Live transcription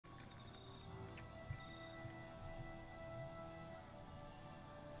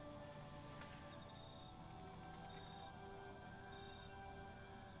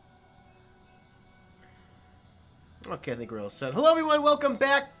Okay, I think we're all set. Hello everyone, welcome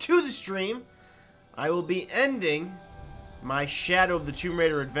back to the stream. I will be ending my Shadow of the Tomb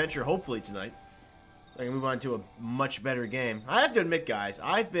Raider adventure, hopefully tonight. So I can move on to a much better game. I have to admit, guys,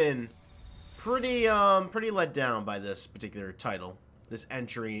 I've been pretty let down by this particular title. This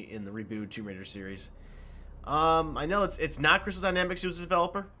entry in the rebooted Tomb Raider series. I know it's not Crystal Dynamics who's the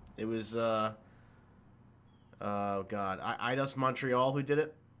developer. It was, oh god, Eidos Montreal who did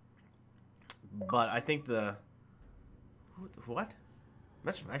it. But I think what?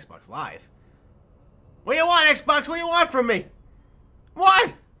 That's from Xbox Live. What do you want, Xbox? What do you want from me?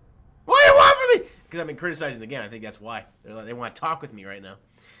 What? What do you want from me? Because I've been criticizing the game. I think that's why. They want to talk with me right now.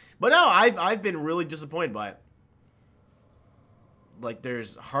 But no, I've been really disappointed by it. Like,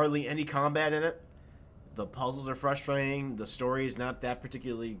 there's hardly any combat in it. The puzzles are frustrating. The story is not that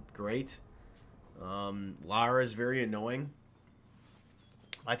particularly great. Lara is very annoying.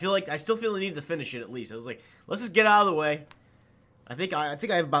 I still feel the need to finish it at least. I was like, let's just get out of the way. I think I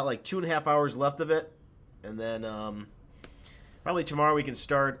have about like 2.5 hours left of it, and then probably tomorrow we can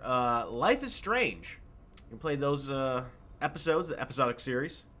start Life is Strange. We can play those episodes, the episodic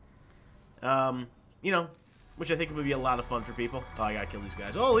series. You know, which I think would be a lot of fun for people. Oh, I gotta kill these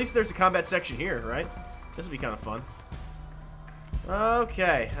guys. Oh, at least there's a combat section here, right? This will be kind of fun.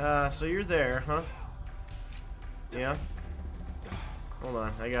 Okay, so you're there, huh? Yeah. Hold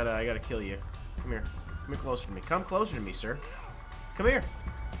on, I gotta kill you. Come here. Come here closer to me. Come closer to me, sir. Come here.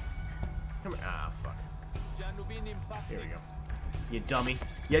 Come here. Ah, fuck. Here we go. You dummy.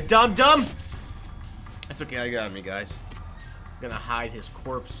 You dumb. That's okay, I got me, guys. I'm gonna hide his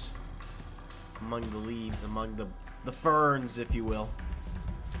corpse among the leaves, among the ferns, if you will.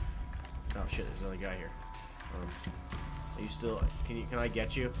 Oh shit, there's another guy here. Are you still? Can I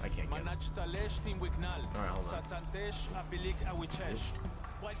get you? I can't get him. Alright, hold on.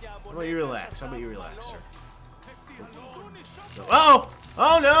 How about you relax? How about you relax, sir? Uh-oh!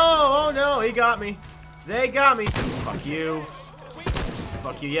 Oh no! Oh no! He got me. They got me. Fuck you.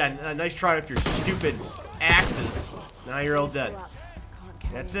 Fuck you. Yeah, nice try with your stupid axes. Now you're all dead.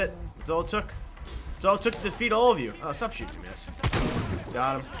 That's it. That's all it took. That's all it took to defeat all of you. Oh, stop shooting me, man.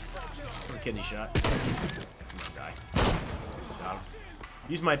 Got him. That's a kidney shot. Come on, die. Got him.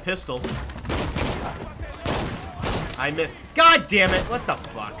 Use my pistol. I missed. God damn it! What the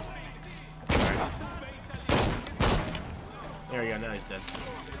fuck? Right. There we go. Now he's dead.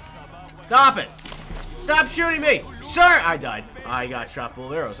 Stop it! Stop shooting me, sir! I died. I got shot full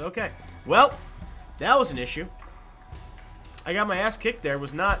of arrows. Okay. Well, that was an issue. I got my ass kicked there.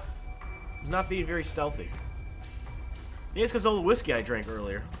 Was not being very stealthy. Maybe it's because of all the whiskey I drank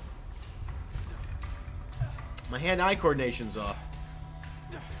earlier. My hand-eye coordination's off.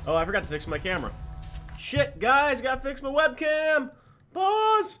 Oh, I forgot to fix my camera. Shit, guys, gotta fix my webcam.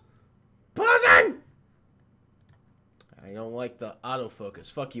 Pause. Pausing. I don't like the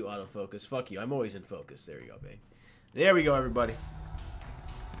autofocus. Fuck you, autofocus. Fuck you. I'm always in focus. There you go, babe. There we go, everybody.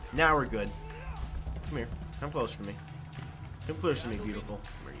 Now we're good. Come here. Come closer to me. Come closer to me, beautiful.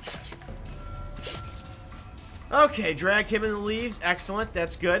 Where are you, bastard? Okay, dragged him in the leaves. Excellent.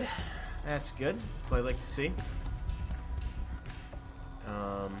 That's good. That's good. That's what I like to see.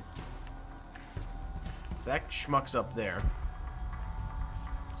 That schmuck's up there.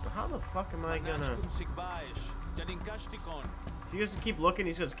 So how the fuck am I gonna... Is he just keep looking?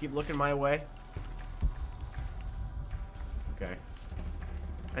 He's just keep looking my way? Okay.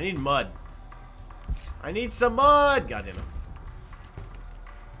 I need mud. I need some mud! God damn it.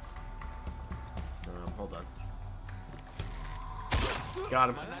 Hold on. Got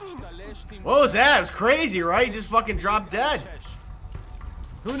him. What was that? It was crazy, right? He just fucking dropped dead.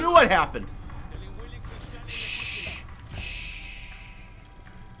 Who knew what happened? Shh. Shh.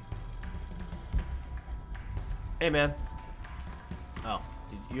 Hey, man. Oh,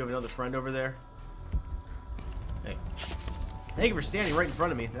 you have another friend over there? Hey. Thank you for standing right in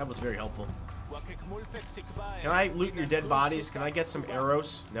front of me. That was very helpful. Can I loot your dead bodies? Can I get some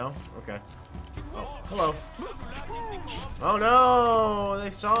arrows? No? Okay. Oh, hello. Oh no! They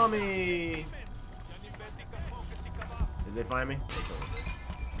saw me! Did they find me?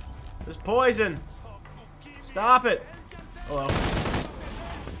 There's poison! Stop it! Hello.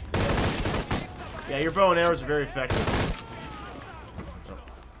 Yeah, your bow and arrows are very effective.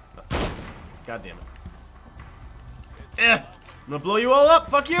 Oh. God damn it. Eh! I'm gonna blow you all up!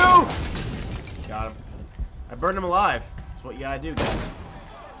 Fuck you! Got him. I burned him alive. That's what you gotta do, guys.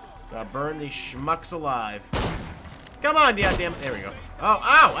 Gotta burn these schmucks alive. Come on, goddamn it. There we go. Oh,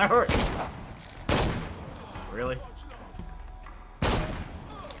 ow! I hurt! Really?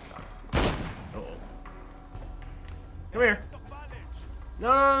 Uh-oh. Come here. No,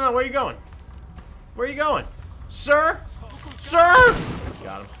 where are you going? Where are you going? Sir! Sir!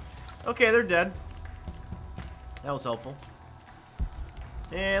 Got him. Okay, they're dead. That was helpful.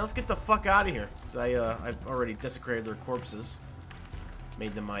 And let's get the fuck out of here. Because I've already desecrated their corpses.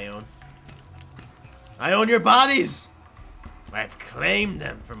 Made them my own. I own your bodies! I've claimed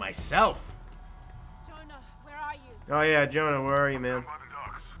them for myself. Jonah, where are you? Oh yeah, Jonah, where are you, man?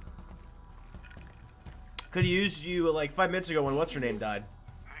 Could have used you like 5 minutes ago when what's-her-name died.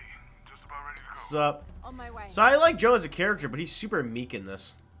 Hey, just about ready to go. Sup? On my way. So I like Joe as a character, but he's super meek in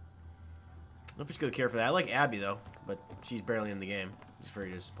this. Nobody's gonna care for that. I like Abby though, but she's barely in the game. It's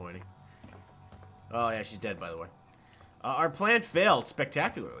very disappointing. Oh yeah, she's dead by the way. Our plan failed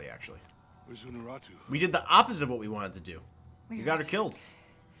spectacularly, actually. Where's Unuratu? We did the opposite of what we wanted to do. We got her killed.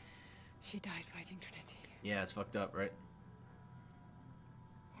 She died fighting Trinity. Yeah, it's fucked up, right?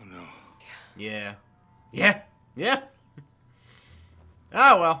 Oh no. Yeah. Yeah. Yeah.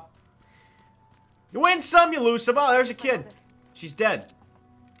 Oh well. You win some, you lose some. Oh, there's a kid. She's dead.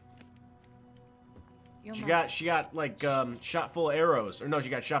 She got like shot full of arrows. Or no, she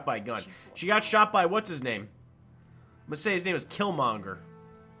got shot by a gun. She got shot by what's his name? I'm gonna say his name is Killmonger.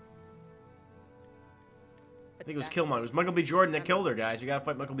 I think it was Killmonger. It was Michael B. Jordan that killed her, guys. You gotta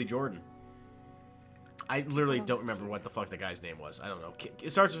fight Michael B. Jordan. I literally don't remember what the fuck the guy's name was. I don't know.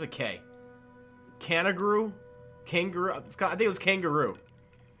 It starts with a K. Kangaroo? Kangaroo? I think it was Kangaroo.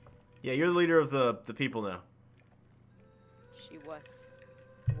 Yeah, you're the leader of the people now. She was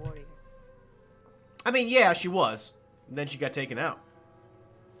a warrior. I mean, yeah, she was. And then she got taken out.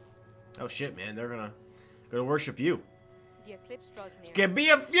 Oh shit, man. They're gonna worship you. The eclipse draws near. Can be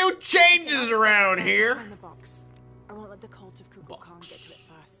a few changes around here. Find the box. I won't let the cult of Kukulkan get to it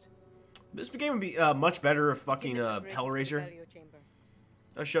first. This game would be much better if fucking Hellraiser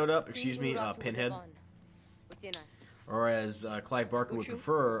showed up. Excuse me, Pinhead. Within us. Or as Clive Barker would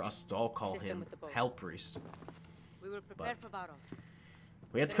prefer us to all call him, Hell Priest. We will prepare for battle.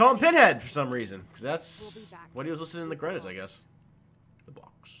 We had to call him Pinhead for some reason, because that's what he was listed in the credits, I guess. The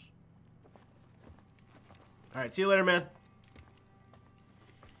box. Alright, see you later, man.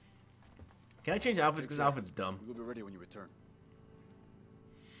 Can I change outfits? Because outfit's dumb. We'll be ready when you return.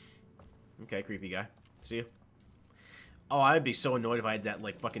 Okay, creepy guy. See you. Oh, I'd be so annoyed if I had that,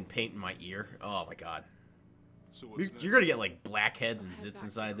 like, fucking paint in my ear. Oh, my God. So what's You're gonna get, like, blackheads and zits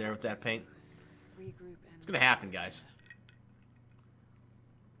inside there with that paint. It's gonna happen, guys.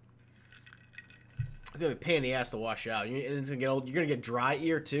 It's gonna be a pain in the ass to wash out. And it's gonna get old. You're gonna get dry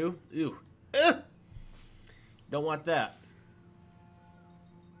ear, too. Ew. Ugh. Don't want that.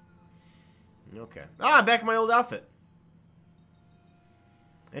 Okay. Ah, I'm back in my old outfit.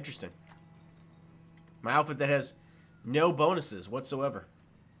 Interesting. My outfit that has no bonuses whatsoever.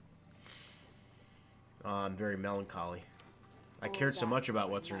 Oh, I'm very melancholy. I cared so much about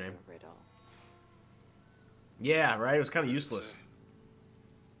what's her name. Yeah, right? It was kind of useless.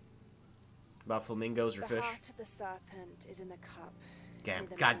 About flamingos or fish. The heart of the serpent is in the cup.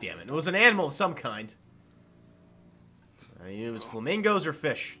 God damn it. It was an animal of some kind. I mean, it was flamingos or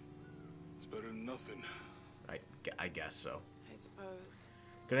fish. It's better than nothing. I guess so. I suppose.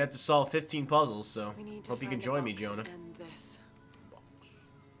 Gonna have to solve 15 puzzles, so hope you can join me, Jonah.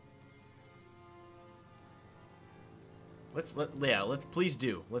 Let's please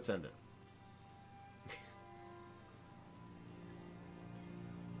do. Let's end it.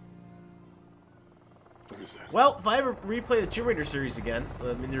 What is that? Well, if I ever replay the Tomb Raider series again,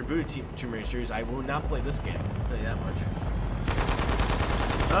 I mean the rebooted Tomb Raider series, I will not play this game. I'll tell you that much.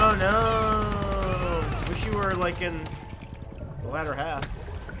 Oh no! Wish you were like in the latter half.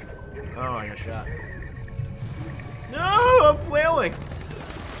 Oh, I got shot. No, I'm flailing.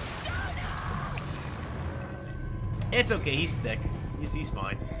 It's okay. He's thick. He's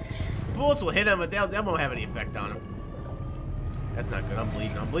fine. Bullets will hit him, but that won't have any effect on him. That's not good. I'm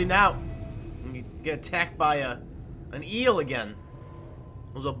bleeding. I'm bleeding out. I'm gonna get attacked by an eel again.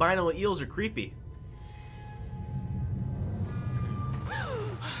 Those albino eels are creepy.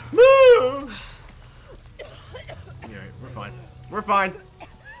 Alright, we're fine. We're fine.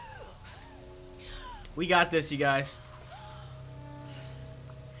 We got this, you guys.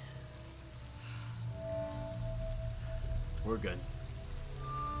 We're good.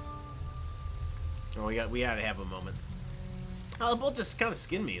 Oh, we had to have a moment. Oh, the bullet just kind of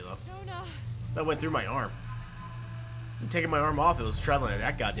skinned me, though. Jonah. That went through my arm. I'm taking my arm off, it was traveling at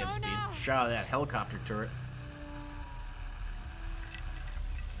that goddamn speed. Shot out of that helicopter turret.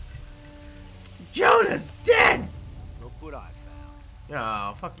 Jonah's dead! Look what I found.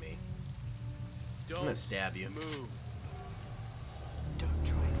 Oh, fuck me. I'm gonna stab you. Move. Don't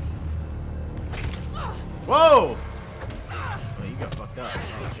try me. Whoa! Oh, you got fucked up.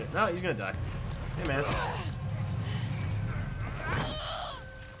 Oh, shit. No, he's gonna die. Hey, man.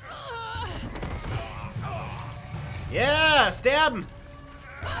 Stab him!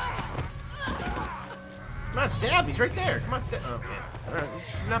 Come on, stab him. He's right there. Come on, stab. Oh, man. Alright,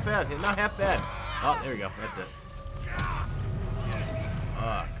 not bad. Not half bad. Oh, there we go. That's it.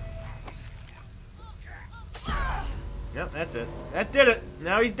 Fuck. Yep, that's it. That did it.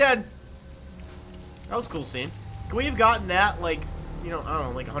 Now he's dead. That was a cool scene. Can we have gotten that, like, you know, I don't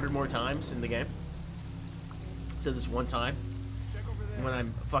know, like 100 more times in the game? Instead of this one time. When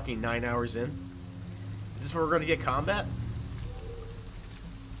I'm fucking 9 hours in. Is this where we're going to get combat?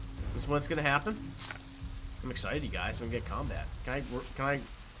 Is this what's going to happen? I'm excited, you guys. I'm going to get combat. Can I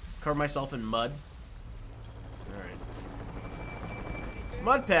cover myself in mud? Alright.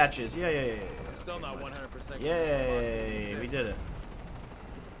 Mud patches. Yeah. I'm still not 100%. Yay, we did it.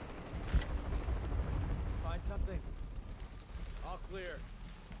 Find something. All clear.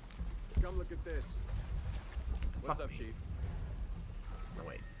 Come look at this. What's Fuck up, me. Chief? No,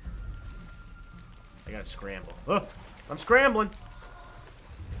 wait. I gotta scramble. Oh, I'm scrambling.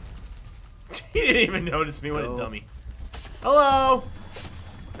 He didn't even notice me. What a dummy. Hello.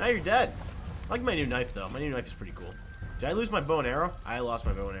 Now you're dead. I like my new knife, though. My new knife is pretty cool. Did I lose my bow and arrow? I lost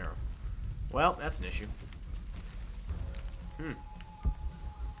my bow and arrow. Well, that's an issue. This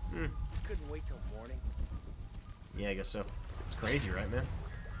couldn't wait till morning. Yeah, I guess so. It's crazy, right, man?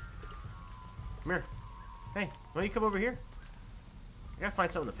 Come here. Hey, why don't you come over here? I gotta find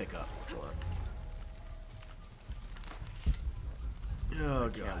something to pick up. Hold on. Oh,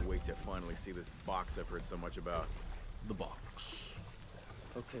 God. Can't wait to finally see this box I've heard so much about. The box.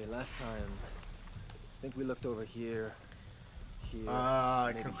 Okay, last time, I think we looked over here, here.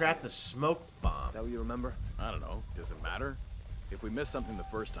 I maybe can craft here. a smoke bomb. Is that what you remember? I don't know. Does it matter? If we missed something the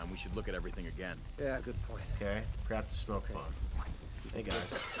first time, we should look at everything again. Yeah, good point. Okay, craft a smoke bomb. Hey, guys.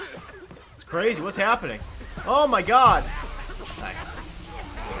 It's crazy. What's happening? Oh, my God. Hi.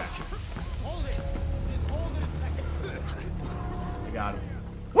 I got him.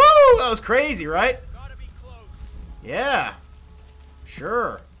 Woo! That was crazy, right? Yeah.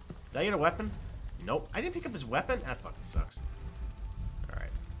 Sure. Did I get a weapon? Nope. I didn't pick up his weapon? That fucking sucks. Alright.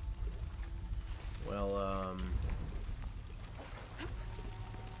 Well,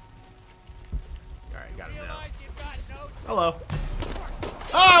 Alright, got him now. Hello.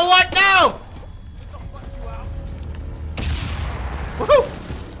 Oh, what? No! Woohoo!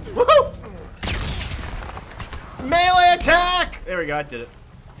 Woohoo! Melee attack! There we go, I did it.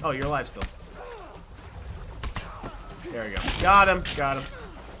 Oh, you're alive still. There we go. Got him. Got him.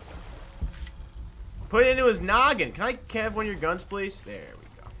 Put it into his noggin. Can I have one of your guns, please? There we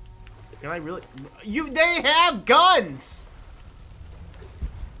go. Can I really? They have guns!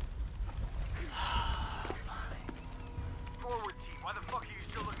 Forward team, why the fuck are you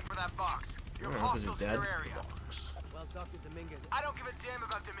still looking for that box? You have I don't know, 'cause hostiles they're in your dead. area. Well, Dr. Dominguez. I don't give a damn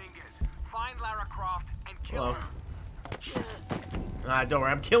about Dominguez. Find Lara Croft and kill Hello. her. Ah, don't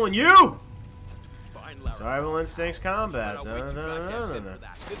worry, I'm killing you! Fine, Lara. Survival instincts combat. I'll No, wait too no, goddamn no, bit no. for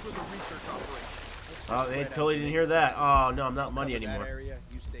that. This was a research operation. Oh, they totally didn't hear that. Oh, no, I'm not money Cover that anymore. area,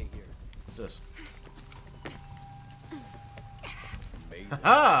 you stay here. What's this? Amazing.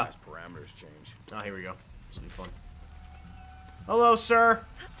 Ha-ha! As parameters change. Oh, here we go. This will be fun. Hello, sir.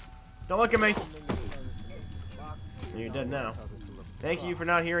 Don't look at me. You're dead now. Thank you for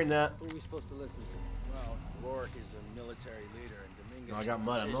not hearing that. Who are we supposed to listen to? Well, Rourke is a military leader, and Dominguez. Oh, I got is a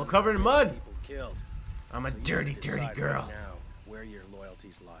mud. I'm all decision covered in mud. People killed. I'm a So you dirty, have to dirty decide girl. right now where your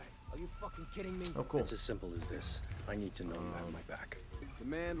loyalties lie. Are you fucking kidding me? Oh, cool. It's as simple as this. I need to know you have my back.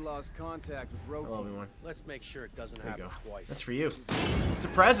 Command lost contact with Road Hello, Team. everyone. Let's make sure it doesn't There you happen go. twice. That's for you. It's a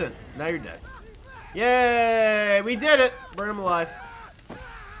present. Now you're dead. Yay! We did it! Burn him alive.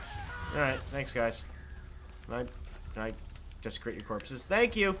 Alright, thanks, guys. Can I desecrate your corpses?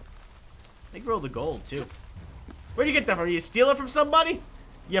 Thank you. I think roll the gold, too. Where'd you get that from? You steal it from somebody?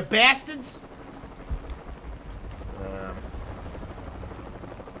 You bastards?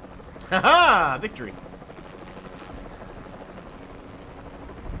 Haha! Victory.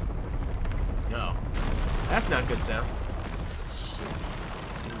 No. That's not good sound.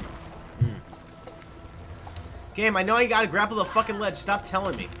 Game, I know I gotta grapple the fucking ledge. Stop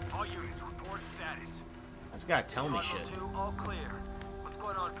telling me. All units, report status. I just gotta tell me Cardinal shit. 2, all clear. What's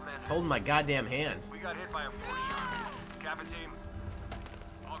going on, Commander? Holding my goddamn hand. We got hit by a four-shot. Kappa team.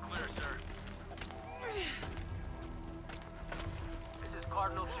 All clear, sir. This is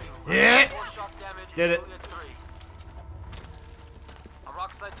Cardinal 2. Yeah. Four-shot damage. Did it. Juliet 3. A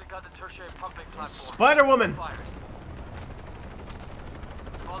rock slicer got the tertiary pumping platform. Spider-Woman. Fires.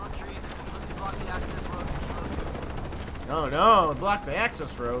 Fallen trees and completely block the access road to Kilo 2. No, no, block the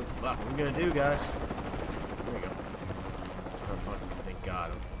access road. Fuck, what are we gonna do, guys? There we go. Oh, fuck, thank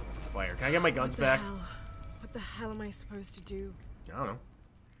God. Fire. Can I get my guns back? What What the hell am I supposed to do? I don't know.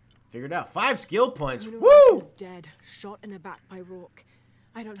 Figure it out. 5 skill points. Who Woo! was dead, shot in the back by Rourke.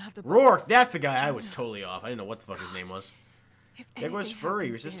 I don't have the Rourke, bullets. that's the guy I was Jonah. totally off. I didn't know what the fuck his name was. If Jaguar's anything furry.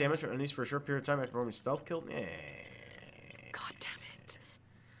 happens Resist to him- damage from enemies for a short period of time after performing stealth kill. God damn it.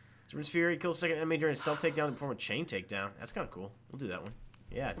 Superman's Fury kills second enemy during a stealth takedown and perform a chain takedown. That's kind of cool. We'll do that one.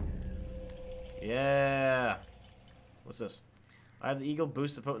 Yeah. Yeah. What's this? I have the Eagle.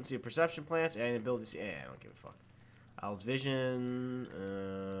 Boost the potency of perception plants. Adding the ability to see. I don't give a fuck. Owl's Vision.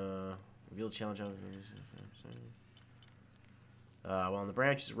 Reveal challenge. While on the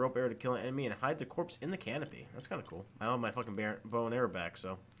branch, use a rope arrow to kill an enemy and hide the corpse in the canopy. That's kind of cool. I don't have my fucking bow and arrow back,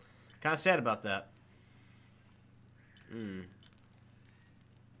 so kind of sad about that.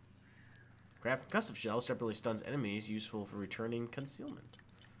 Craft concussive shell separately stuns enemies, useful for returning concealment.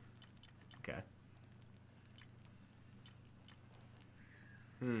 Okay.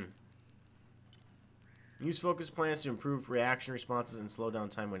 Use focus plans to improve reaction responses and slow down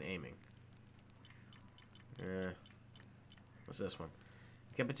time when aiming. What's this one?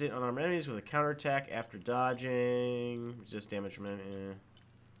 Decapitate unarmed enemies with a counterattack after dodging. Resist damage from enemy.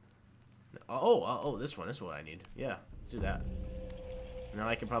 Oh, this one. This is what I need. Yeah, let's do that. Now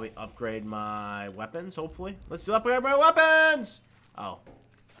I can probably upgrade my weapons, hopefully. Let's upgrade my weapons! Oh.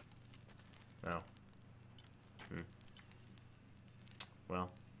 Oh. Well.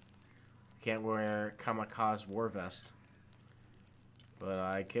 Can't wear Kamikaze War Vest. But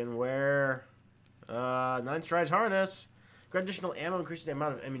I can wear 9 Strides Harness. Grant additional ammo, increases the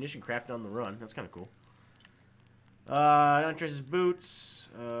amount of ammunition crafted on the run. That's kind of cool. 9 Traces Boots.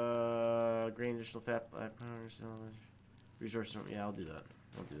 Gain additional fat black powers. Resources. Yeah, I'll do that.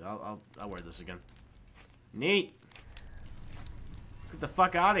 I'll do that. I'll wear this again. Neat. Let's get the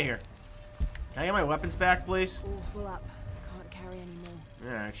fuck out of here. Can I get my weapons back, please? All full up. Can't carry anymore.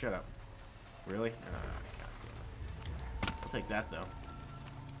 Alright, shut up. Really? I'll take that, though.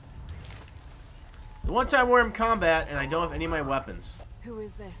 The one time we're in combat and I don't have any of my weapons. Who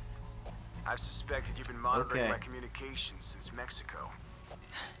is this? I've suspected you've been monitoring Okay. my communications since Mexico.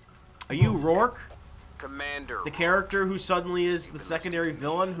 Are you Rourke? Commander. The character who suddenly is the secondary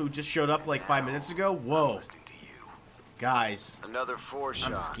villain who just showed up like 5 minutes ago? Whoa. Listening to you. Guys, Another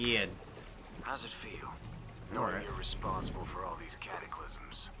 4-shot. I'm scared. How's it feel? Knowing Alright. you're responsible for all these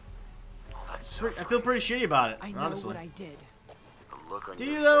cataclysms. All that I suffering. feel pretty shitty about it, I know honestly. what I did. The look on Do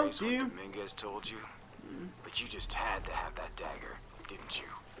your you, though? face Do when you? Dominguez told you. But you just had to have that dagger, didn't you?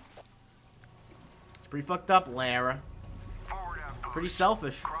 It's pretty fucked up, Lara. Forward outpost. Pretty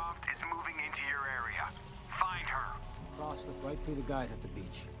selfish. Croft is moving into your area. Find her. Cross slipped right through the guys at the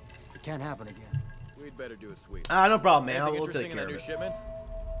beach. It can't happen again. We'd better do a sweep. No problem, man. Anything We'll interesting take in care that of new it. shipment?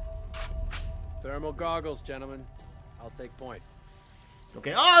 Thermal goggles, gentlemen. I'll take point.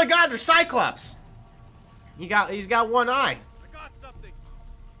 Okay. Oh, God, there's Cyclops. He's got one eye. I got something.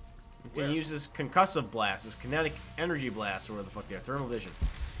 He can use his concussive blast, his kinetic energy blast, or whatever the fuck they are. Thermal vision.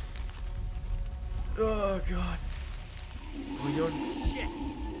 Oh, God. What are we doing? Shit!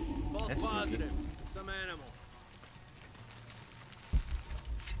 False That's spooky. positive. Some animal.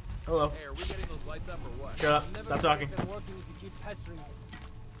 Hello. Hey, are we getting those lights up or what? Shut up. Stop talking. If they're working, you can keep pestering me.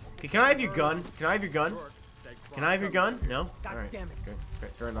 Okay, can I have your gun? Can I have your gun? Rourke said Can I have your gun? No? God Alright. damn it. Okay,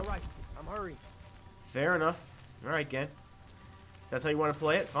 fair enough. All right, I'm hurrying. Fair enough. Alright, gang. That's how you want to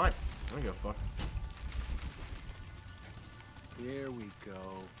play it? Fine. I don't give a fuck. Here we go.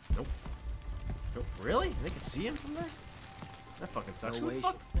 Nope. Nope. Really? They can see him from there? That fucking sucks. No Who the way.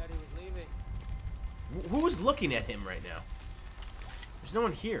 fuck? Said he was leaving. Who is looking at him right now? There's no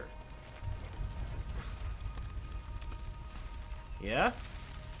one here. Yeah?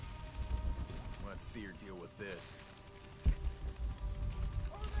 Let's see her deal with this.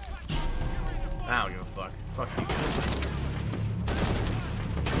 I don't give a fuck. Fuck you guys.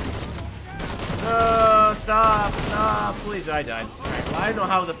 Stop. Stop. Please, I died. Alright, well, I don't know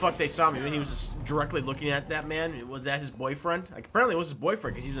how the fuck they saw me when he was just directly looking at that man. Was that his boyfriend? Like, apparently it was his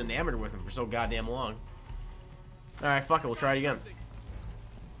boyfriend because he was enamored with him for so goddamn long. Alright, fuck it. We'll try it again.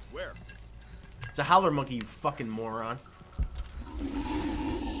 Where? It's a howler monkey, you fucking moron.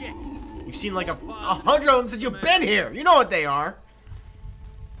 Shit! You've seen like 100 of them since you've been here. You know what they are.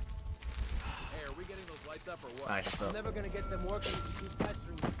 Hey, are we getting those lights up or what? Alright, what's I'm up? never gonna get them working if you keep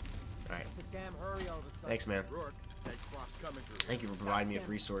pestering me. Alright. The damn hurry all of a sudden. Thanks, man. Rourke said Croft's coming through. Thank you for providing me with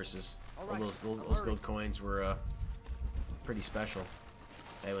resources. All Alright, those gold coins were pretty special.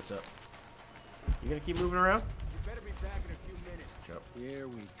 Hey, what's up? You gonna keep moving around? You better be back in a few minutes. Shut up. Here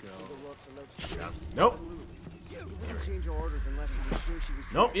we go. The Rourke's allergic. Down. Nope. He wouldn't change her orders unless he was sure she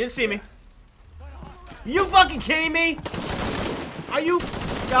was Nope, you didn't see me. You fucking kidding me? Are you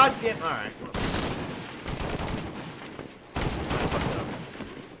goddamn? All right.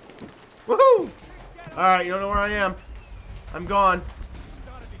 Woohoo! Alright, you don't know where I am. I'm gone.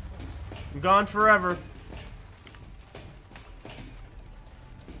 I'm gone forever.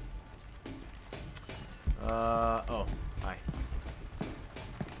 Oh. Hi.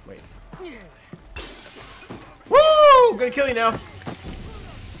 Wait. Woo! Gonna kill you now.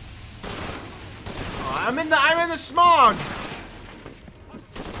 Oh, I'm in the smog.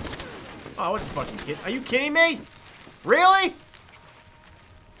 Oh, what the fucking kid? Are you kidding me? Really?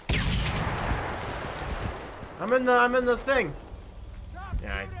 I'm in the thing.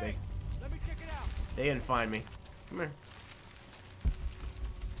 Yeah, they didn't find me. Come here.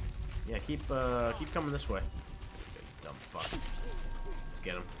 Yeah, keep coming this way. Dumb fuck. Let's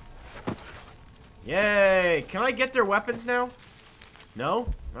get him. Yay! Can I get their weapons now? No?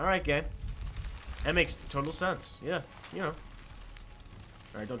 Alright, game. That makes total sense. Yeah, you know.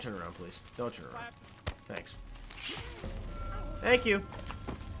 Alright, don't turn around, please. Don't turn around. Thanks. Thank you.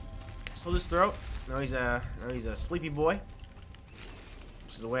 Slit his throat. Now he's a sleepy boy.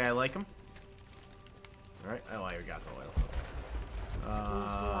 Which is the way I like him. Alright. Oh, I got the oil.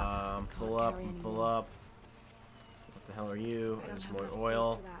 Full up. What the hell are you? There's more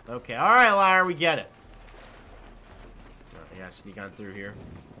oil. Okay, alright, liar, we get it. I gotta sneak on through here.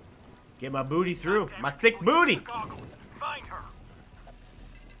 Get my booty through. My thick booty! Find her.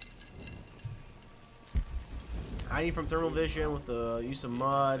 Hiding from thermal vision with the use of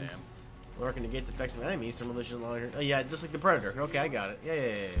mud. Working to get the effects of enemies. Thermal vision longer. Oh, yeah, just like the Predator. Okay, I got it. Yeah.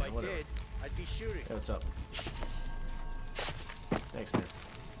 If I Whatever. did, I'd be shooting. Hey, what's up? Thanks, man.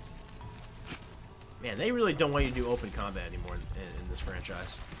 Man, they really don't want you to do open combat anymore in this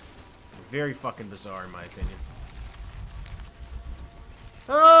franchise. Very fucking bizarre, in my opinion.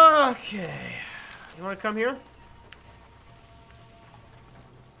 Okay. You want to come here?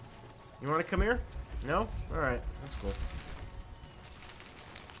 You want to come here? No? Alright, that's cool.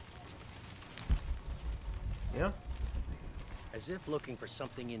 Yeah? As if looking for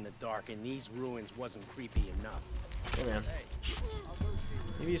something in the dark in these ruins wasn't creepy enough. Hey, man.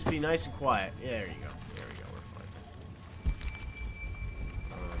 Maybe just be nice and quiet. Yeah, there you go. There we go. We're fine.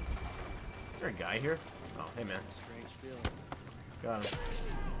 Is there a guy here? Oh, hey, man. Strange feeling. Got him.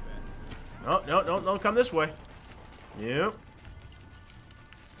 No, don't come this way. Yep.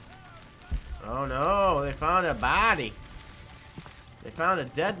 Oh, no. They found a body. They found a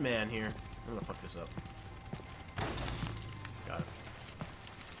dead man here. I'm gonna fuck this up. Got it.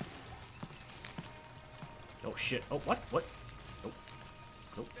 Oh, shit. Oh, what? What? Nope.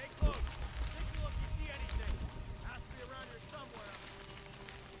 Nope. Stay close. Take a look if you see anything. Has to be around here somewhere.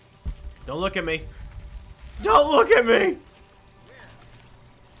 Don't look at me. Don't look at me!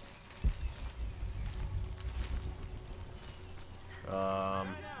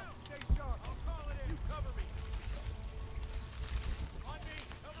 Stay sharp. I'll call it in. You cover me. On me.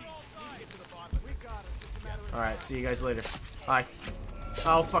 Cover all sides. Get to the bottom. We got it. Just a matter of Alright, see you guys later. Bye.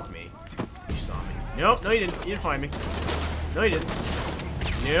 Oh, fuck me. You saw me. Nope, no you didn't. You didn't find me. No you didn't.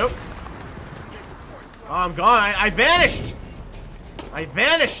 Nope. Oh, I'm gone. I vanished! I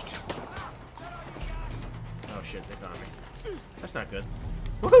vanished! Oh shit, they found me. That's not good.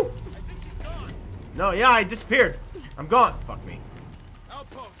 Woohoo! No, yeah, I disappeared. I'm gone. Fuck me.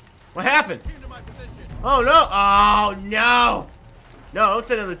 outpost. What happened? Team to my position. Oh no! Oh no! No, don't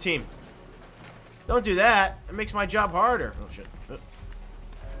send another team. Don't do that. It makes my job harder. Oh shit. Oh,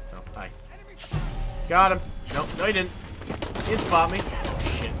 hi. Got him. Nope, no he didn't. He didn't spot me. Oh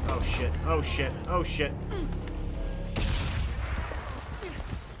shit. Oh shit. Oh shit. Oh shit.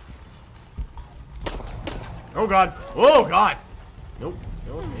 Oh god. Oh god. Nope.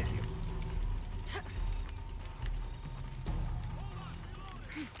 No, thank you.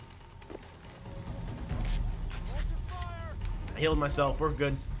 I healed myself. We're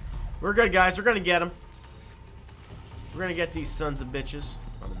good. We're good, guys. We're gonna get them. We're gonna get these sons of bitches.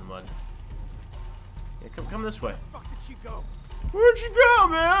 I'm in the mud. Yeah, come this way. Fuck did she go? Where'd you go,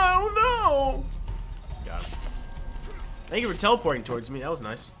 man? I don't know. Got him. Thank you for teleporting towards me. That was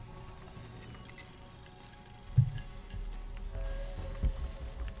nice.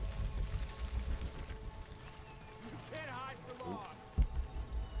 Can't hide for long.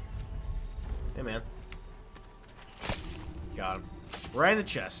 Hey, man. Got him. Right in the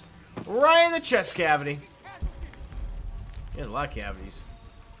chest. Right in the chest cavity. He has a lot of cavities.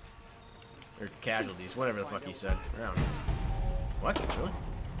 Or casualties. Whatever the fuck he said. I don't know. What? Really?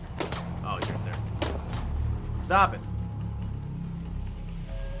 Oh, he's right there. Stop it.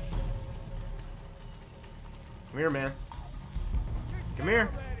 Come here, man. Come here.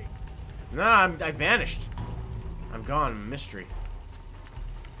 Nah, I vanished. I'm gone. Mystery.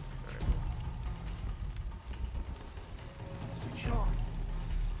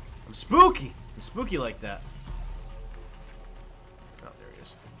 I'm spooky. I'm spooky like that. Oh, there he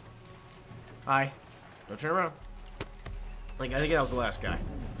is. Hi. Don't turn around. Like, I think that was the last guy.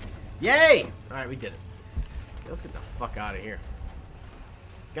 Yay! Alright, we did it. Okay, let's get the fuck out of here.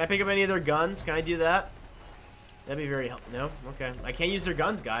 Can I pick up any of their guns? Can I do that? That'd be very helpful. No? Okay. I can't use their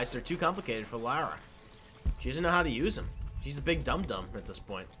guns, guys. They're too complicated for Lara. She doesn't know how to use them. She's a big dum-dum at this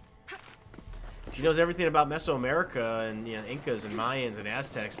point. She knows everything about Mesoamerica and, you know, Incas and Mayans and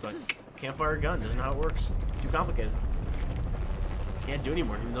Aztecs, but can't fire a gun. Doesn't know how it works. Too complicated. Can't do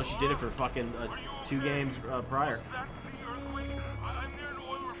anymore, even though she did it for fucking 2 games prior.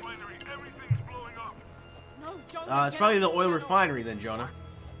 No, Jonah, It's probably the oil refinery then, Jonah.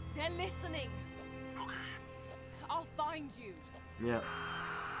 They're listening. Okay. I'll find you. Yeah.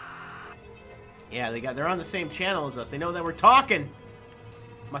 Yeah, they're on the same channel as us. They know that we're talking.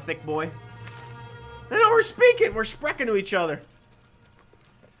 My thick boy. They know we're speaking. We're sprechen to each other.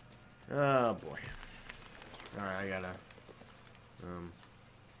 Oh boy. All right, I gotta. Oh.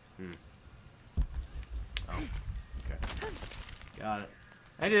 Okay. Got it.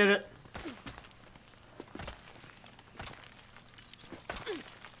 I did it.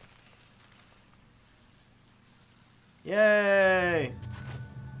 Yay!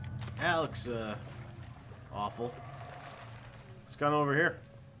 Alex, awful. It's gone over here.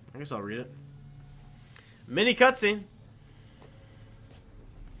 I guess I'll read it. Mini cutscene.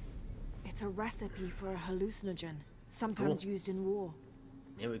 It's a recipe for a hallucinogen, sometimes used in war.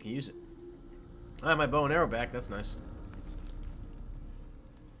 Yeah, we can use it. I have my bow and arrow back. That's nice.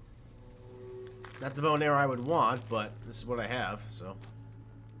 Not the bow and arrow I would want, but this is what I have, so.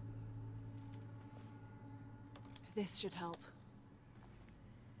 This should help.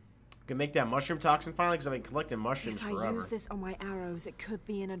 Can make that mushroom toxin finally, because I've been collecting mushrooms If I forever. use this on my arrows, it could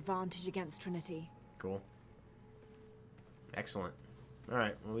be an advantage against Trinity. Cool. Excellent.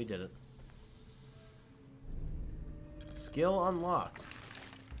 Alright, well, we did it. Skill unlocked.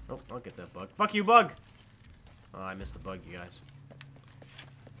 Oh, I'll get that bug. Fuck you, bug! Oh, I missed the bug, you guys.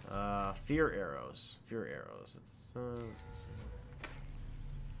 Fear arrows. Fear arrows.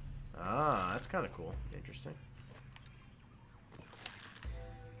 That's kind of cool. Interesting.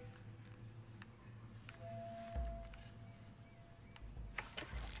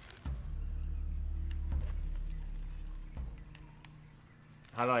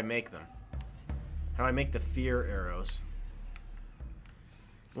 How do I make them? How do I make the fear arrows?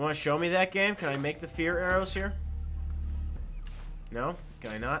 You want to show me that game? Can I make the fear arrows here? No?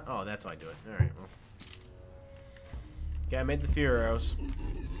 Can I not? Oh, that's how I do it. Alright, well. Okay, I made the fear arrows.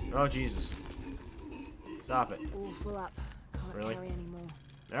 Oh, Jesus. Stop it. All full up. Can't Really? carry anymore.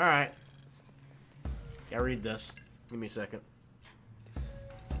 Alright. Gotta read this. Give me a second.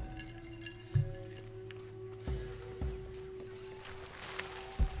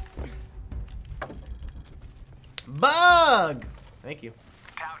 Bug! Thank you.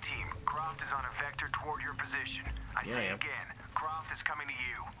 Tau team, Croft is on a vector toward your position. I say Yeah. again, Croft is coming to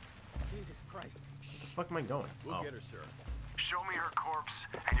you. Jesus Christ. Where the fuck am I going? We'll Oh. get her, sir. Show me her corpse,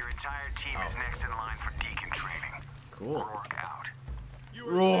 and your entire team is next in line for deacon training. Cool. Rourke out.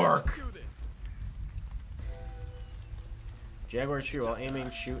 Rourke. Let's do this. Jaguar shoot while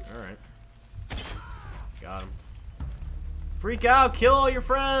aiming, shoot. Alright. Got him. Freak out! Kill all your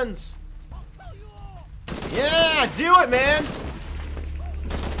friends! Yeah! Do it, man!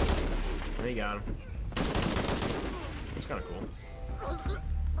 There you got him. That's kind of cool.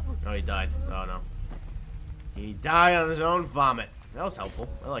 Oh, he died. Oh, no. He died on his own vomit. That was helpful.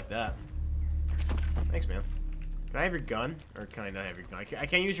 I like that. Thanks, man. Can I have your gun? Or can I not have your gun? I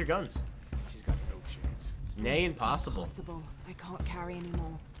can't use your guns. She's got no chance. It's nay impossible. Possible. I can't carry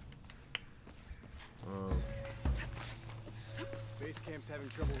anymore. Oh. Base camp's having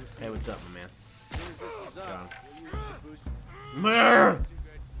trouble with Hey, what's up, my man? As soon as this is Got him. up, we'll use it to boost. Brr!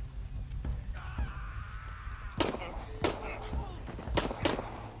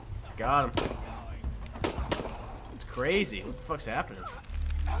 Got him. It's crazy. What the fuck's happening?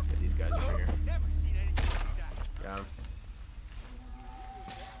 Get these guys over here. Got him.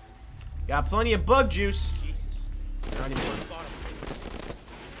 Got plenty of bug juice. Jesus. Not anymore.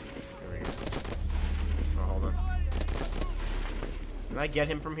 There we go. Oh, hold on. Can I get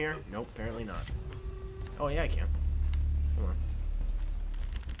him from here? Nope, apparently not. Oh, yeah, I can. Hold on.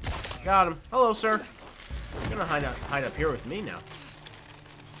 Got him. Hello, sir. You're gonna hide up here with me now.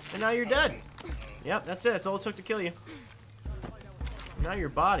 And now you're dead. Yep, that's it. That's all it took to kill you. Now your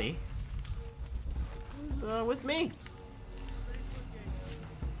body is with me.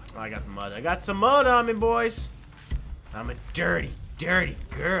 Oh, I got the mud. I got some mud on me, boys. I'm a dirty, dirty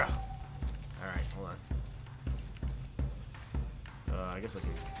girl. All right, hold on. I guess I can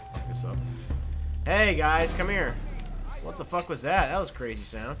fuck this up. Hey, guys, come here. What the fuck was that? That was crazy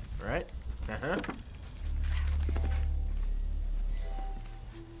sound, right? Uh-huh.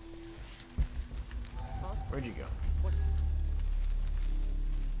 Where'd you go? What's...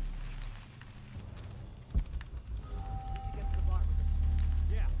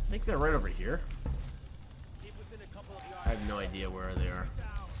 I think they're right over here. I have no idea where they are.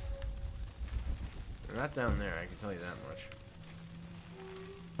 They're not down there, I can tell you that much.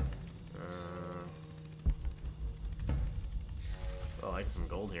 Oh, I like some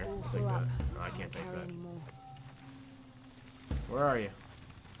gold here. I'll take that. Oh, I can't take that. Where are you?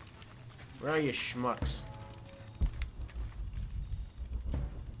 Where are you schmucks?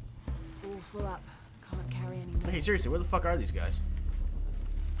 All full up. Can't carry anymore. Hey, seriously, where the fuck are these guys?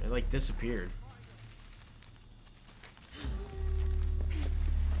 They like disappeared.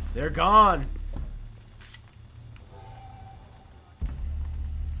 They're gone.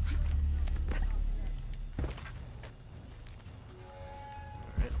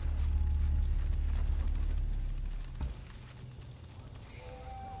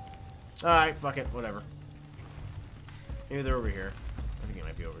 Alright, fuck it, whatever. Maybe they're over here. I think it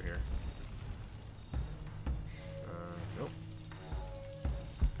might be over here. Nope.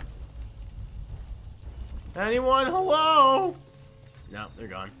 Anyone? Hello? No, they're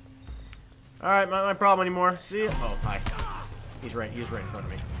gone. Alright, not my problem anymore. See ya. Oh, hi. He was right in front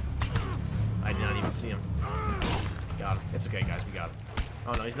of me. I did not even see him. Got him. It's okay, guys, we got him.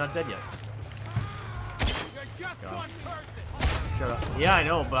 Oh no, he's not dead yet. Got him. Shut up. Yeah, I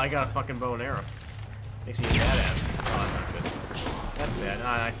know, but I got a fucking bow and arrow. Makes me a badass. Oh, that's not good. That's bad.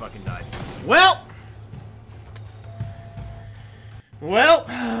 I fucking died. Well! Well!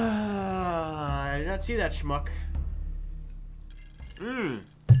 I did not see that schmuck.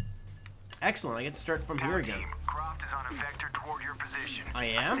 Excellent. I get to start from here again. Croft is on a vector toward your position. I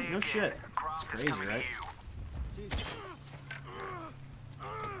am? No shit. It's crazy, right?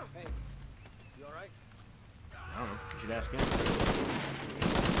 Hey, you alright? I don't know. You should ask him.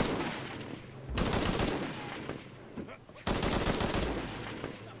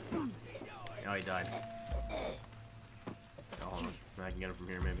 Oh, he died. Oh, hold on. I can get him from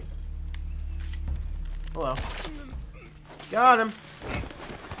here, maybe. Hello. Got him.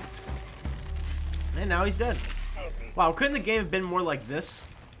 And now he's dead. Wow, couldn't the game have been more like this?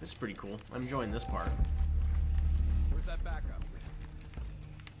 This is pretty cool. I'm enjoying this part. Where's that backup?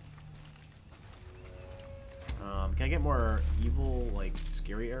 Can I get more evil, like,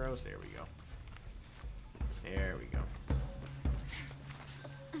 scary arrows? There we go. There we go.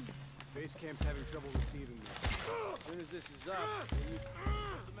 Base camp's having trouble receiving me. As soon as this is up,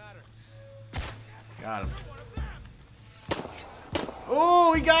 what's the matter? Got him.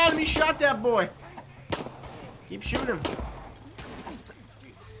 Oh, he got him! He shot that boy! Keep shooting him.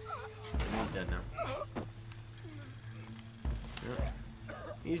 He's dead now. Yep.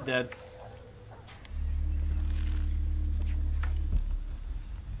 He's dead.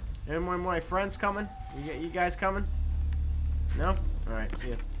 Any more of my friends coming? You guys coming? No? Alright, see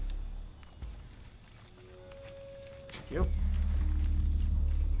ya. Thank you.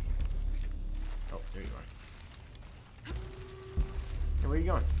 Oh, there you are. Hey, where are you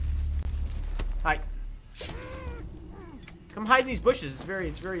going? Hi. Come hide in these bushes.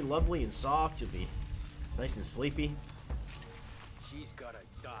 It's very lovely and soft. You'll be nice and sleepy. She's gotta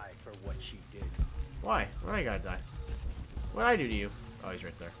die for what she did. Why? Why I gotta die? What'd I do to you? Oh, he's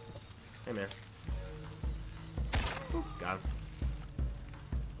right there. Hey, man. Ooh, got him.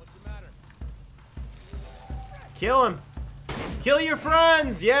 What's the matter? Kill him! Kill your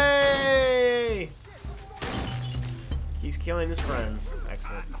friends! Yay! He's killing his friends.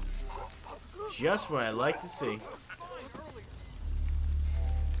 Excellent. Just what I like to see.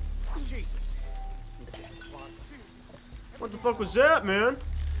 Jesus. What the fuck was that, man?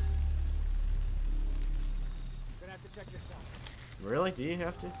 Gonna have to check this out. Really? Do you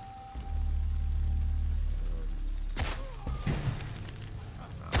have to?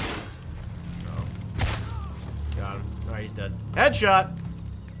 No. Got him. Alright, he's dead. Headshot!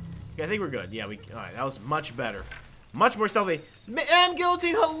 Okay, I think we're good. Yeah, alright, that was much better. Much more stealthy. M.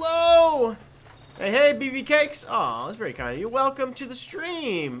 Guillotine, hello! Hey, BB Cakes! Aw, that's very kind of you. Welcome to the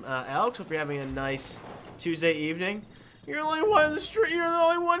stream, Alex. Hope you're having a nice Tuesday evening. You're the only one in the stream. You're the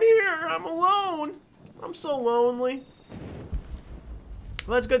only one here. I'm alone. I'm so lonely.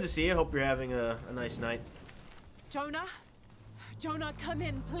 Well, that's good to see you. Hope you're having a nice night. Jonah? Jonah, come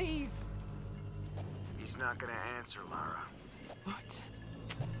in, please. He's not gonna answer, Lara. What?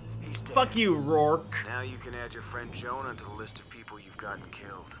 He's dead. Fuck you, Rourke. Now you can add your friend Jonah to the list of people you've gotten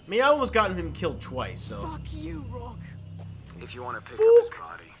killed. I mean, I almost gotten him killed twice, so... Fuck you, Rock. If you want to pick up his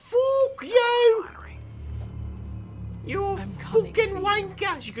body. Fuck you! Refinery. You I'm coming fucking for you.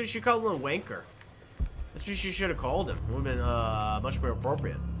 wanker! She should call him a wanker. That's what she should have called him. It would have been much more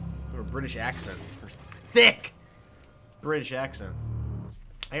appropriate. Or British accent. Or thick British accent.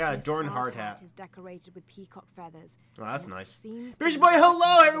 I got a This Dorn hard hat hat. is decorated with peacock feathers. Oh, that's What nice. seems to Beer's be boy, the hello reference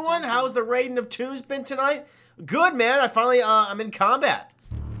to the everyone! jungle. How's the raiding of tombs been tonight? Good, man. I finally, I'm in combat.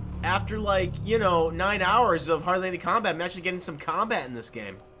 After, like, you know, 9 hours of hardly any combat, I'm actually getting some combat in this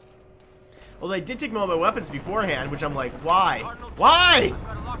game. Although I did take all my weapons beforehand, which I'm like, why? Why? I've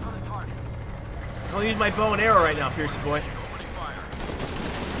got a lock on the target. I'll use my bow and arrow right now, Piercy boy. Opening fire.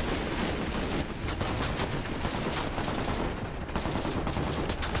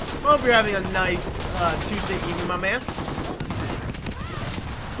 Hope you're having a nice Tuesday evening, my man.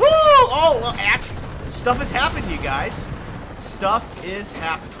 Woo! Oh, well, stuff is happening, you guys. Stuff is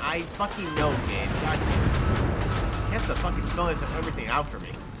happening. I fucking know, game. God damn it. He has to fucking spell everything out for me.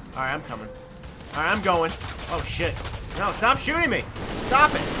 Alright, I'm coming. Alright, I'm going. Oh, shit. No, stop shooting me.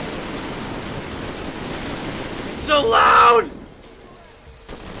 Stop it. It's so loud!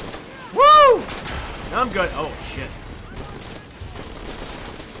 Woo! I'm good. Oh, shit.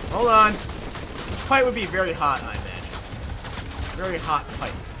 Hold on. This fight would be very hot, I imagine. Very hot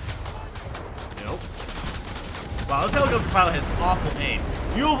fight. Nope. Wow, this helicopter pilot has awful aim.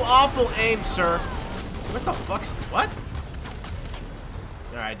 You have awful aim, sir. What the fuck's... What?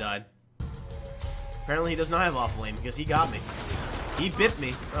 Alright, I died. Apparently he does not have awful aim because he got me. He bit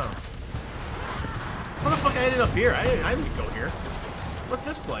me. Oh. How the fuck I ended up here? I didn't go here. What's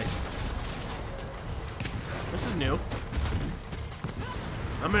this place? This is new.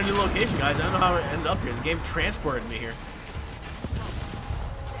 I'm in a new location, guys. I don't know how I ended up here. The game transported me here.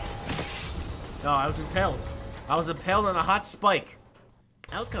 No, I was impaled. I was impaled on a hot spike.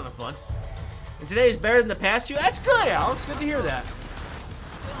 That was kind of fun. And today is better than the past few. That's good, Alex. Good to hear that.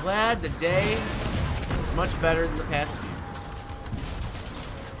 Glad the day is much better than the past few.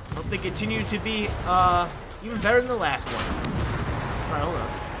 Hope they continue to be even better than the last one. Alright, hold on.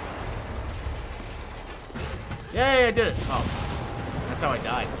 Yay, I did it. Oh. That's how I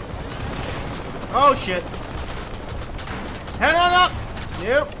died. Oh, shit. Head on up!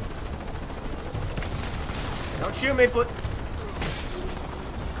 Yep. Don't shoot me, put.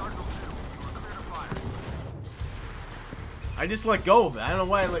 I just let go of it. I don't know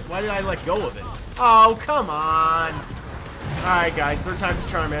why. Why did I let go of it? Oh, come on! All right, guys. Third time's a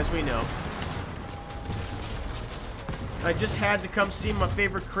charm, as we know. I just had to come see my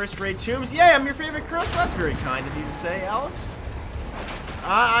favorite Chris raid tombs. Yeah, I'm your favorite Chris. That's very kind of you to say, Alex.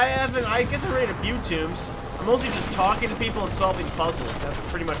 I guess I raided a few tombs. I'm mostly just talking to people and solving puzzles. That's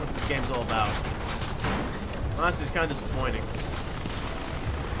pretty much what this game's all about. Honestly, it's kind of disappointing.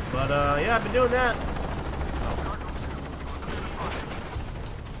 But, yeah, I've been doing that.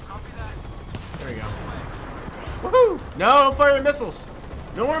 There we go. Woohoo! No, don't fire your missiles!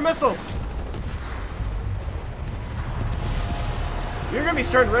 No more missiles! You're gonna be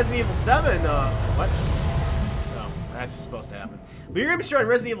starting Resident Evil 7, what? Oh, that's supposed to happen. But you're gonna be starting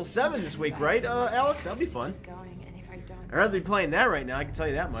Resident Evil 7 this week, right, Alex? That'll be fun. I'd rather be playing that right now, I can tell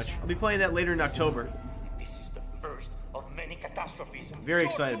you that much. I'll be playing that later in October. This is the first of many catastrophes. I'm very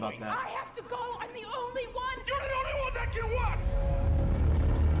excited about that. I have to go. I'm the only one. You're the only one that can walk.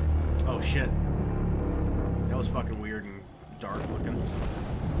 Oh shit. That was fucking weird and dark looking.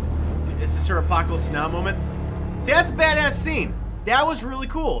 See, is this her Apocalypse Now moment? See, that's a badass scene. That was really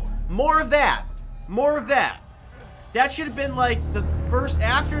cool. More of that. More of that. That should have been like the first,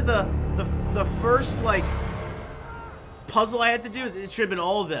 after the first like puzzle I had to do. It should have been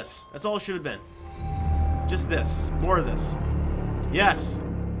all of this. That's all it should have been. Just this. More of this. Yes.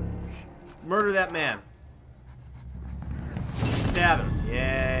 Murder that man. Stab him.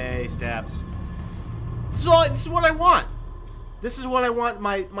 Yay, stabs. This is what I want. This is what I want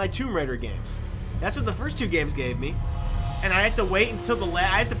my Tomb Raider games. That's what the first two games gave me. And I had to wait until the I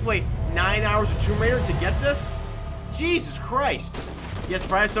had to play 9 hours of Tomb Raider to get this? Jesus Christ. Yes,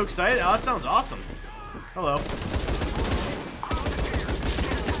 Fry's so excited. Oh, that sounds awesome. Hello.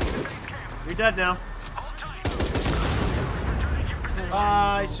 You're dead now.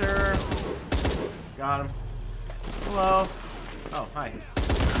 Bye, sir. Got him. Hello. Oh, hi.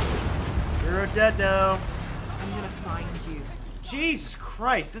 You're dead now. I'm gonna find you. Jesus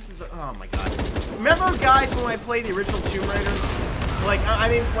Christ, this is the... Oh, my God. Remember, guys, when I played the original Tomb Raider? Like, I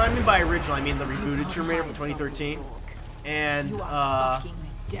mean, what I mean by original, I mean the rebooted Tomb Raider from 2013. And, You are fucking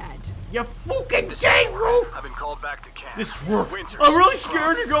dead. You fucking dead, bro! I've been called back to camp. This worked. Winter's I'm really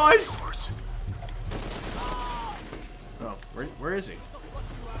scared, you guys! yours. Oh, where is he?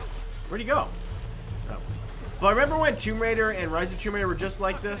 Where'd he go? Oh. But I remember when Tomb Raider and Rise of Tomb Raider were just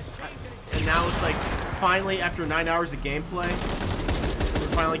like this, and now it's like finally after 9 hours of gameplay,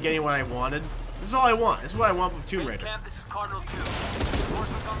 we're finally getting what I wanted. This is all I want. This is what I want from Tomb Raider. Camp, this is Cardinal 2.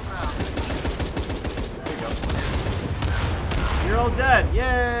 Reinforcements on the ground. There you go. You're all dead.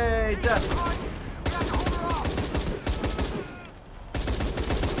 Yay, death.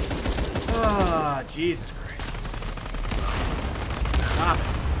 Ah, Jesus Christ. Stop it.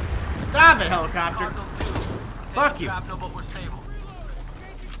 Stop it, helicopter. Fuck you. Nope.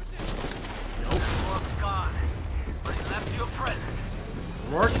 Nope. Rourke's gone. But he left you a present.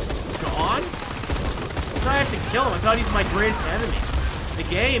 Rourke's gone? I thought I have to kill him. I thought he's my greatest enemy. The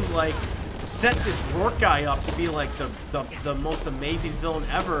game, like, set this Rourke guy up to be, like, the most amazing villain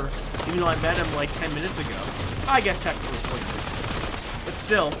ever, even though I met him, like, 10 minutes ago. I guess technically 20 minutes ago. But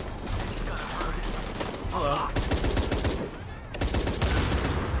still. Hello.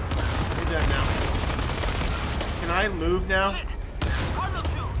 You're dead now. Can I move now? Shit. Cardinal 2.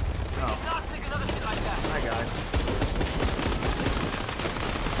 Oh. Not take another hit like that. Hi, guys.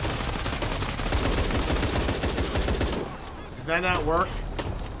 Does that not work?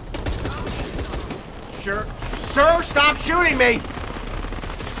 Sure. Sir, stop shooting me!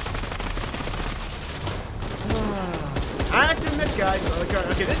 I have to admit, guys,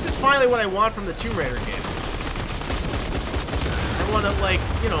 okay, this is finally what I want from the Tomb Raider game. I want to, like,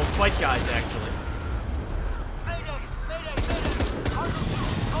 you know, fight guys, actually.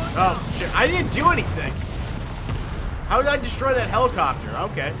 Oh, shit. I didn't do anything. How did I destroy that helicopter?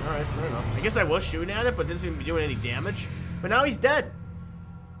 Okay, alright, fair enough. I guess I was shooting at it, but it didn't seem to be doing any damage. But now he's dead.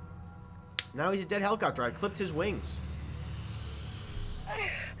 Now he's a dead helicopter. I clipped his wings.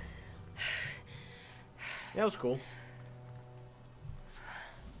 That was cool.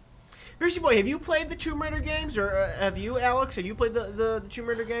 Piercy Boy, have you played the Tomb Raider games, or have you, Alex? Have you played the Tomb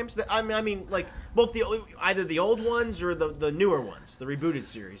Raider games? I mean, like both either the old ones or the newer ones, the rebooted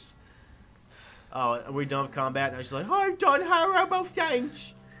series. Oh, are we done with combat? And I was like, I've done horrible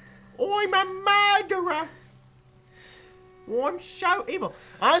things. I'm a murderer. Oh, I'm so evil.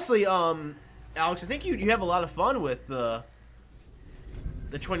 Honestly, Alex, I think you have a lot of fun with the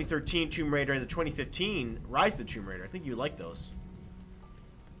 2013 Tomb Raider and the 2015 Rise of the Tomb Raider. I think you like those.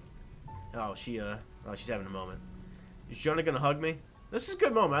 Oh, she's having a moment. Is Jonah gonna hug me? This is a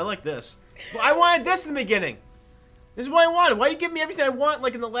good moment. I like this. Well, I wanted this in the beginning. This is what I wanted. Why are you giving me everything I want,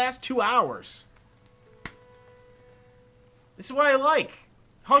 like, in the last 2 hours? This is what I like.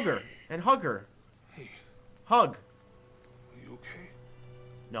 Hug her. And hug her. Hey. Hug. Are you okay?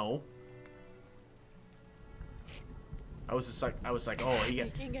 No. I was like, oh,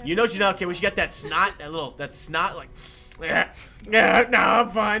 you know she's not okay when she got that snot, that snot, like, yeah, no, I'm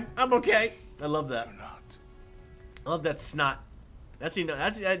fine, I'm okay. I love that. You're not. I love that snot. That's when you know.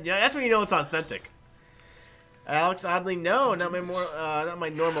 That's when you know it's authentic. Alex, oddly, no, not my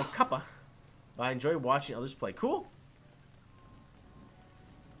normal cuppa. I enjoy watching others play. Cool.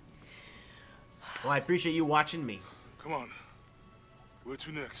 Well, I appreciate you watching me. Come on. Where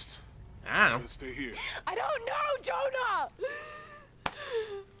to next? I don't know. Stay here. I don't know, Jonah!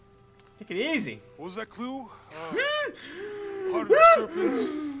 Take it easy. What was that clue? Heart of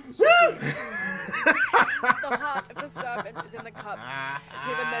the serpent. The heart of the serpent is in the cup,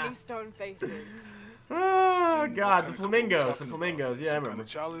 near the many stone faces. Oh, God, the flamingos. The flamingos. Yeah, I remember.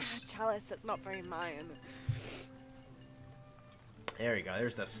 Chalice? Chalice, that's not very Mayan. There you go.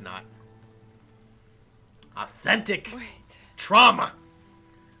 There's the snot. Authentic Wait. trauma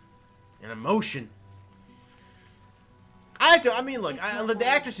and emotion. I mean, look, the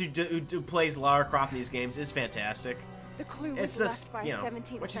actress who plays Lara Croft in these games is fantastic. The clue It's was just, left by you know,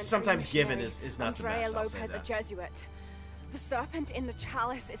 17th which is century sometimes given missionary is not the Andrea best, I'll say Lopez, a that. Jesuit. The serpent in the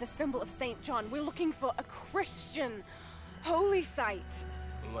chalice is a symbol of St. John. We're looking for a Christian holy site.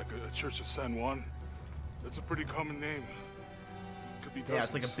 Like a Church of San Juan? That's a pretty common name. Could be dozens. Yeah,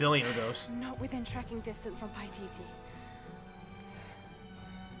 it's like a billion of those. Not within trekking distance from Paititi.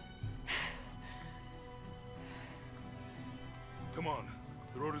 Come on.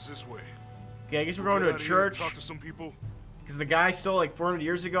 The road is this way. Okay, I guess we're We'll going get to a out of here, church. talk to some people. Because the guy stole like 400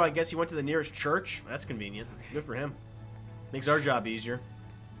 years ago. I guess he went to the nearest church. That's convenient. Good for him. Makes our job easier.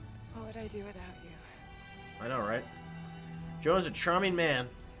 What would I do without you? I know, right? Jonah's a charming man.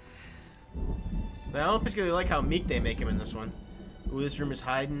 But I don't particularly like how meek they make him in this one. Ooh, this room is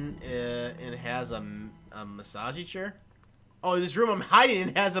hiding and has a massagey chair. Oh, this room I'm hiding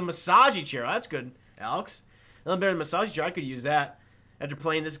in has a massagey chair. Oh, that's good, Alex. Nothing better than a massagey chair. I could use that after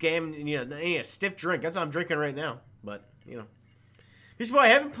playing this game. You know, I need a stiff drink. That's what I'm drinking right now. But, you know. Here's why I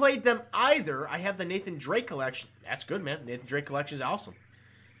haven't played them either. I have the Nathan Drake collection. That's good, man. Nathan Drake collection is awesome.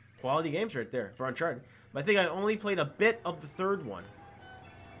 Quality games right there for Uncharted. But I think I only played a bit of the third one.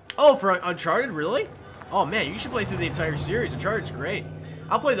 Oh, for Uncharted, really? Oh man, you should play through the entire series. Uncharted's great.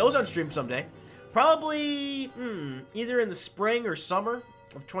 I'll play those on stream someday. Probably either in the spring or summer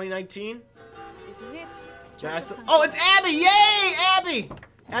of 2019. This is it. Oh, it's Abby! Yay, Abby!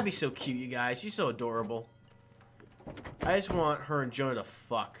 Abby's so cute, you guys. She's so adorable. I just want her and Jonah to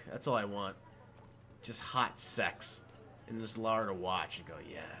fuck. That's all I want. Just hot sex. And just allow her to watch and go,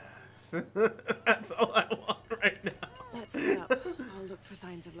 yes. That's all I want right now. Let's get up. I'll look for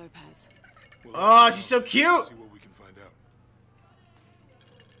signs of Lopez. Oh, she's so cute! See what we can find out.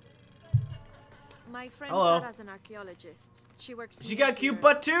 My friend Hello. Sarah's an archaeologist. She works. She near got a cute here.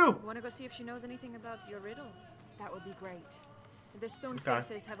 butt too! Want to go see if she knows anything about your riddle? That would be great. The stone Okay.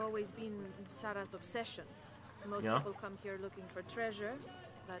 faces have always been Sarah's obsession. Most Yeah. people come here looking for treasure,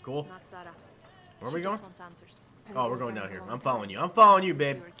 but Cool. not Sarah. Where are She we going? just wants answers. Oh, we're going down here. I'm following you. I'm following you, Since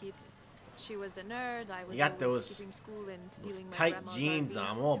we babe. were kids. She was the nerd. I was You got always those skipping school and stealing my tight grandma's jeans RVs.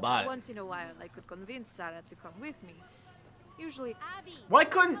 on. I'm all about it. Once in a while, I could convince Sarah to come with me. Usually, Why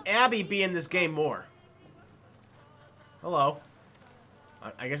couldn't Abby be in this game more? Hello.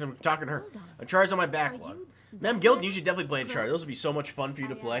 I guess I'm talking to her. Uncharted's on my backlog. Mem Guild, you should definitely play Uncharted. Those would be so much fun for you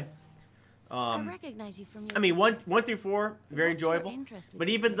to play. I recognize you from your I mean, one through 4, very What's your enjoyable. interest with But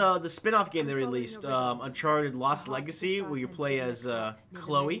these even the spin-off game they released, Uncharted Lost Legacy, where you play as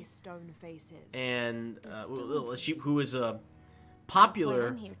Chloe, stone faces. and The stone who is a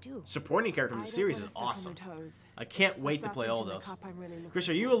popular supporting character in the series, is awesome. I can't wait to play all those. Chris,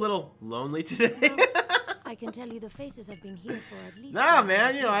 are you a little lonely today? I can tell you the faces have been here for at least. Nah,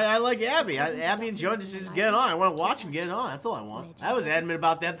 man, you know, I like Abby. Abby and Joe just get on. I want to watch them get it on. That's all I want. I was adamant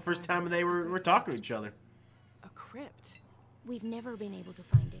about that the first time they were talking to each other. A crypt. We've never been able to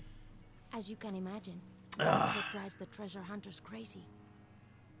find it. As you can imagine, that's what drives the treasure hunters crazy.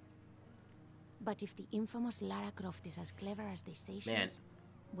 But if the infamous Lara Croft is as clever as they say she is,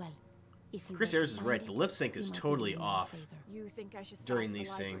 well, if you Chris were to Ayers is find right. The it, lip sync you is might be totally doing me a off favor. You think I should start during the these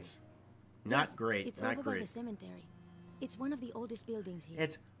library? scenes. Not Yes, great. It's Not over by the great. cemetery. It's one of the oldest buildings here.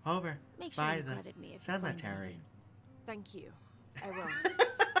 It's over Make sure by you the credit me if you find cemetery. anything. Thank you. I will.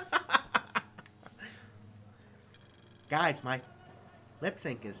 Guys, my lip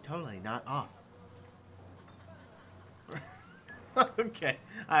sync is totally not off. Okay.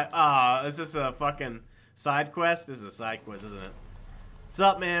 Is this a fucking side quest? This is a side quest, isn't it? What's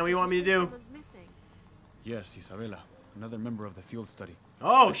up, man? What do you want me to do? Someone's missing. Yes, Isabela, another member of the field study.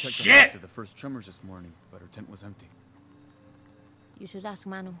 Oh, I checked on her shit! after the first tremors this morning, but her tent was empty. You should ask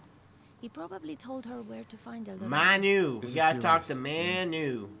Manu. He probably told her where to find El Dorado. Manu. We This is gotta talk to serious.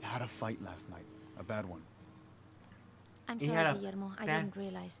 Manu. They had a fight last night, a bad one. I'm He sorry, had a Guillermo. I bad didn't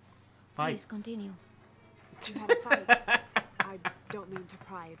realize. fight. Please continue. You had a fight. I don't mean to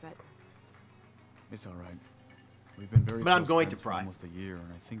pry, but It's all right. We've been very But I'm close going to friends for pry. almost a year,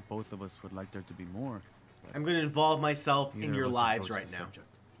 and I think both of us would like there to be more. but I'm gonna involve myself neither in of your us lives approached right the now. subject.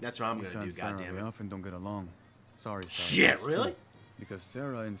 That's what I'm Lisa gonna do, and Sarah, we goddammit. often don't get along. Sorry, Sarah. Shit, it's true. really? Because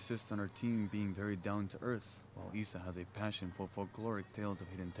Sarah insists on her team being very down to earth, while Isa has a passion for folkloric tales of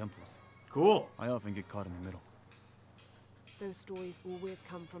hidden temples. Cool. I often get caught in the middle. those stories always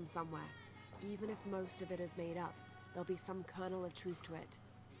come from somewhere. Even if most of it is made up, there'll be some kernel of truth to it.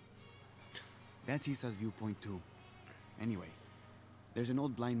 That's Isa's viewpoint too. Anyway, there's an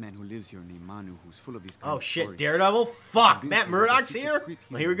old blind man who lives here named Manu who's full of these kinds Oh of shit, stories. Daredevil? Fuck, Convinced Matt me there's a Murdock's secret here? creep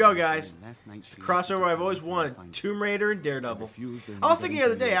Well, here we go, hidden guys. in last night's It's the dreams crossover to I've find always it and wanted. find it. Tomb Raider and Daredevil. refused and I was never thinking the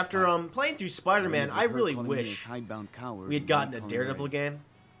other day, entered after the fight. playing through Spider-Man, With I her really calling me a wish hidebound coward we had and gotten me a calling her Daredevil game.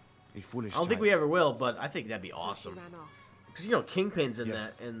 a foolish I don't think child. we ever will, but I think that'd be So awesome. she ran off. Because, you know, Kingpin's in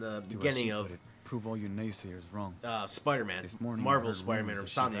Yes, that in the To, as beginning she of put it, prove all you naysayers wrong. Spider-Man. This morning, I Marvel heard Spider-Man or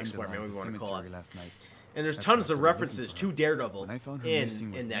rumors that she Insomniac Spider-Man, vandalized whatever you the want to call cemetery it. last night. And there's That's when I tons of started looking references for to her. Daredevil When I found her in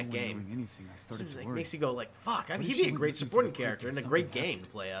missing with that no one game. knowing anything, I started to It worry. makes you go like, fuck, What if he'd she be a went great looking for supporting the crypt character and a and great something game happened?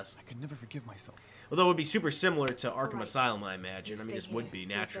 to play as. I could never forgive myself. Although it would be super similar to Arkham Alright. Asylum, I imagine. You I mean, stay this would here, be see if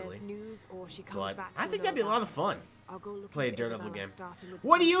there's naturally. news or she comes But back, I you'll think know that'd be a lot about of it. fun. I'll go looking Play a for Daredevil Isabella, game. starting with the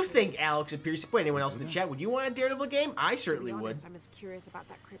What do you cemetery. think, Alex and Pierce? Anyone else in the chat? Would you want a Daredevil game? I To be certainly would. honest, I'm as curious about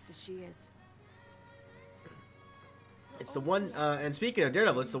that crypt as she is. It's the one, and speaking of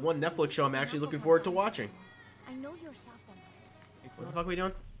Daredevil, it's the one Netflix show I'm actually looking forward to watching. I know you're soft on What the fuck are we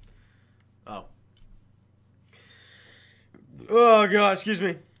doing? Oh. Oh, God, excuse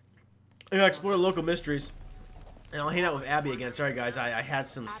me. I gotta explore local mysteries. And I'll hang out with Abby again. Sorry, guys. I had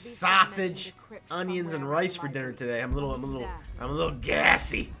some sausage, onions, and rice for dinner today. I'm a little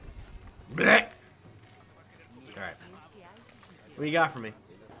gassy. Blech. All right. What do you got for me?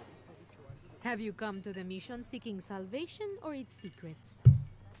 Have you come to the mission seeking salvation or its secrets?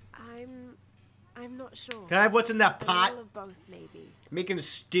 I'm not sure. Can I have what's in that A pot? little of both, maybe. Making a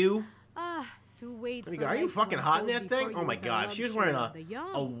stew? To wait There you for go. Are you life to fucking hot in unfold that thing? before Oh you my is a god, she was luxury wearing of the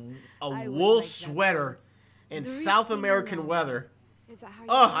young. a I was wool like that sweater once. in Drifting South American along. weather. Is that how you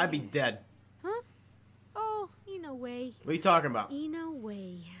Oh, feel? I'd be dead. Huh? Oh, in a way. What are you talking about? In a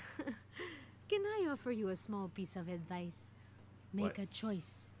way. Can I offer you a small piece of advice? Make What? a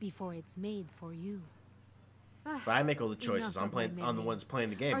choice before it's made for you. But I make all the choices. Enough I'm of playing. my I'm the meddling. ones playing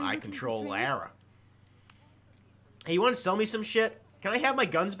the game. Are you I looking to control trade? Lara. Hey, you want to sell me some shit? Can I have my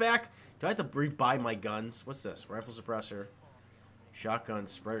guns back? Do I have to rebuy my guns? What's this? Rifle suppressor, shotgun,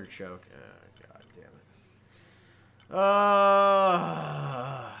 spreader choke. God damn it.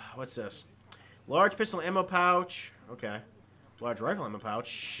 What's this? Large pistol ammo pouch. Okay. Large rifle ammo pouch.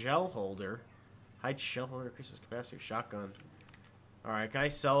 Shell holder. Height shell holder increases capacity of shotgun. All right. Can I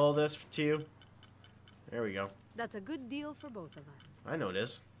sell all this to you? There we go. That's a good deal for both of us. I know it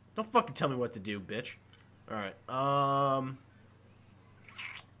is. Don't fucking tell me what to do, bitch. Alright,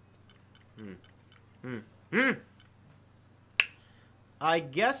 I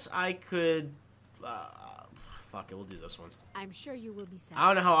guess I could... fuck it, we'll do this one. I'm sure you will be satisfied. I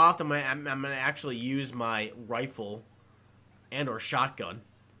don't know how often I'm going to actually use my rifle and or shotgun.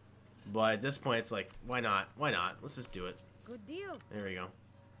 But at this point, it's like, why not? Why not? Let's just do it. Good deal. There we go.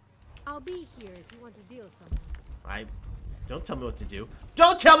 I'll be here if you want to deal something. Don't tell me what to do.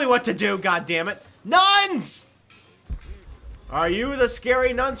 Don't tell me what to do, goddammit! Nuns! Are you the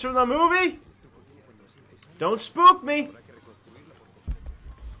scary nuns from the movie? Don't spook me!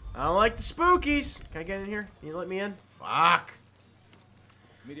 I don't like the spookies. Can I get in here? Can you let me in? Fuck.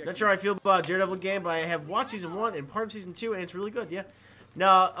 Not sure how I feel about Daredevil game, but I have watched Season 1 and part of Season 2, and it's really good, yeah.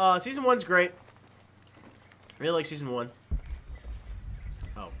 No, Season 1's great. Really like Season 1.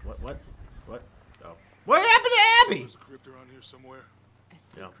 Oh, what? Oh. What happened to Abby? There's a crypt around here somewhere. A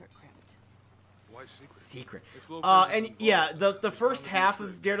secret crypt. Why secret? Secret. If Lopez is And involved, yeah, the first half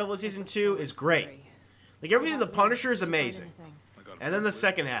of Daredevil Season 2 is great. Like, everything the Punisher is amazing. And then the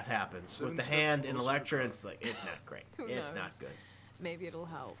second half happens with the hand and Elektra, and it's like, it's not great. It's not good. Maybe it'll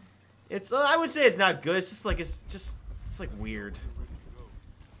help. It's, I would say it's not good. It's just like, it's like weird.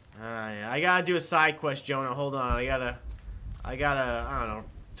 I gotta do a side quest, Jonah. Hold on. I gotta, I don't know,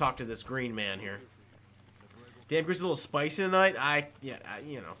 talk to this green man here. Damn, Chris, a little spicy tonight.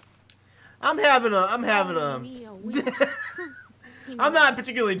 You know. I'm having a I'm not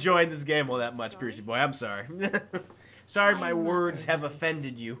particularly enjoying this game all that much, Piercy boy. I'm sorry. Sorry my words have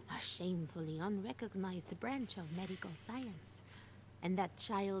offended you. A shamefully unrecognized branch of medical science. And that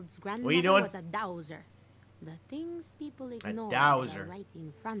child's grandmother was a dowser. The things people ignore are right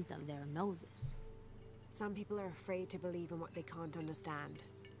in front of their noses. Some people are afraid to believe in what they can't understand.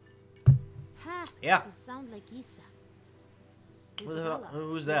 Ha! Yeah. You sound like Issa.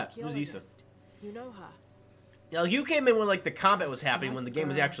 Who's that? Who's Issa? You know her. Yeah, you came in when like the combat was happening, when the game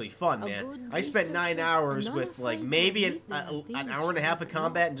was actually fun, man. I spent 9 hours with like maybe an hour and a half of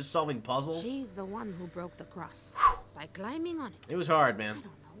combat and just solving puzzles. She's the one who broke the cross by climbing on it. It was hard, man. I don't know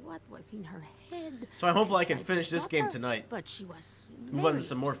what was in her head. So I hope I can finish this game tonight. But she was move on to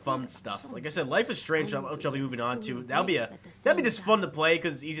some more fun stuff. Like I said, Life is Strange, which I'll be moving on to. That'll be just fun to play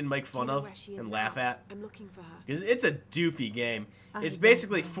because it's easy to make fun of and laugh at. I'm looking for her. Because it's a doofy game. It's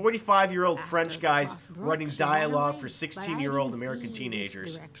basically 45-year-old French guys writing dialogue for 16-year-old American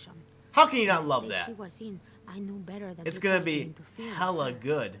teenagers. How can you not love that? It's gonna be hella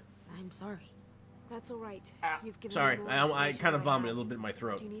good. I'm sorry. That's all right. You've given Sorry, me more I kind of information than vomited a had. little bit in my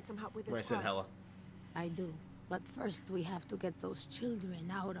throat Do you need some help with when I this said cross? hella. I do. But first we have to get those children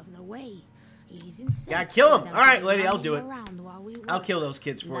out of the way. It is insane. Yeah, kill them. All right, lady, I'll do it. I'll kill those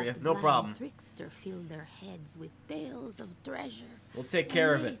kids for you. No problem. Trickster filled their heads with tales of treasure. We'll take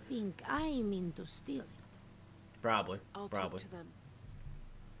care of They it. think I mean to steal it. Probably. I'll Probably. talk to them.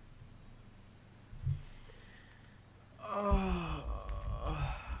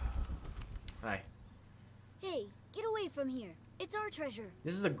 Hi. Hey, get away from here. It's our treasure.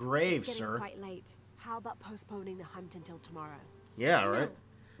 This is a grave, It's getting sir. quite late. How about postponing the hunt until tomorrow? Yeah, all right.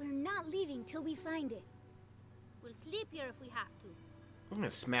 No, we're not leaving till we find it. We'll sleep here if we have to. I'm gonna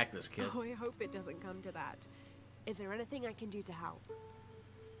smack this kid. Oh, I hope it doesn't come to that. Is there anything I can do to help?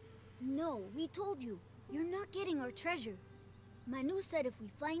 No, we told you. You're not getting our treasure. Manu said if we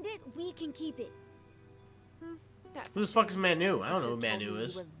find it, we can keep it. Who the fuck is Manu? The I don't know who sisters told Manu me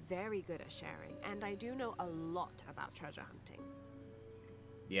is. You were very good at sharing, and I do know a lot about treasure hunting.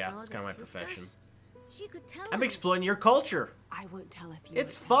 Yeah, Know it's the kind of my sisters? profession. She could tell I'm us. exploring your culture. I won't tell if you.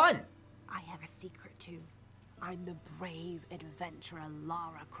 It's won't tell. fun. I have a secret too. I'm the brave adventurer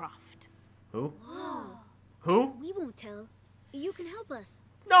Lara Croft. Who? Whoa. Who? We won't tell. You can help us.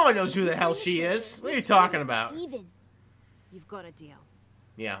 No one knows who the hell she is. What are you talking about? Even. You've got a deal.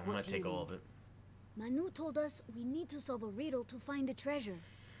 Yeah, I'm gonna take all of it. Manu told us we need to solve a riddle to find the treasure.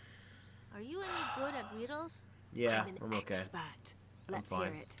 Are you any good at riddles? Yeah, I'm I'm okay. expert. Let's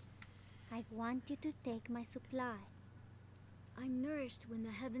fine. hear it. I want you to take my supply. I'm nourished when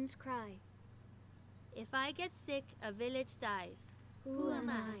the heavens cry. If I get sick, a village dies. Who am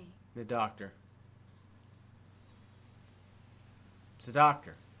I? The doctor. It's the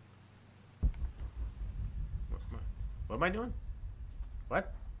doctor. What am I doing?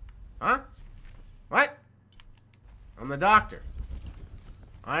 What? Huh? What? I'm the doctor.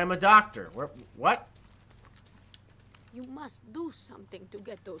 I am a doctor. What? You must do something to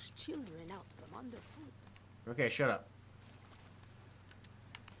get those children out from underfoot. Okay, shut up.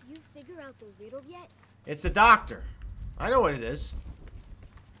 You figure out the riddle yet? It's a doctor. I know what it is.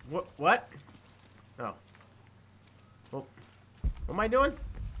 What? Oh. Well, what am I doing?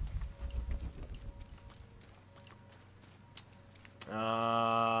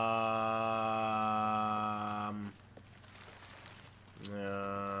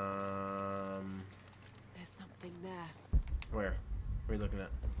 There's something there. Where? What are you looking at?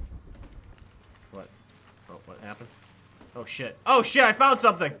 What? Oh, what happened? Oh shit! Oh shit! I found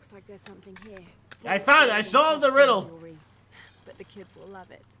something. Looks like there's something here. I found it. I solved the riddle. But the kids will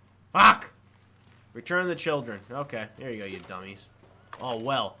love it. Fuck! Return the children. Okay, there you go, you dummies. Oh,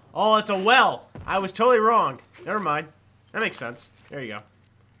 well. Oh, it's a well! I was totally wrong. Never mind. That makes sense. There you go.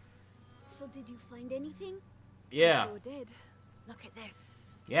 So did you find anything? Yeah. I sure did. Look at this.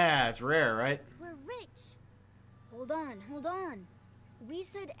 Yeah, it's rare, right? We're rich. Hold on. We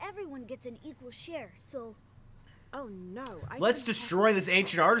said everyone gets an equal share, so... Oh no. Let's destroy this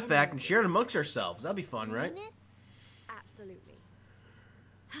ancient artifact and share it amongst ourselves. That'd be fun, right? Absolutely.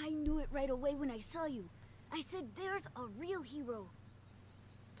 I knew it right away when I saw you. I said there's a real hero.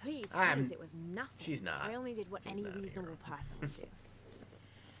 Please, it was nothing. She's not. I only did what any reasonable person would do.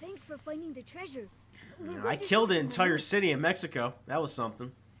 Thanks for finding the treasure. I killed an entire city in Mexico. That was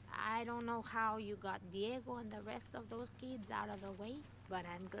something. I don't know how you got Diego and the rest of those kids out of the way, but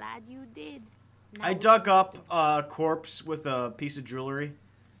I'm glad you did. Now I dug up a corpse with a piece of jewelry.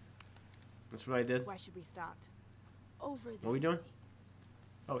 That's what I did. Where should we start? Over this What are we doing?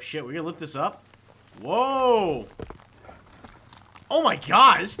 Oh shit, we're gonna lift this up? Whoa! Oh my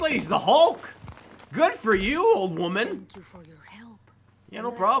god, this lady's the Hulk! Good for you, old woman! Thank you for your help. Yeah,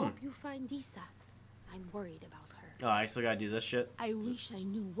 no problem. I hope you find Isa. I'm worried about her. Oh, I still gotta do this shit? I wish I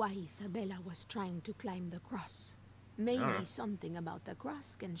knew why Isabella was trying to climb the cross. Maybe something about the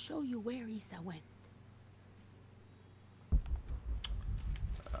cross can show you where Isa went.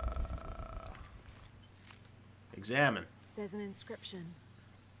 Examine. There's an inscription.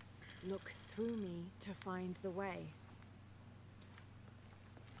 Look through me to find the way.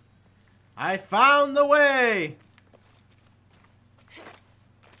 I found the way!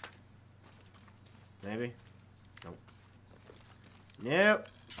 Maybe? Nope. Nope.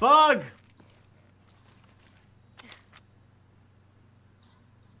 Bug!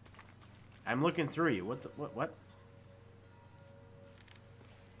 I'm looking through you. What the, what?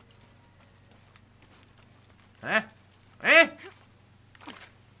 Huh? Eh?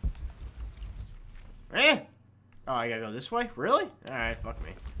 Eh? Oh, I gotta go this way? Really? Alright, fuck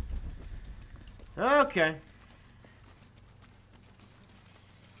me. Okay.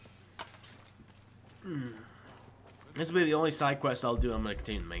 This will be the only side quest I'll do. I'm gonna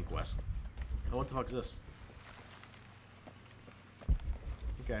continue the main quest. Oh, what the fuck is this?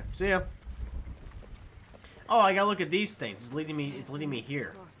 Okay, see ya. Oh, I gotta look at these things. It's leading me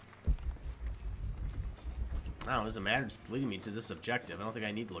here. No, it doesn't matter. It's leading me to this objective. I don't think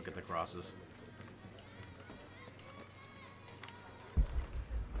I need to look at the crosses.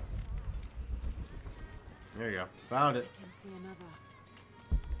 There you go. Found it. I can see another.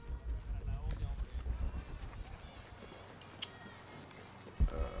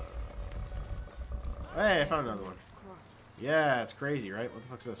 Hey, I found another one. Yeah, it's crazy, right? What the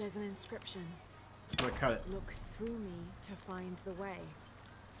fuck's this? There's an inscription. I'm gonna cut it. Look through me to find the way.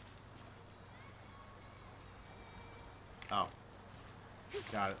 Oh.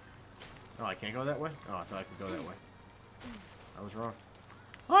 Got it. Oh, I can't go that way? Oh, I thought I could go that way. I was wrong.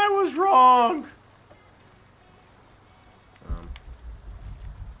 I was wrong!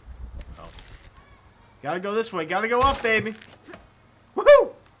 Oh. Gotta go this way. Gotta go up, baby.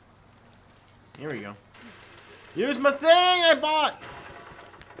 Woohoo! Here we go. Use my thing I bought!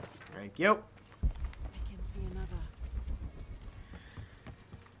 Thank you. I can see another.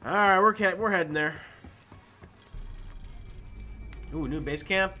 Alright, we're heading there. Ooh, new base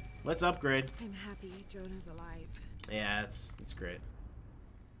camp. Let's upgrade. I'm happy Jonah's alive. Yeah, it's great.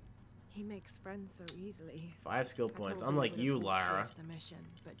 He makes friends so easily. 5 skill points, I unlike you, would've walked Lara. To the mission,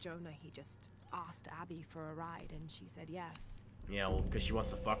 but Jonah, he just asked Abby for a ride, and she said yes. Yeah, well, because she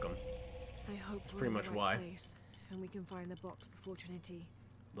wants to fuck him. I hope that's we're pretty in much the right why. place, and we can find the box before Trinity.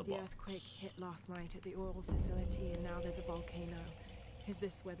 The The box. earthquake hit last night at the oil facility, and now there's a volcano. Is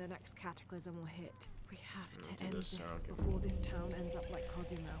this where the next cataclysm will hit? We have to end this before this town ends up like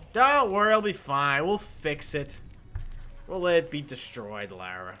Cozumel. Don't worry, it'll be fine. We'll fix it. We'll let it be destroyed,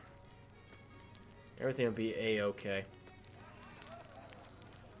 Lara. Everything will be a-okay.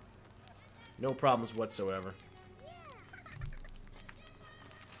 No problems whatsoever.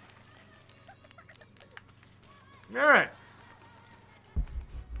 Alright.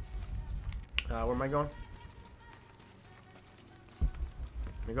 Where am I going?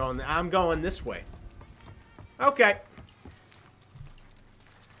 I'm going this way. Okay.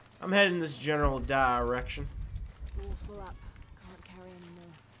 I'm heading this general direction. All full up. Can't carry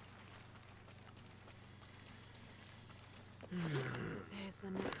anymore. There's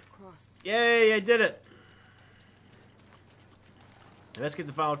the next cross. Yay, I did it. Let's get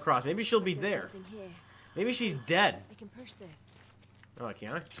the final cross. Maybe she'll be there. Maybe she's dead. I can push this. Oh, I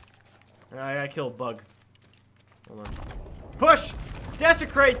can't. I gotta kill a bug. Hold on. Push!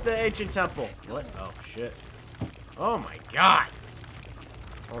 Desecrate the ancient temple. What? Oh, shit. Oh my god.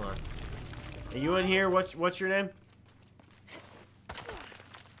 Hold on. Are you in here? What's your name?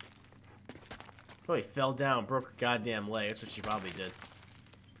 Probably fell down, broke her goddamn leg. That's what she probably did.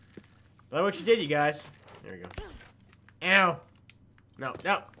 That's what you did, you guys. There we go. Ow. No,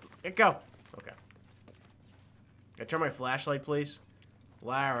 no. Let go. Okay. Can I turn my flashlight, please?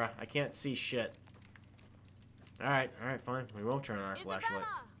 Lara, I can't see shit. Alright, fine. We won't turn on our flashlight.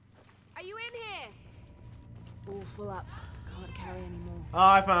 Are you in here? All full up. Can't carry anymore. Oh,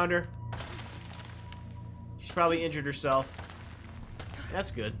 I found her. She's probably injured herself. That's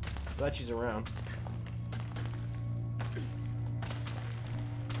good. Glad she's around.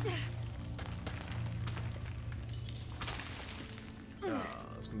 Oh,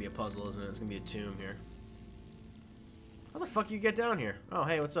 it's gonna be a puzzle, isn't it? It's gonna be a tomb here. How the fuck you get down here? Oh,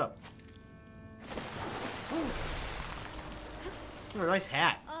 hey, what's up? Oh, nice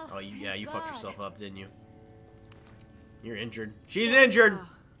hat. Oh, you fucked yourself up, didn't you? You're injured. She's injured!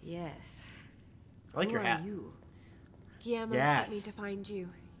 Yes. I like your hat. Who are you? Guillermo Yes. sent me to find you.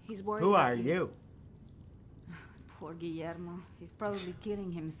 He's worried Who about are you? Poor Guillermo. He's probably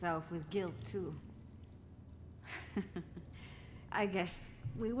killing himself with guilt, too. I guess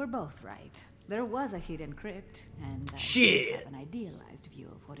we were both right. There was a hidden crypt, and I have an idealized view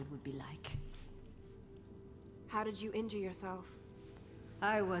of what it would be like. How did you injure yourself?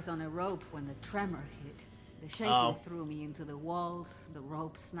 I was on a rope when the tremor hit. The shaking threw me into the walls, the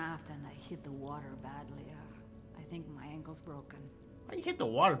rope snapped, and I hit the water badly. I think my ankle's broken. Why you hit the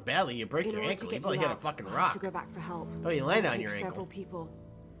water badly? You break your ankle. You probably hit a fucking I'll rock. have to go back for help. Oh, you land It'll on take your ankle. several people.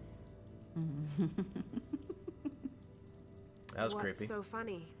 That was What's creepy. so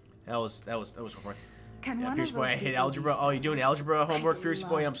funny? That was horrible. Can Yeah, one Pierce of Boy, those I hate people algebra. be Oh, you doing algebra homework, I'd Pierce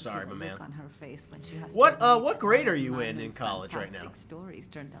Boy? love I'm to see sorry, the my man. look on her face when she has What told me what that grade one are of you in Manu's college right now? fantastic stories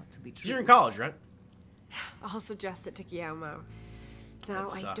turned out to be true. You're in college, right? I'll suggest it to Guillermo. Now,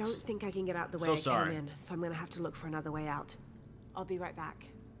 That I sucks. don't think I can get out the way So I sorry. came in, so I'm gonna have to look for another way out. I'll be right back.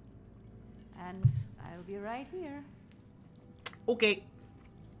 And I'll be right here. Okay.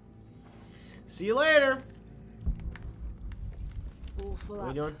 See you later. All full What are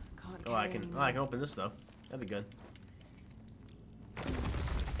up. you doing? Can't Oh, I carry can. anymore. Oh, I can open this though. That'd be good.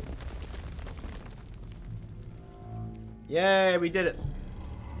 Yay, we did it.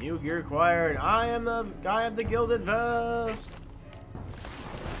 New gear acquired. I am the guy of the gilded vest.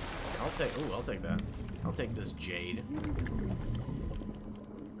 I'll take that. I'll take this jade.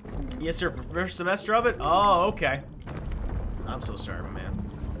 Yes, sir, for first semester of it? Oh, okay. I'm so sorry, my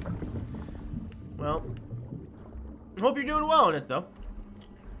man. Well, hope you're doing well in it, though.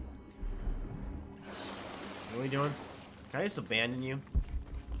 What are we doing? Can I just abandon you?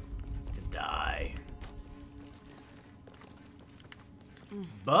 To die.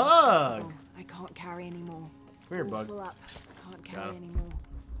 Bug! Impossible. I can't carry anymore. Come here, All bug. full up. Can't Got carry him. anymore.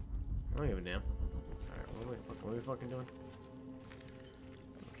 I don't give a damn. Alright, what are we fucking doing?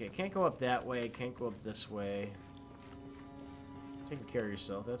 Okay, can't go up that way, can't go up this way. Taking care of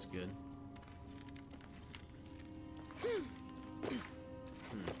yourself, that's good.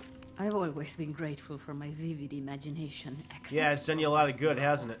 I've always been grateful for my vivid imagination. Yeah, it's done you a lot of good,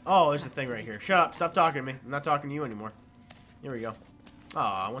 hasn't it? Oh, there's a thing right here. Shut up, stop talking to me. I'm not talking to you anymore. Here we go. Oh,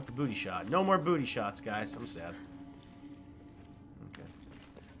 I want the booty shot. No more booty shots, guys. I'm sad. Okay.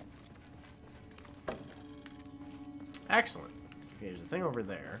 Excellent. Okay, there's a thing over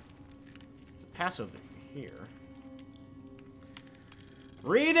there. pass over here.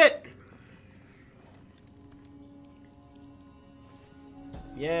 Read it!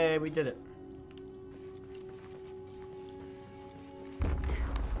 Yay, we did it.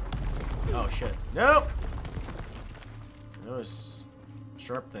 Oh, shit. Nope! There was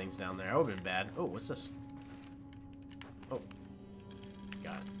sharp things down there. That would have been bad. Oh, what's this? Oh.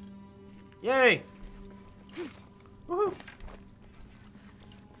 Got it. Yay! Woohoo!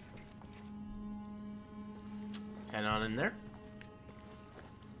 Let's head on in there.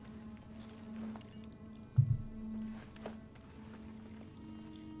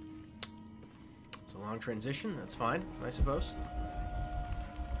 It's a long transition. That's fine, I suppose.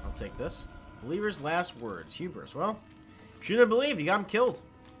 I'll take this. Believer's last words. Hubris. Well, shouldn't have believed. He got him killed.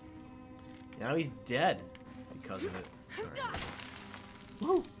 Now he's dead because of it. Right.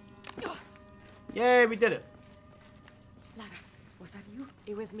 Woo! Yay, we did it. Lara, was that you?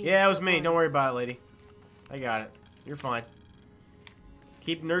 It was me. Yeah, it was me. Don't worry about it, lady. I got it. You're fine.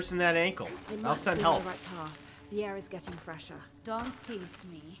 Keep nursing that ankle. I'll send help. Right path. The air is getting fresher. Don't tease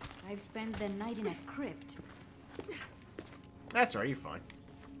me. I've spent the night in a crypt. That's alright, you're fine.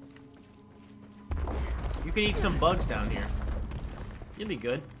 You can eat some bugs down here. You'll be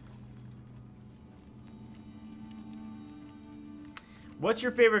good. What's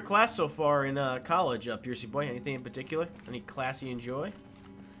your favorite class so far in college, Piercy boy? Anything in particular? Any class you enjoy?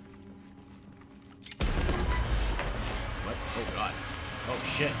 What? Oh, God. Oh,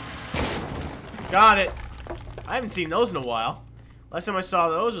 shit. Got it. I haven't seen those in a while. Last time I saw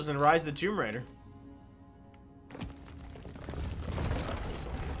those was in Rise of the Tomb Raider.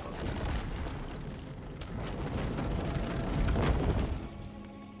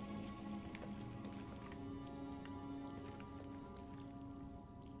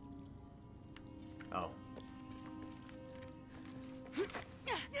 Oh.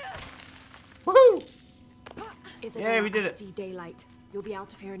 Woohoo! Yeah, we did it. See daylight. You'll be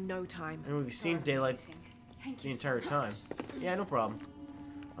out of here in no time. And we've seen daylight the entire time. Yeah, no problem.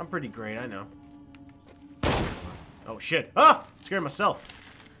 I'm pretty great, I know. Oh, shit. Ah! Scared myself.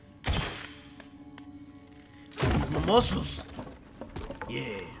 My muscles.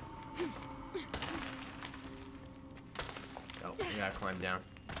 Yeah. Oh, I gotta climb down.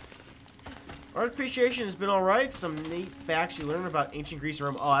 Art appreciation has been alright. Some neat facts you learn about ancient Greece and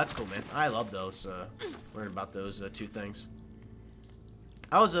Rome. Oh, that's cool, man. I love those. Learning about those two things.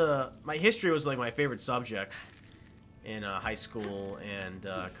 I was my history was like my favorite subject in high school and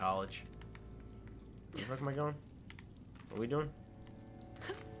college. Where the fuck am I going? What are we doing?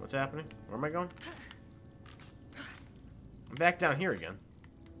 What's happening? Where am I going? I'm back down here again.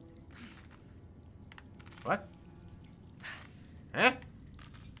 What? Huh?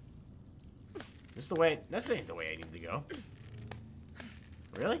 This is the way. This ain't the way I need to go.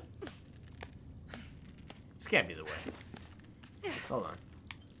 Really? This can't be the way. Hold on.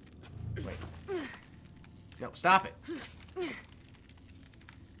 Wait. No, stop it.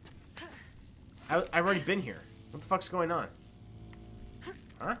 I've already been here. What the fuck's going on?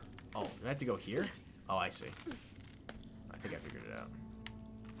 Huh? Oh, do I have to go here? Oh, I see. I think I figured it out.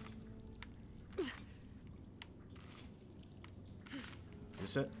 Is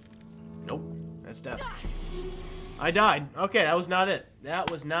this it? Nope. That's death. I died. Okay, that was not it. That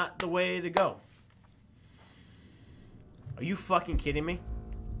was not the way to go. Are you fucking kidding me?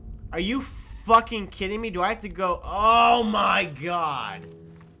 Are you fucking kidding me? Do I have to go? Oh my god.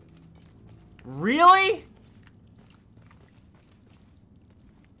 Really?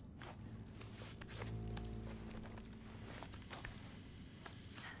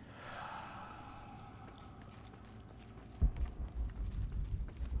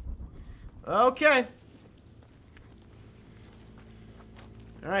 Okay.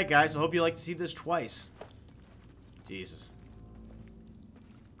 Alright, guys. I hope you like to see this twice. Jesus.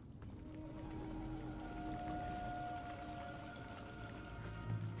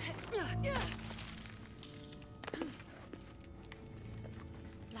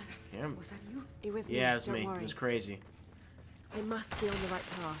 Lara, was that you? It was me. Yeah, it was Don't me. worry. It was crazy. I must be on the right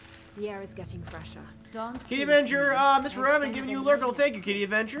path. The air is getting fresher. Kitty Avenger, Mr. Rabbit giving you a lurk. Oh, thank you, Kitty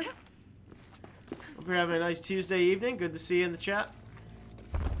Avenger. Hope you're having a nice Tuesday evening. Good to see you in the chat.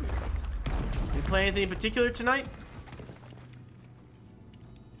 You play anything in particular tonight?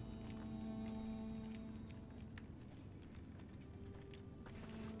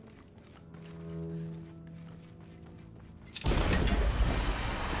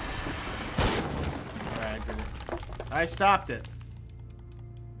 Alright, I did it. I stopped it.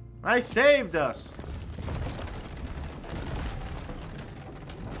 I saved us.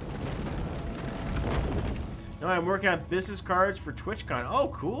 Now I'm working on business cards for TwitchCon. Oh,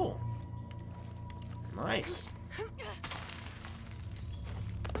 cool. Nice.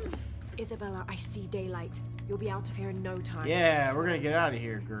 Isabella, I see daylight. You'll be out of here in no time. Yeah, we're gonna get out of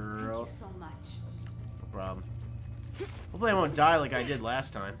here, girl. Thank you so much. No problem. Hopefully I won't die like I did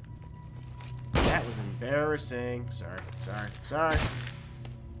last time. That was embarrassing. Sorry.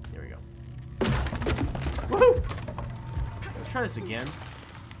 Here we go. Woohoo! Let's try this again.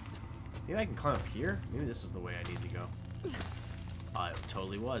 Maybe I can climb up here? Maybe this was the way I need to go. It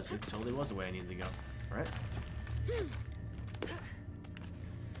totally was. It totally was the way I needed to go. Right?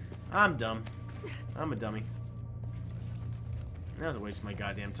 I'm dumb. I'm a dummy. That was a waste of my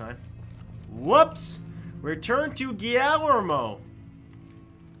goddamn time. Whoops! Return to Guillermo.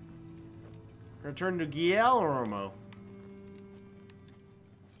 Return to Guillermo.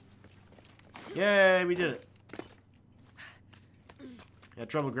 Yay, we did it. Had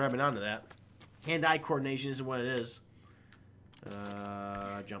trouble grabbing onto that. Hand-eye coordination isn't what it is.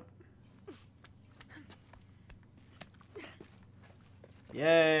 Jump.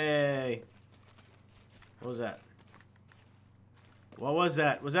 Yay! What was that? What was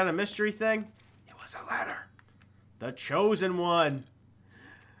that? Was that a mystery thing? It was a letter. The Chosen One.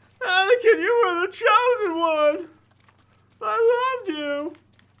 Anakin, you were the Chosen One. I loved you.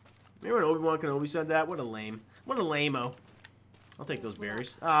 Remember when Obi-Wan Kenobi said that? What a lame. What a lame-o. I'll take those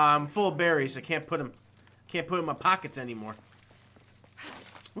berries. I'm full of berries. I can't put them in my pockets anymore.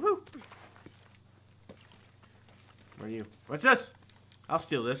 Woohoo! Where are you? What's this? I'll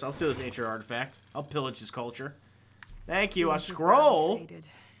steal this. I'll steal this ancient artifact. I'll pillage his culture. Thank you. A scroll.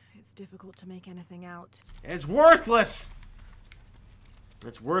 It's difficult to make anything out. It's worthless.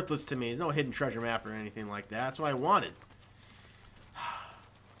 It's worthless to me. There's no hidden treasure map or anything like that. That's what I wanted.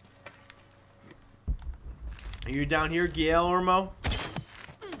 Are you down here, Guillermo?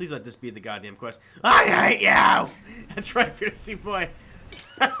 Please let this be the goddamn quest. I hate you! That's right, Fantasy Boy.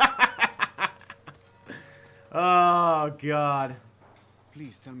 Oh, God.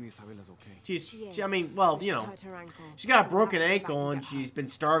 Please tell me Isabella's okay. I mean, well, you know, she's got a broken ankle and she's been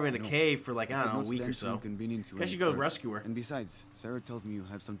starving in a cave for like, I don't know, a week or so. I should go rescue her. And besides, Sarah tells me you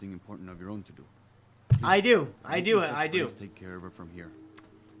have something important of your own to do. Please, I do. Take care of her from here.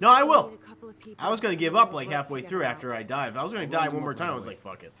 No, I will. I was going to give up like halfway through after I died. If I was going to die one more time, I was like,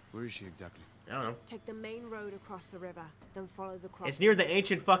 fuck it. Where is she exactly? I don't know. Take the main road across the river, then follow the crosses. It's near the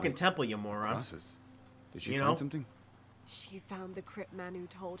ancient fucking temple, you moron. Crosses? Did she find something? She found the crypt man who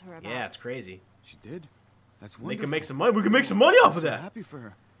told her about. Yeah, it's crazy. She did? That's wonderful. They can make some money. We can make some money off of that. I'm happy for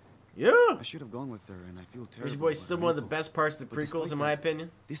her. Yeah. I should have gone with her, and I feel terrible. Crazy Boy's still one of the best parts of the prequels, in my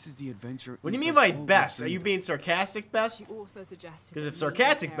opinion. This is the adventure. What do you mean by best? Are you being sarcastic, best? Because if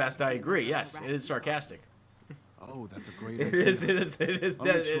sarcastic, best, I agree. Yes, it is sarcastic. Oh, that's a great idea. It is.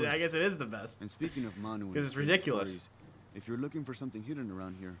 I guess it is the best. And speaking of Manu, because it's ridiculous. Stories, if you're looking for something hidden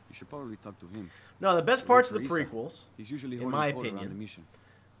around here, you should probably talk to him. No, the best parts of the prequels, he's usually in my opinion,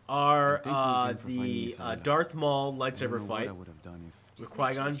 are the Darth Maul lightsaber fight with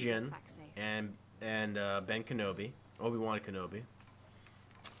Qui-Gon Jinn and Ben Kenobi, Obi-Wan Kenobi.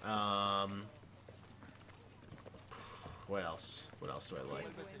 What else? What else do I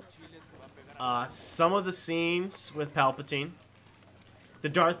like? Some of the scenes with Palpatine. The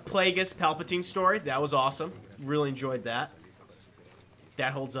Darth Plagueis Palpatine story, that was awesome. Really enjoyed that.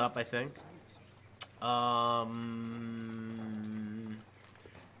 That holds up, I think.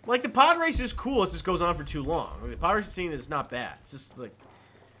 Like, the pod race is cool, it just goes on for too long. Like, the pod race scene is not bad. It's just, like,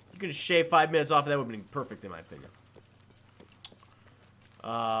 you could just shave 5 minutes off of that, would have been perfect, in my opinion.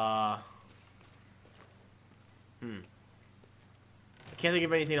 I can't think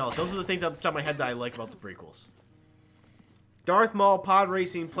of anything else. Those are the things off the top of my head that I like about the prequels. Darth Maul, pod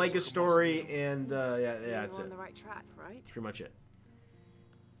racing, Plagueis story, and yeah, that's it. On the right track, right? Pretty much it.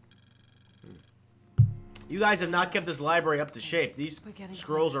 You guys have not kept this library up to shape. These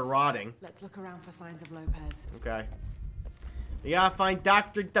scrolls are rotting. Let's look around for signs of Lopez. Okay. We gotta find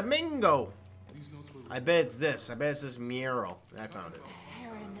Dr. Domingo. I bet it's this. I bet it's this mural. I found it. A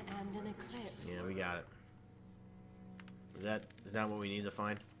heron and an eclipse. Yeah, we got it. Is that what we need to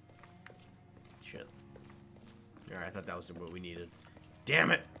find? Shit. Alright, I thought that was what we needed.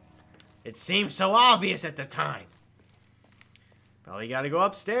 Damn it! It seemed so obvious at the time. Probably gotta go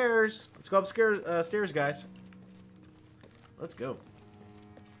upstairs. Let's go upstairs, guys. Let's go.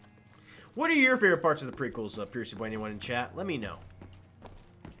 What are your favorite parts of the prequels, Piercy Boy? Anyone in chat? Let me know.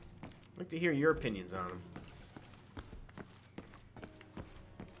 I'd like to hear your opinions on them.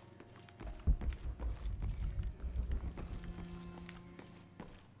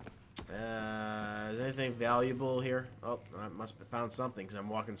 Is anything valuable here? Oh, I must have found something because I'm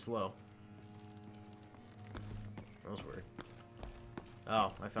walking slow. That was weird.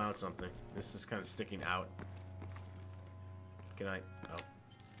 Oh, I found something. This is kind of sticking out. Can I? Oh.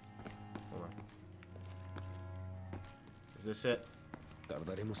 Hold on. Is this it? What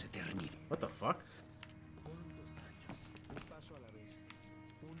the fuck?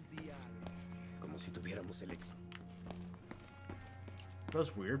 That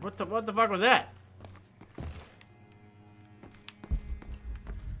was weird. What the fuck was that?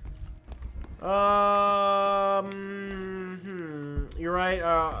 You're right.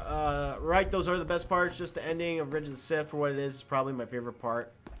 Right. Those are the best parts. Just the ending of Revenge of the Sith, for what it is probably my favorite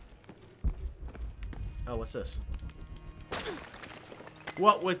part. Oh, what's this?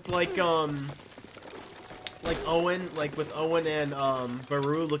 What with like Owen, with Owen and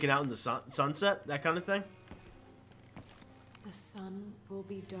Baru looking out in the sunset, that kind of thing. The sun will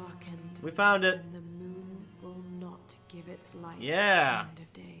be darkened. We found it. And the moon will not give its light. Yeah. At the end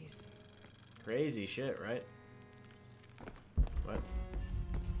of days. Crazy shit, right? What?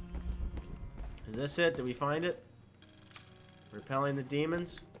 Is this it? Did we find it? Repelling the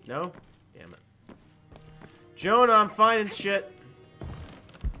demons? No? Damn it. Jonah, I'm finding shit.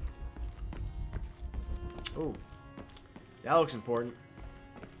 Ooh. That looks important.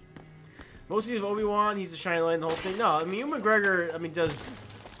 Mostly of Obi-Wan, he's the shining light in the whole thing. No, I mean, Ewan McGregor, does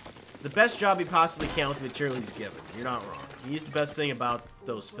the best job he possibly can with the material he's given. You're not wrong. He's the best thing about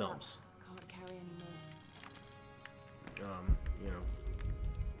those films. Can't carry anymore. You know.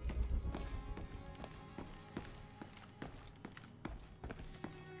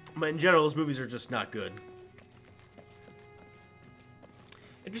 But in general, those movies are just not good.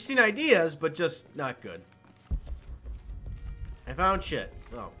 Interesting ideas, but just not good. I found shit.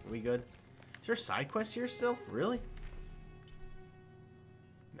 Oh, are we good? Is there a side quest here still? Really?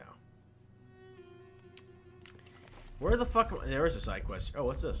 No. Where the fuck am I? There is a side quest. Oh,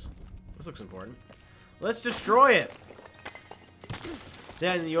 what's this? This looks important. Let's destroy it!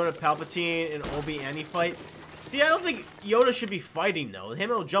 Then Yoda, Palpatine, and Obi-Wan fight. See, I don't think Yoda should be fighting, though.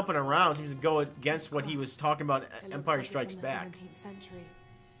 Him jumping around seems to go against what he was talking about in Empire Strikes Back.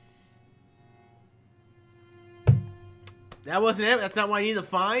 That wasn't it? That's not what I need to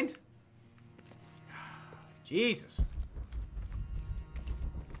find? Jesus.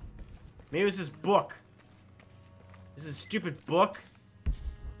 Maybe it's this book. This is a stupid book.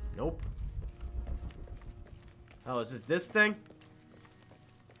 Nope. Oh, is this thing?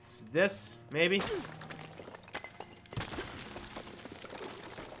 Is it this? Maybe?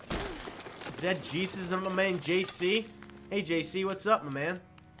 Is that Jesus, my man, JC? Hey, JC, what's up, my man?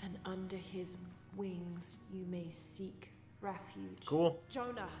 And under his wings you may seek refuge. Cool.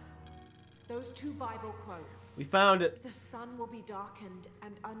 Jonah, those two Bible quotes. We found it. The sun will be darkened,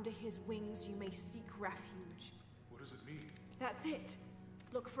 and under his wings you may seek refuge. What does it mean? That's it.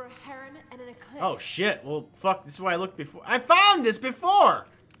 Look for a heron and an eclipse. Oh, shit. Well, fuck. This is why I looked before. I found this before!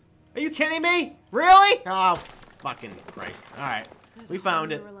 Are you kidding me? Really? Oh, fucking Christ. Alright. We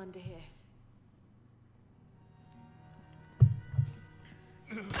found it. Under here.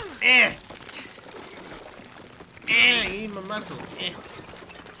 Eat my muscles.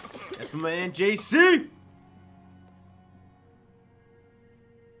 That's my man JC.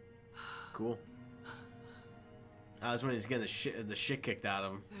 Cool. I was when he's getting the shit kicked out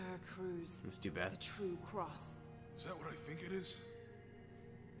of him. Veracruz. That's too bad. The true cross. Is that what I think it is?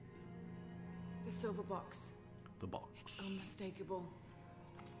 The silver box. The box. It's unmistakable.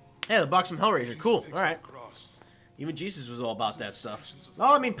 Yeah, the box from Hellraiser. Cool. All right. Even Jesus was all about that stuff.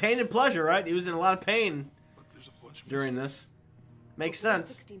 Oh, I mean, pain and pleasure, right? He was in a lot of pain during this. Makes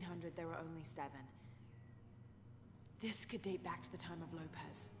sense. 1600, there were only 7. This could date back to the time of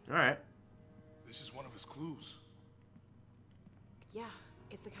Lopez. All right. This is one of his clues. Yeah,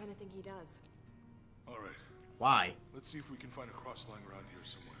 it's the kind of thing he does. All right. Why? Let's see if we can find a cross lying around here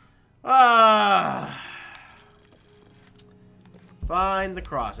somewhere. Find the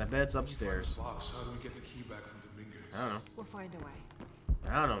cross. I bet it's upstairs. How do we get the key back from Dominguez? I don't know. We'll find a way.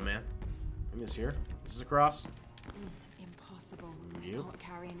 I don't know, man. I think it's here. This is a cross. Impossible. Yep. Can't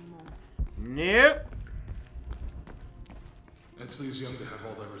carry anymore. Nope. Edsley's young to have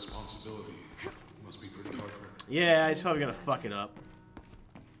all that responsibility. Must be pretty hard for him. Yeah, he's probably gonna fuck it up.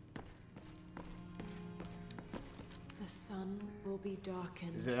 The sun will be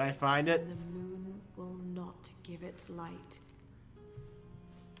darkened. Did I find it? And the moon will not give its light.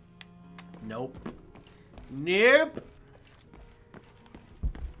 Nope. Nope.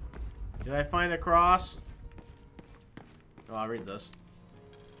 Did I find a cross? Oh, I'll read this.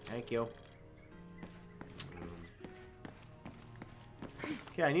 Thank you.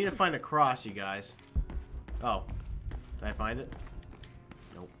 Okay, I need to find a cross, you guys. Oh. Did I find it?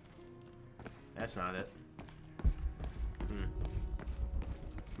 Nope. That's not it.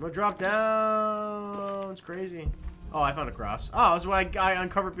 I'm gonna drop down. It's crazy. Oh, I found a cross. Oh, that's what I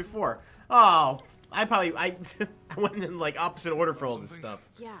uncovered before. Oh, I went in like opposite order for all this stuff.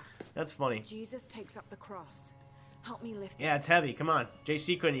 Yeah. That's funny. Jesus takes up the cross. Help me lift Yeah, this. it's heavy. Come on.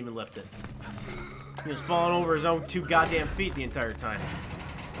 JC couldn't even lift it. He was falling over his own 2 goddamn feet the entire time.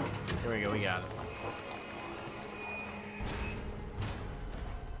 There we go. We got it.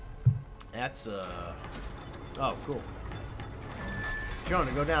 That's oh, cool.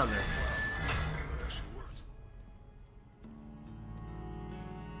 Jonah, go down there. That actually worked.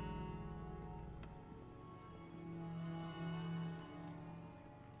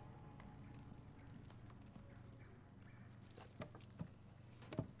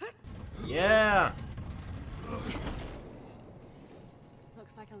 Yeah.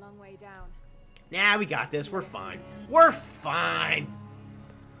 Looks like a long way down. Nah, we got this. We're fine. We're fine.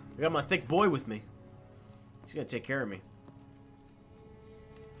 I got my thick boy with me. He's gonna take care of me.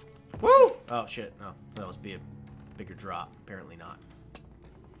 Woo! Oh shit! No, that was be a bigger drop. Apparently not.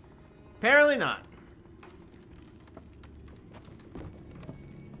 Apparently not.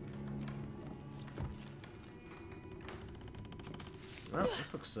 Well,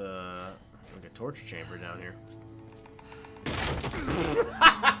 this looks like a torture chamber down here.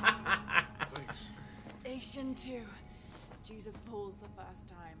 Thanks. Station 2. Jesus falls the first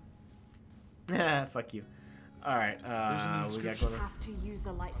time. Fuck you. All right, we got going. You have to use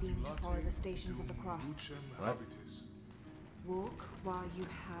the light beam to follow the stations of the cross. What? Walk while you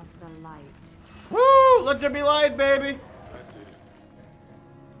have the light. Woo! Let there be light, baby. That did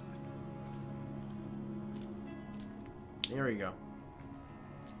it. Here we go.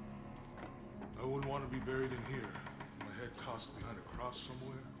 I wouldn't want to be buried in here. My head tossed behind a cross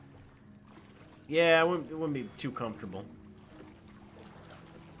somewhere. Yeah, it wouldn't be too comfortable.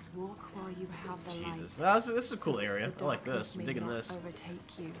 Walk while you have the Jesus. light. This is a cool area. I like this. I'm digging this.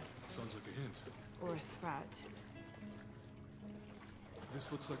 Overtake you. Sounds like a hint. Or a threat.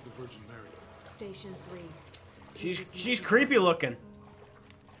 This looks like the Virgin Mary. Station 3. She's creepy looking.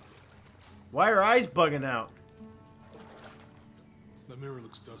 Why are her eyes bugging out? The mirror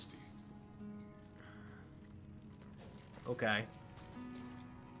looks dusty. Okay.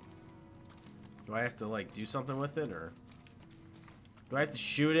 Do I have to like do something with it, or do I have to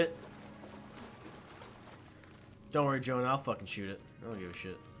shoot it? Don't worry, Jonah. I'll fucking shoot it. I don't give a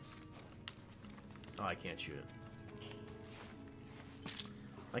shit. Oh, I can't shoot it.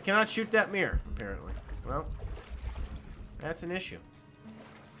 I cannot shoot that mirror, apparently. Well, that's an issue.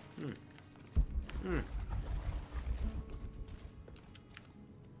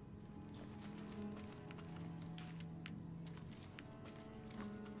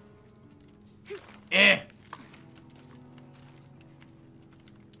 Eh.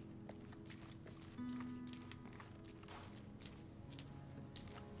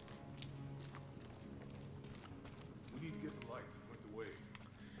 We need to get the light to point the way.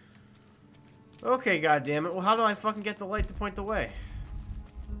 Okay, goddammit. Well, how do I fucking get the light to point the way?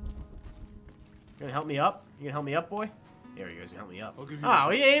 You gonna help me up? You gonna help me up, boy? There he goes. Help me up. I'll give you Oh,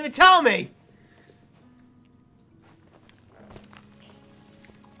 he didn't even tell me!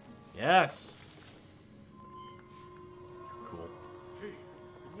 Yes. Cool. Hey,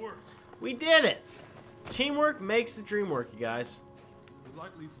 it worked. We did it! Teamwork makes the dream work, you guys. The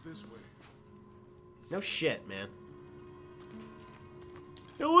light leads this way. No shit, man.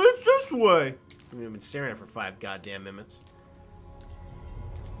 It leads this way! We've been staring at it for 5 goddamn minutes.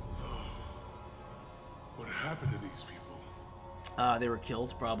 What happened to these people? They were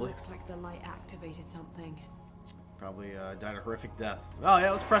killed, probably. Looks like the light activated something. Probably died a horrific death. Oh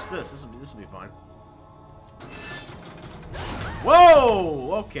yeah, let's press this. This will be fine.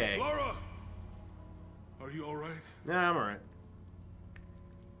 Whoa! Okay. Laura! Are you alright? Nah, I'm alright.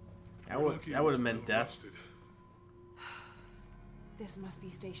 That would have meant death. Rusted. This must be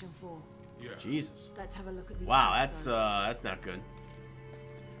Station 4. Yeah. Jesus. Let's have a look at these. Wow, telescopes. that's not good.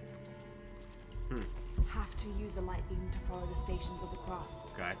 Have to use the light beam to follow the stations of the cross.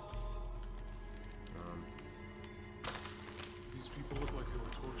 Okay. These people look like they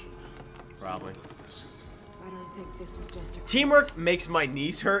were tortured. Probably. I don't think this was just a Teamwork makes my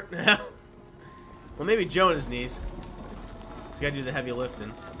knees hurt. Well, maybe Jonah's knees. He's got to do the heavy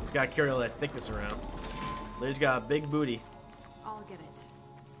lifting. He's got to carry all that thickness around. He's got a big booty. I'll get it.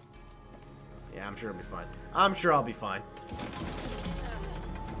 Yeah, I'm sure it'll be fine. I'm sure I'll be fine.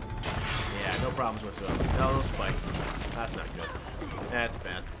 Yeah, no problems whatsoever. No spikes. That's not good. That's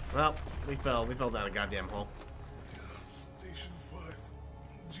bad. Well, we fell down a goddamn hole. Station 5.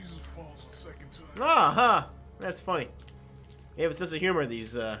 Jesus falls the second time. Ah, that's funny. They have a sense of humor,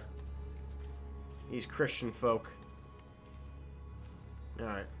 these Christian folk.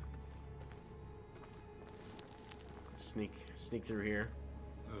 Alright. Sneak through here.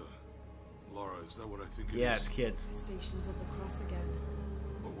 Lara, is that what I think it is? Yeah, it's kids. Stations of the Cross again.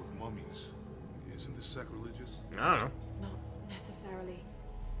 But with mummies. Isn't this sacrilegious? I don't know. Not necessarily.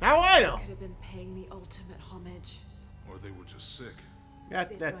 How do I know? Could have been paying the ultimate homage. Or they were just sick. Yeah,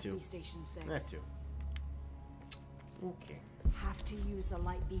 This that must too. be Station 6. That too. Okay. Have to use the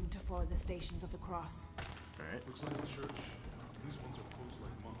light beam to follow the Stations of the Cross. Alright. Looks like a church. These ones are posed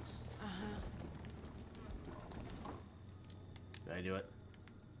like monks. Did I do it?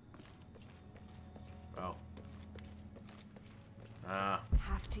 Oh.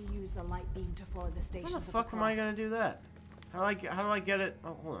 Have to use the light beam to follow the Stations How of the the fuck Cross. am I gonna do that? How do I get it?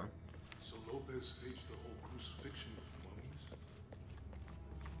 Oh, hold on. So Lopez staged the whole crucifixion with mummies?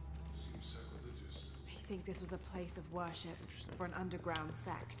 Seems sacrilegious. I think this was a place of worship for an underground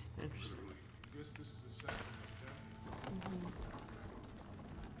sect. Interesting. Guess this is the sect from the camp.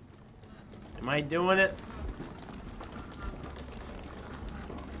 Am I doing it?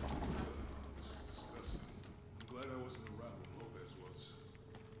 This is disgusting. I'm glad I wasn't around when Lopez was.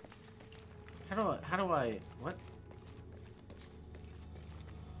 How do I, what?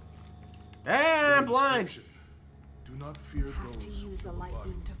 Ah, I'm blind! Do not fear Have those to use the light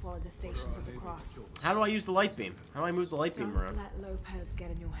beam to follow the Stations of the Cross. How do I use the light beam? How do I move the light beam Don't around? let Lopez get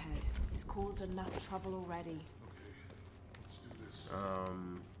in your head. He's caused enough trouble already. Let's do this.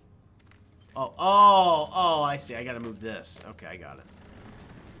 Oh, I see. I gotta move this. Okay, I got it.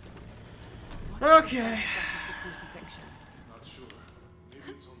 What's Okay. the first step of the crucifixion? Not sure.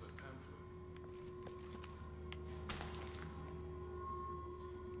 Maybe it's on the pamphlet.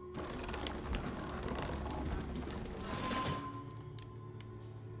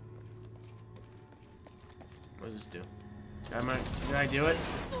 What does this do? Did I do it?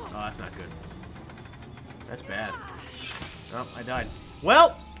 Oh, that's not good. That's bad. Oh, I died.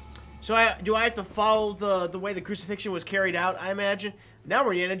 Well, so do I have to follow the way the crucifixion was carried out, I imagine? Now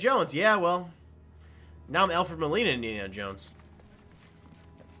we're Indiana Jones. Yeah, well. Now I'm Alfred Molina in Indiana Jones.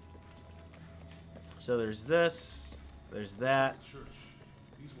 So there's this. There's that. Church.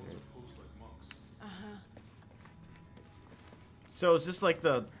 These ones are posed like monks. So is this like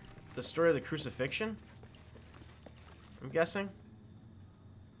the story of the crucifixion? I'm guessing.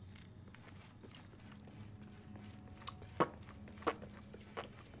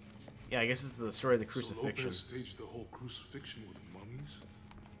 Yeah, I guess this is the story of the crucifixion. So Lopez staged the whole crucifixion with mummies?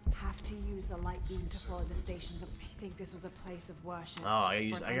 Have to use the light beam to follow the Stations of... I think this was a place of worship. Oh, I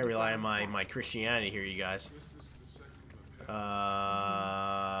gotta rely on my sect. Christianity here, you guys.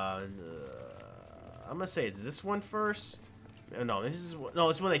 I'm gonna say it's this one first. No, this is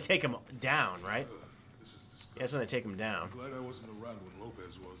when they take him down, right? Yeah, that's when they take him down. I'm glad I wasn't around when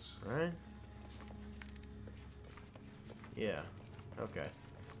Lopez was. Right? Yeah. Okay.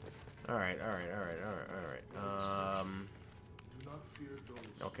 Alright. Do not fear those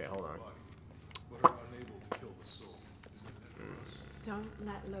Okay, hold on. but are unable to kill the soul. Is it meant for us? Don't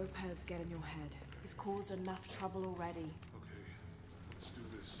let Lopez get in your head. He's caused enough trouble already. Okay, let's do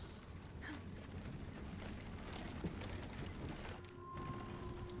this.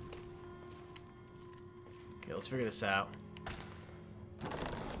 Okay, let's figure this out.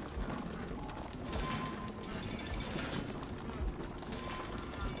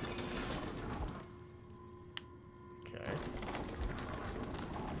 Okay.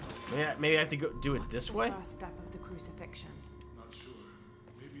 Maybe I have to go do it this way? What's the first step of the crucifixion? Not sure.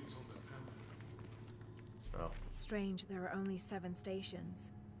 Maybe it's on that pamphlet. Oh. Strange, there are only 7 stations.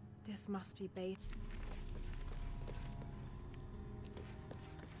 This must be base.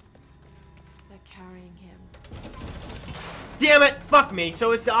 They're carrying him. Damn it! Fuck me!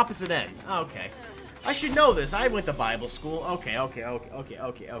 So it's the opposite end. Okay. I should know this. I went to Bible school. Okay.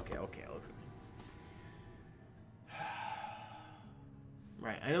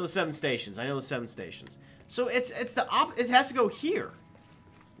 Right, I know the 7 stations. So it's the it has to go here.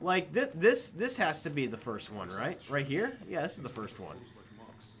 Like this has to be the first one, right? Right here? Yeah, this is the first one.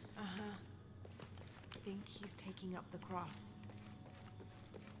 I think he's taking up the cross.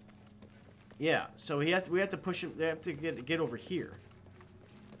 Yeah, so we have to push him. They have to get over here.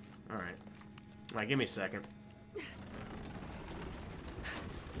 All right. All right, give me a second. So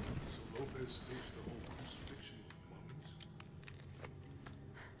Lopez staged the whole crucifixion with mummies?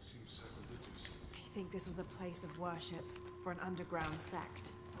 Seems sacrilegious. I think this was a place of worship for an underground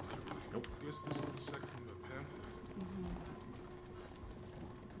sect. Nope. Guess this is the sect from the pamphlet.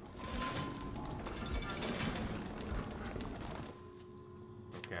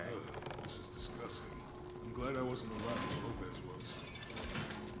 Okay. This is disgusting. I'm glad I wasn't around when Lopez was.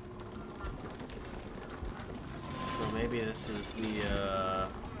 So maybe this is the, That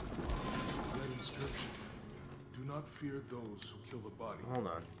inscription. Do not fear those who kill the body. Hold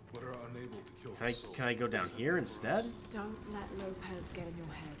on. But are unable to kill the soul. Can I go down here instead? Don't let Lopez get in your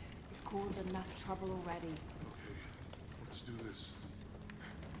head. He's caused enough trouble already. Okay, let's do this.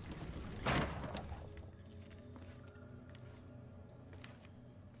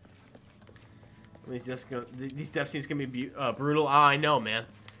 These death scenes can be brutal. Ah, I know, man.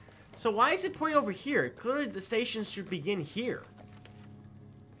 So why is it pointing over here? Clearly the station should begin here.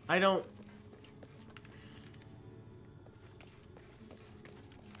 I don't...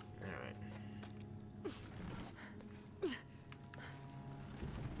 Alright.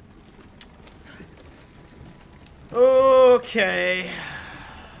 Okay.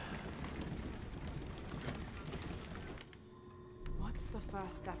 What's the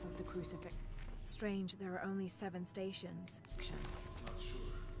first step of the crucifix? Strange, there are only 7 stations. Not sure.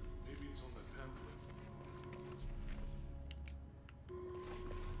 Maybe it's on that pamphlet.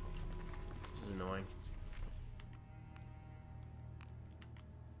 This is annoying.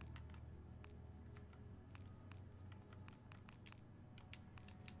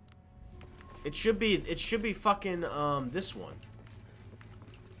 It should be fucking this one.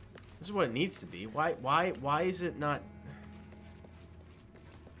 This is what it needs to be. Why is it not?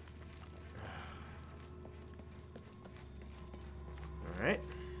 All right.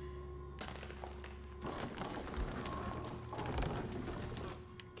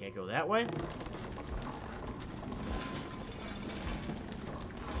 Can't go that way.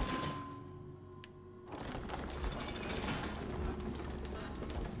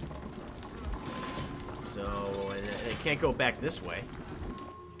 So, and it can't go back this way.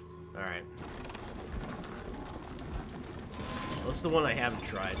 Alright. Well, this is the one I haven't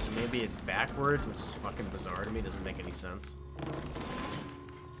tried, so maybe it's backwards, which is fucking bizarre to me. Doesn't make any sense.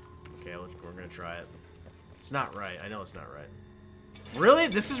 Okay, we're gonna try it. It's not right. I know it's not right. Really?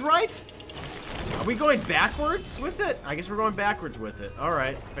 This is right? Are we going backwards with it? I guess we're going backwards with it.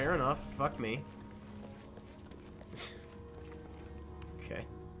 Alright, fair enough. Fuck me. Okay.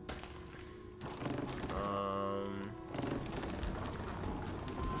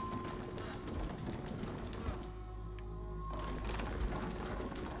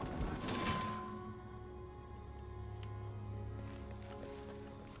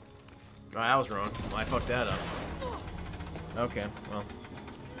 Oh, I was wrong. Well, I fucked that up. Okay, well.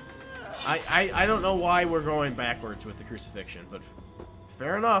 I don't know why we're going backwards with the crucifixion, but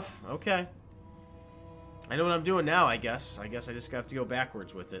fair enough. Okay. I know what I'm doing now, I guess. I guess I just have to go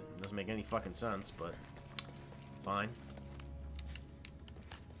backwards with it. It doesn't make any fucking sense, but fine.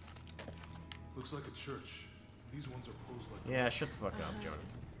 Looks like a church. These ones are posed like... Yeah, shut the fuck up, Jonah.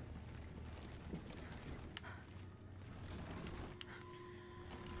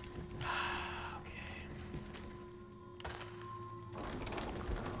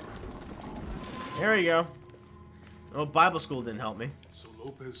 There you go. Oh, Bible school didn't help me. So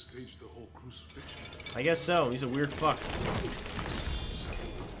Lopez staged the whole crucifixion. I guess so. He's a weird fuck. I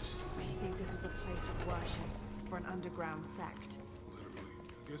think this was a place of worship for an underground sect. Literally.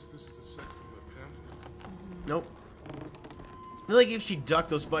 I guess this is a sect from the pamphlet. Nope. I feel like if she ducked,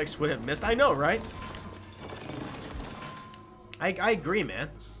 those spikes would have missed. I know, right? I agree, man.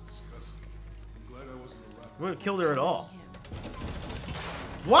 This is disgusting. I'm glad I wasn't around. Wouldn't have killed her at all.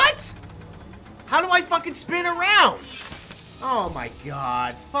 What? How do I fucking spin around? Oh my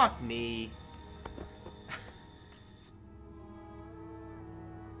god. Fuck me.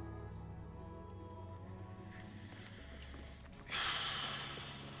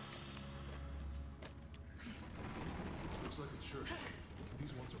 Looks like a church.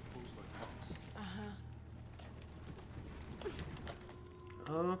 These ones are posed like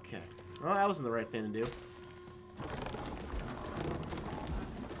monks. Okay. Well, that wasn't the right thing to do.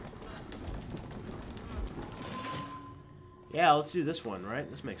 Yeah, let's do this one, right?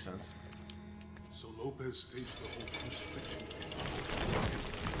 This makes sense. So Lopez staged the whole crucifixion.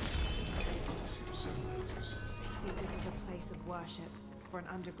 I think this was a place of worship for an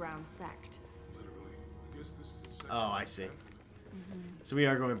underground sect. Literally. I guess this is a sect. Oh, I see. So we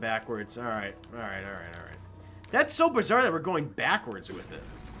are going backwards. Alright, alright, alright, alright. That's so bizarre that we're going backwards with it.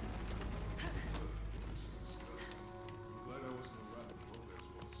 This is disgusting. I'm glad I wasn't around when Lopez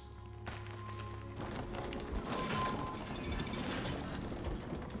was.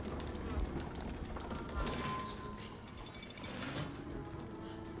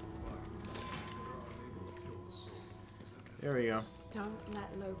 There we go. Don't let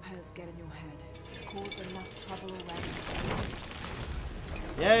Lopez get in your head. He's caused enough trouble already.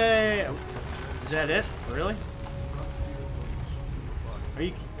 Yay! Is that it? Really? Are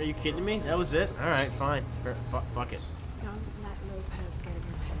Are you kidding me? That was it? Alright, fine. Fuck it. Don't let Lopez get in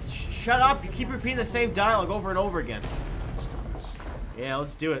your head. Shut up! You keep repeating the same dialogue over and over again. Yeah,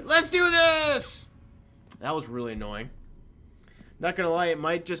 let's do it. Let's do this! That was really annoying. Not gonna lie, it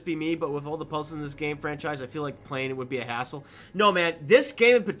might just be me, but with all the puzzles in this game franchise, I feel like playing it would be a hassle. No, man, this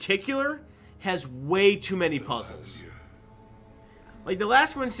game in particular has way too many puzzles. Like, the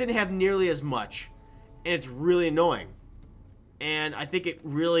last one didn't have nearly as much, and it's really annoying. And I think it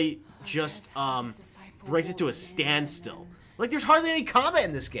really just brings it to a standstill. Like, there's hardly any combat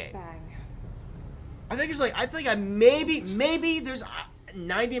in this game. I think there's maybe there's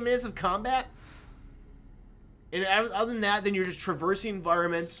 90 minutes of combat. And other than that, then you're just traversing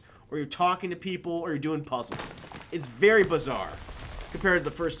environments, or you're talking to people, or you're doing puzzles. It's very bizarre compared to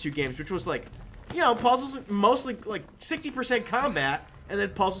the first two games, which was like, you know, puzzles, mostly like 60% combat, and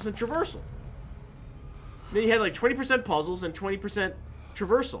then puzzles and traversal. Then you had like 20% puzzles and 20%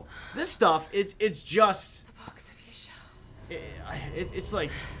 traversal. This stuff, it's just... The box of Yisha. It's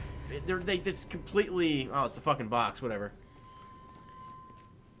like, they just completely... Oh, it's the fucking box, whatever.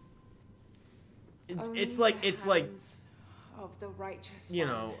 It's like of the righteous, you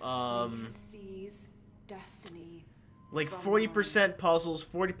know, sees destiny, like 40% puzzles,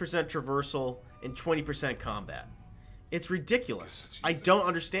 40% traversal, and 20% combat. It's ridiculous. I don't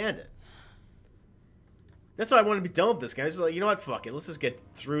understand it. That's why I want to be done with this, guys. Like, you know what? Fuck it. Let's just get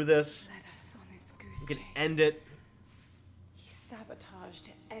through this. We can end it. He sabotaged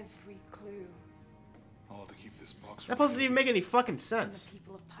every clue. All to keep this box. That puzzle doesn't even make any fucking sense. The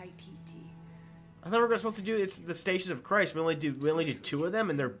people of Paititi. I thought we were supposed to do the Stations of Christ. We only do 2 of them,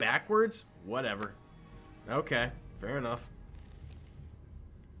 and they're backwards. Whatever. Okay, fair enough.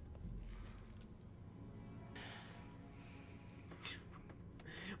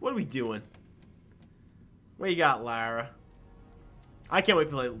 What are we doing? What you got, Lara? I can't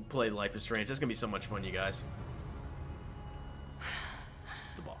wait to play Life is Strange. That's gonna be so much fun, you guys.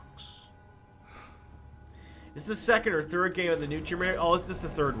 The box. Is this the second or third game of the new Tomb Raider? Oh, is this the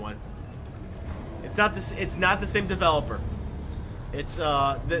third one? It's not this. It's not the same developer. It's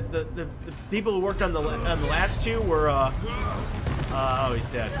the people who worked on the last two were oh, he's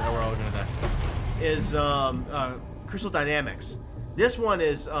dead. Now we're all gonna die. Is Crystal Dynamics. This one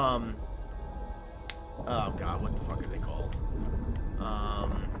is oh god, what the fuck are they called?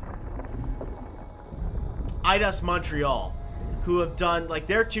 Eidos Montreal, who have done like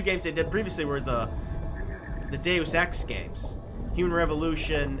their 2 games they did previously were the Deus Ex games, Human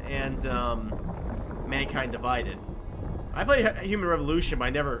Revolution and Mankind Divided. I played Human Revolution, but I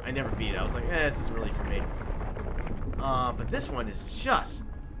never beat it. I was like, this isn't really for me. But this one is just...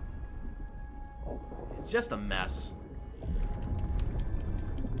 It's just a mess.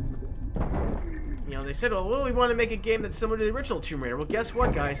 You know, they said, well, we want to make a game that's similar to the original Tomb Raider. Well, guess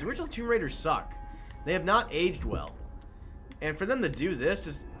what, guys? The original Tomb Raiders suck. They have not aged well. And for them to do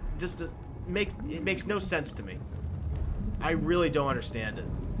this makes no sense to me. I really don't understand it.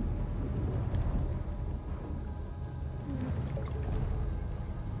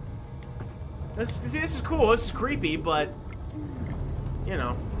 See, this is cool. This is creepy, but you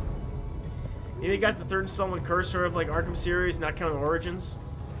know, you got the third installment cursor of like Arkham series, not counting Origins.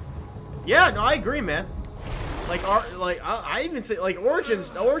 Yeah, no, I agree, man. Like, I even say like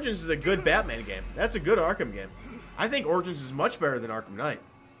Origins. Origins is a good Batman game. That's a good Arkham game. I think Origins is much better than Arkham Knight.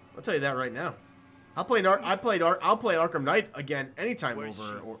 I'll tell you that right now. I'll play Arkham Knight again anytime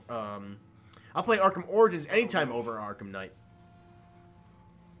over. I'll play Arkham Origins anytime over Arkham Knight.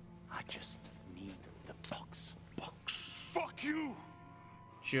 I just need the box. Fuck you!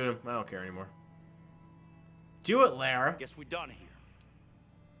 Shoot him. I don't care anymore. Do it, Lara. Guess we're done here.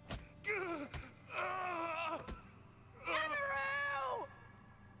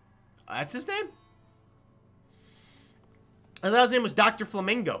 That's his name? I thought his name was Dr.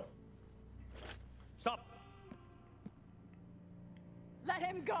 Flamingo. Stop. Let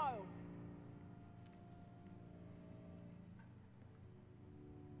him go.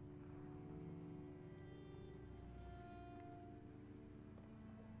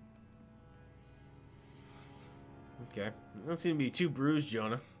 Okay. You don't seem to be too bruised,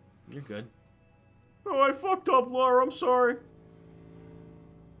 Jonah. You're good. Oh, I fucked up, Lara. I'm sorry.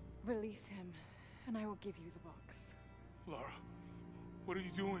 Release him, and I will give you the box. Lara, what are you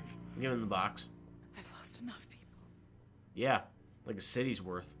doing? Give him the box. I've lost enough people. Yeah, like a city's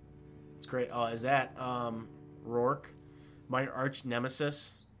worth. It's great. Oh, is that Rourke, my arch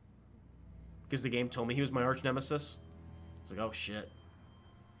nemesis? Because the game told me he was my arch nemesis. It's like, oh shit.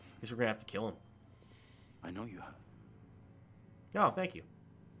 Guess we're gonna have to kill him. I know you have. Oh, thank you.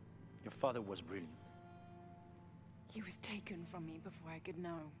 Your father was brilliant. He was taken from me before I could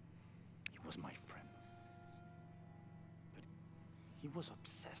know. He was my friend. But he was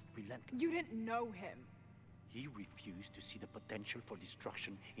obsessed, relentless. You didn't know him. He refused to see the potential for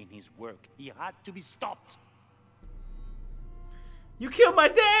destruction in his work. He had to be stopped. You killed my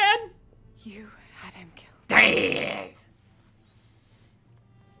dad! You had him killed. Dang!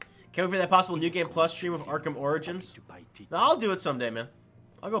 Can't wait for that possible New Game Plus stream of Arkham Origins. No, I'll do it someday, man.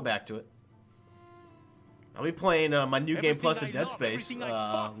 I'll go back to it. I'll be playing my New Game Plus of Dead Space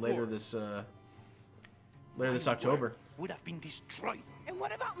later this October. Would have been destroyed. And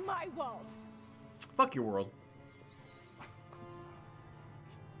what about my world? Fuck your world.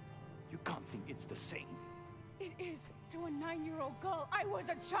 You can't think it's the same. It is to a 9-year-old girl. I was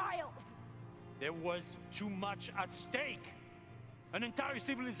a child. There was too much at stake. An entire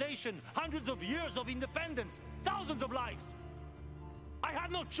civilization, hundreds of years of independence, thousands of lives. I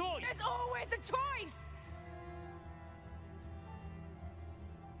had no choice. There's always a choice.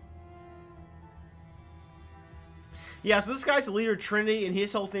 Yeah, so this guy's the leader of Trinity, and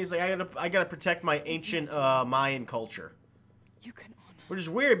his whole thing is like, I gotta protect my ancient Mayan culture. You can honor. Which is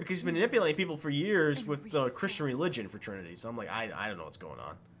weird because he's been manipulating people for years with the Christian religion for Trinity. So I'm like, I don't know what's going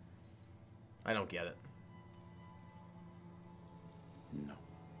on. I don't get it. No.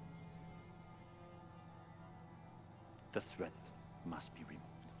 The threat must be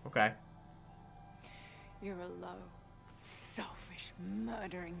removed. Okay. You're a low, selfish,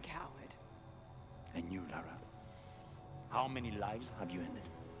 murdering coward. And you, Lara? How many lives have you ended?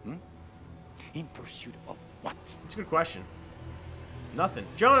 Hmm? In pursuit of what? That's a good question. Nothing.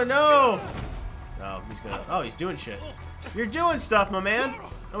 Jonah, no! Oh, he's gonna... Oh, he's doing shit. You're doing stuff, my man!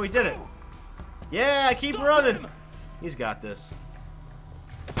 Oh, he did it. Yeah, keep running! He's got this.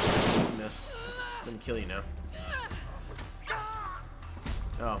 Missed. I'm gonna kill you now.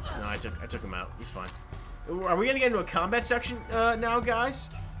 Oh, no, I took him out. He's fine. Are we gonna get into a combat section now, guys?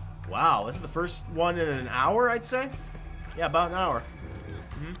 Wow, this is the first one in an hour, I'd say? Yeah, about an hour.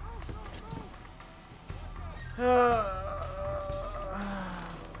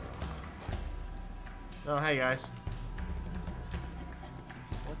 Oh, hey, guys.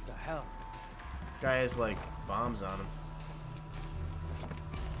 What the hell? Guy has, like, bombs on him.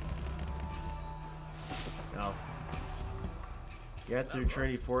 Oh. Get through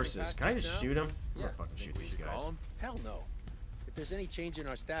Trinity forces. Can I just shoot him? I'm gonna fucking shoot these guys. Hell no. If there's any change in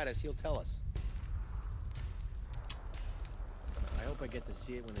our status, he'll tell us. I hope I get to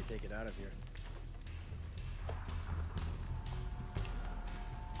see it when they take it out of here.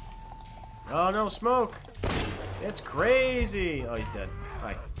 Oh no, smoke! It's crazy! Oh, he's dead.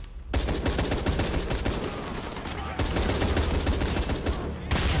 Hi.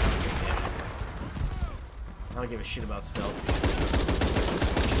 I don't give a shit about stealth.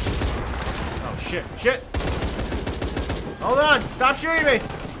 Oh shit, shit! Hold on! Stop shooting me!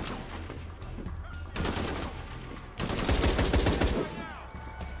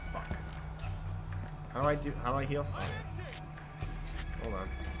 Fuck. How do I heal? Oh. Hold on.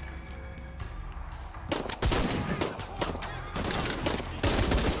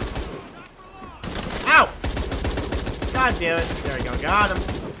 Ow! God damn it. There we go. Got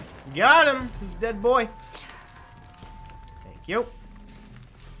him. Got him. He's a dead boy. Thank you.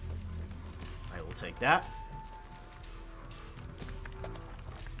 I will take that.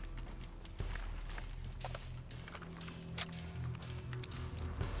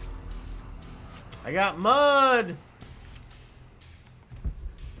 I got mud.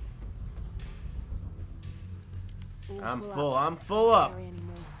 I'm full. I'm full up.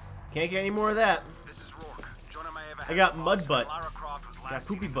 Can't get any more of that. This is Rourke. Jonah may have I got mud butt. Lara Croft was Got last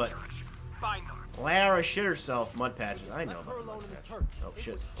poopy seen in butt. church. Find them. Lara shit herself. Mud patches. I know Her about the alone mud in the patches. church. Oh shit.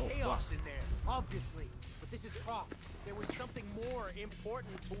 It was Oh fuck. chaos in there, obviously. But this is Croft. There was something more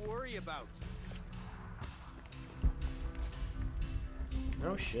important to worry about.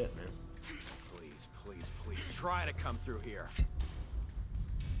 No shit, man. Please, please, please, try to come through here.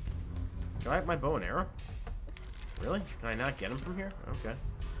 Do I have my bow and arrow? Really? Can I not get him from here? Okay.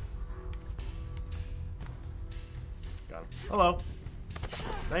 Got him. Hello.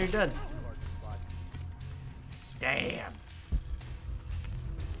 Now you're dead. Stab.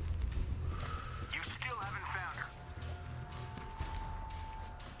 You still haven't found her.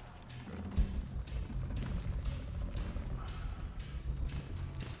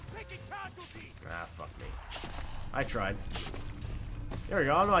 Taking casualties. Ah, fuck me. I tried. There we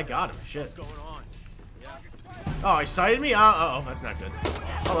go. Oh no, I got him. Shit. What's going on? Yeah. Oh, he sighted me? Uh-oh, that's not good.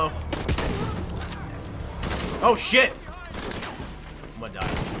 Hello. Oh, shit! I'm gonna die.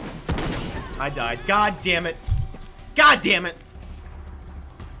 I died. God damn it. God damn it!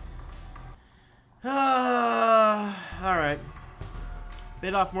 Alright.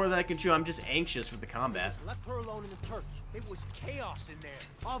 Bit off more than I can chew. I'm just anxious for the combat. Left her alone in the church. It was chaos in there,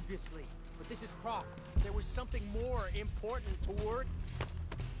 obviously. But this is Croft. There was something more important toward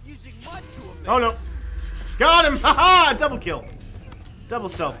using mud to amaze. Oh no. Got him! Haha! Double kill. Double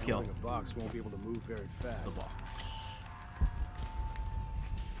stealth kill. The box won't be able to move very fast. The box.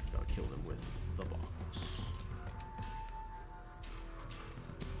 Gotta kill them with the box.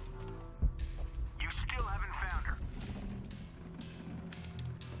 You still haven't found her.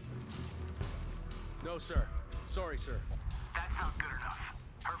 No, sir. Sorry, sir. That's not good enough.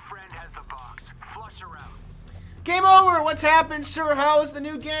 Her friend has the box. Flush her out. Game over! What's happened, sir? How is the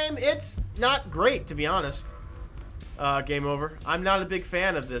new game? It's not great, to be honest. Game over. I'm not a big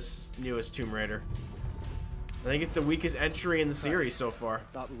fan of this newest Tomb Raider. I think it's the weakest entry in the series so far. I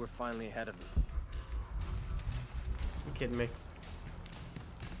thought we were finally ahead of them. You kidding me?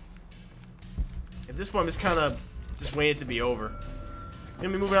 At this point, I'm just kind of just waiting to be over. Gonna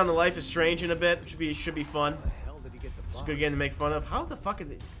be moving on to Life is Strange in a bit. Should be fun. How the hell did he get the box? It's good again to make fun of. How the fuck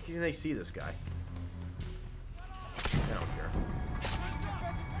can they see this guy?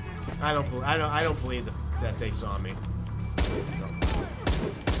 I don't care. I don't believe that they saw me. No.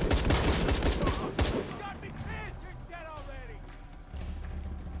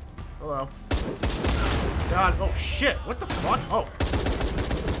 Hello. God. Oh shit. What the fuck? Oh.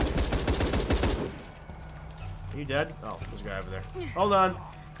 Are you dead? Oh, there's a guy over there. Hold on.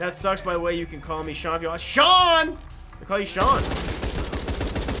 That sucks. By the way, you can call me Sean if you want. Sean! I call you Sean. All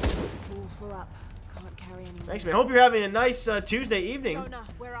full up. Can't carry anymore. Thanks, man. Hope you're having a nice Tuesday evening. Jonah,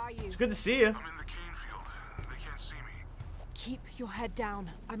 where are you? It's good to see you. I'm in the cane field. They can't see me. Keep your head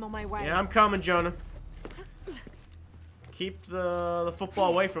down. I'm on my way. Yeah, I'm coming, Jonah. Keep the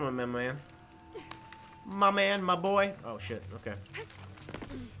football away from him, my man. My man, my boy. Oh shit. Okay.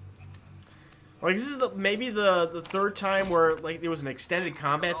 Like this is maybe the third time where like there was an extended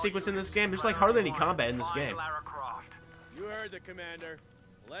combat sequence in this game. There's like hardly any combat in this game. You heard the commander.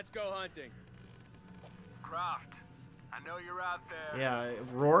 Let's go hunting. Croft, I know you're out there. Yeah,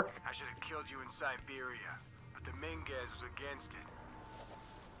 Rourke. I should have killed you in Siberia, but Dominguez was against it.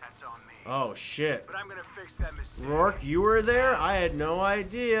 That's on me. Oh shit. But I'm gonna fix that mistake. Rourke, you were there? I had no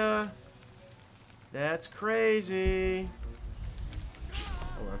idea. That's crazy.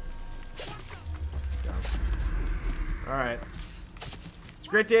 Hold on. Alright. It's a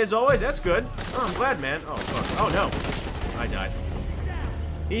great day as always. That's good. Oh, I'm glad, man. Oh, fuck. Oh, no. I died.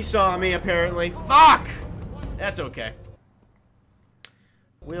 He saw me, apparently. Fuck! That's okay.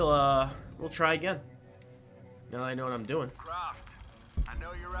 We'll try again. Now that I know what I'm doing. Croft, I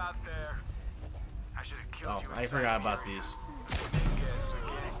know you're out there. I should have killed you. I forgot about these.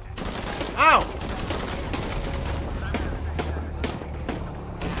 Against it. Ow!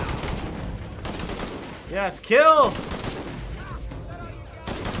 Yes, kill!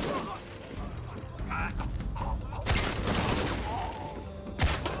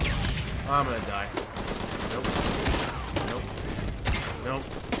 I'm gonna die. Nope. Nope. Nope.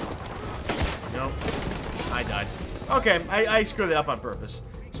 Nope. I died. Okay, I screwed it up on purpose.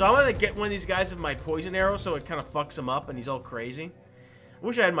 So I'm gonna get one of these guys with my poison arrow so it kind of fucks him up and he's all crazy. I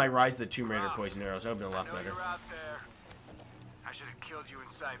wish I had my Rise of the Tomb Raider poison arrows. That would have been a lot better. I should have killed you in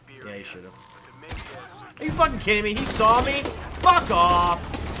Siberia. Yeah, you should have. Are you fucking kidding me? He saw me? Fuck off!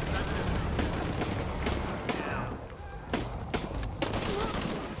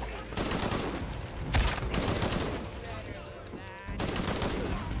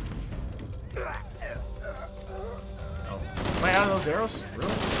 Oh. Am I out of those arrows?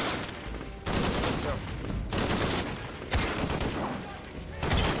 Really? So.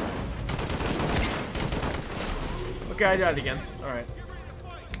 Okay, I died again. Alright.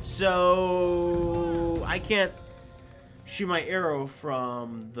 So I can't shoot my arrow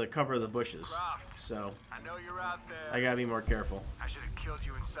from the cover of the bushes. So I know you're out there. I gotta be more careful. I should have killed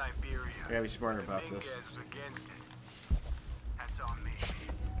you in Siberia. I gotta be smarter about this. Was against it. That's on me.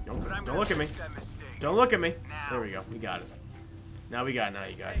 Don't look at me. Don't look at me. There we go. We got it. Now we got it now,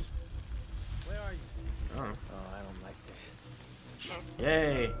 you guys. Where are you? Oh, I don't like this.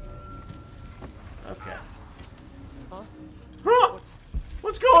 Yay. Okay. Huh? Huh?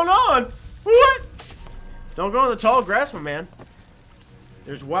 What's going on? What? Don't go in the tall grass, my man.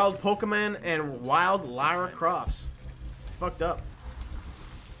 There's wild Pokemon and wild Lara Crofts. It's fucked up.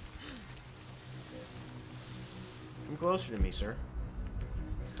 Come closer to me, sir.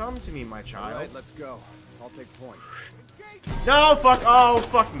 Come to me, my child. Alright, let's go. I'll take point. No, fuck. Oh,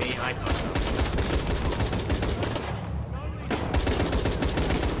 fuck me. I fucked up.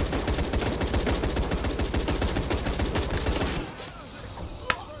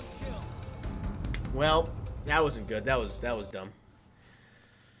 Well, that wasn't good. That was dumb.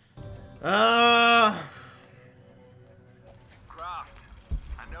 Croft,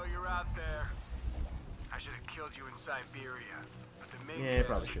 I know you're out there. I should have killed you in Siberia, but the Ming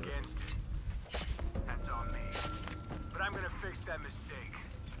probably was should've. against it. That's on me. But I'm gonna fix that mistake.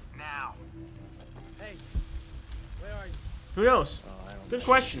 Now. Hey, where are you? Who knows? Good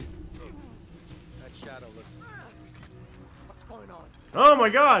question. That shadow looks... What's going on? Oh my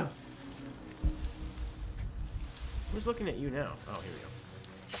god! Who's looking at you now? Oh, here we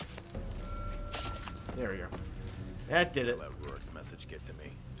go. There we go. That did it. Let Rourke's message get to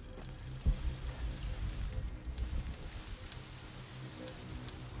me.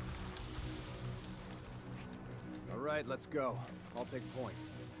 All right, let's go. I'll take point.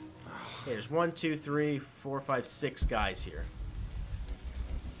 Okay, there's 1, 2, 3, 4, 5, 6 guys here.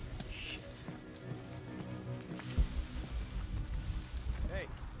 Shit. Hey,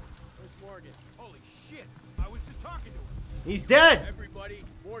 where's Morgan? Holy shit! I was just talking to him. He's dead! Everybody,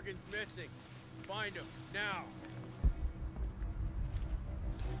 Morgan's missing. Find him, now.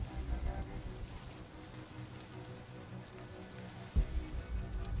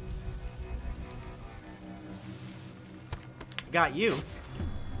 Got you.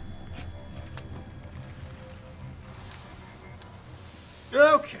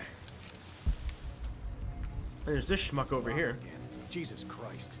 Okay. There's this schmuck over here. Jesus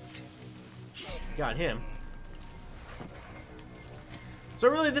Christ. Got him. So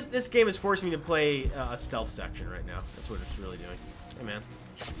really, this game is forcing me to play a stealth section right now. That's what it's really doing. Hey, man.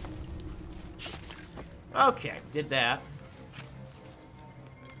 Okay, did that.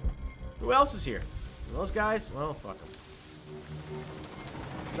 Who else is here? Those guys? Well, fuck them.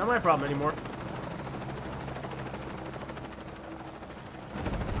 Not my problem anymore.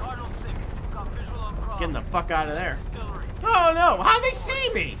 Cardinal 6, got visual on Prague. Getting the fuck out of there. Oh no! How'd they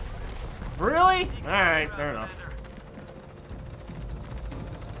see me? Really? Alright, fair enough.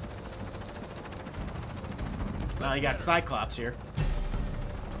 Now you got Cyclops here.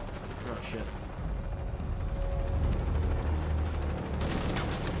 Oh shit.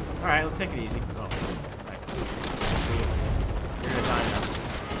 Alright, let's take it easy. Oh, right. You're gonna die now.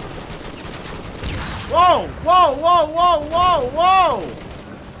 Whoa! Whoa! Whoa! Whoa! Whoa! Whoa!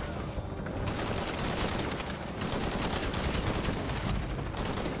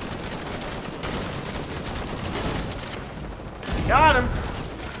 Got him!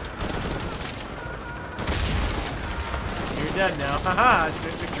 You're dead now. Haha, it's a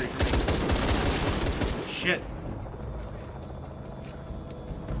victory for me. Shit.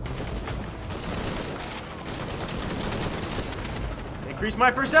 Increase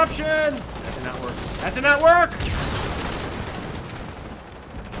my perception! That did not work. That did not work!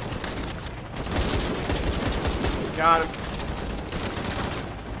 Got him.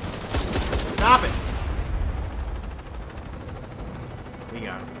 Stop it! We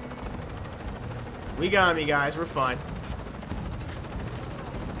got him. We got him, you guys. We're fine.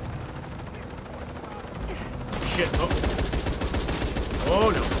 Shit. Oh. Oh,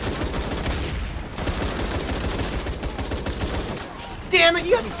 no. Damn it!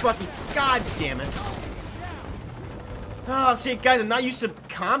 You got me fucking... God damn it. Oh, see, guys, I'm not used to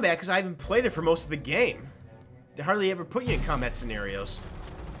combat because I haven't played it for most of the game. They hardly ever put you in combat scenarios.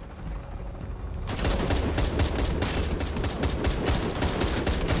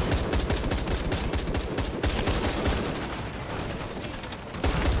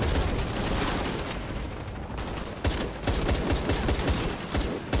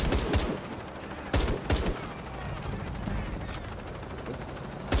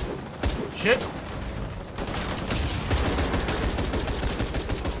 Shit.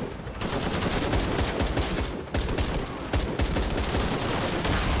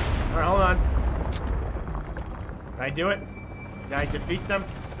 Alright, hold on. Did I do it? Did I defeat them?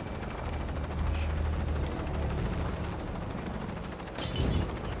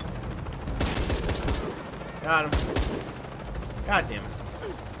 Got him. God damn it.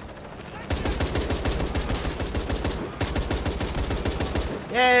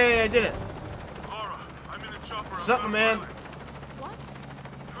 Yay, I did it. Laura, I'm in a chopper. Something, man. What?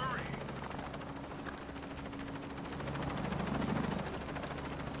 Hurry.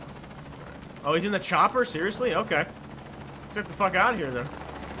 Oh, he's in the chopper? Seriously? Okay. Let's get the fuck out of here, then.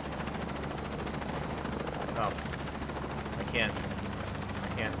 Oh. I can't.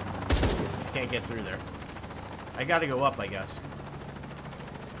 I can't get through there. I gotta go up, I guess.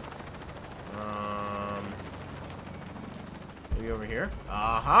 Maybe over here?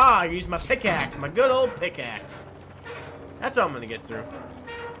 Aha! I used my pickaxe. My good old pickaxe. That's how I'm gonna get through.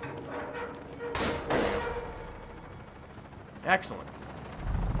 Excellent.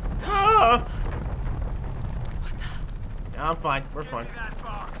 Ah! I'm fine. We're fine.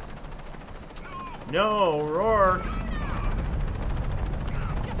 No, Rourke.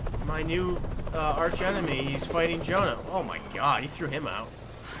 My new arch enemy. He's fighting Jonah. Oh my god, he threw him out.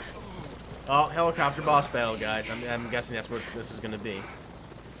 Oh, helicopter boss battle, guys. I'm guessing that's what this is going to be.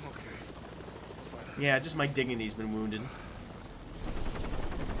 Yeah, just my dignity's been wounded.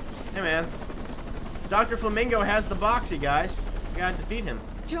 Hey, man. Dr. Flamingo has the box, you guys. You gotta defeat him.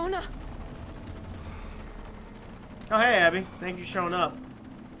 Jonah! Oh, hey, Abby. Thank you for showing up.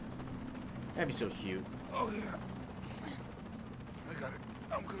 Abby's so cute. Oh, yeah. I got it.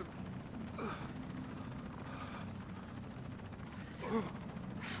 I'm good.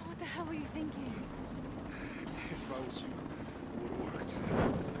 What the hell were you thinking? If I was you, it would have worked.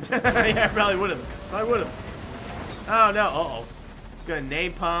 Yeah, I probably would have. Probably would have. Oh, no. Uh-oh. Gonna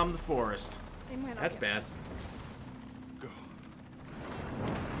napalm the forest. That's bad. Go.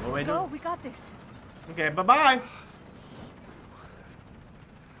 What way Go, we got this. Okay, bye-bye.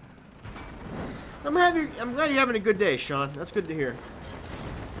 I'm glad you're having a good day, Sean. That's good to hear.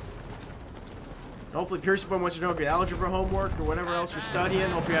 Hopefully Piercy Boy wants to know if your algebra homework or whatever else you're studying.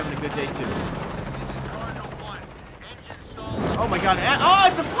 Hope you're having a good day too. Oh my god. Oh,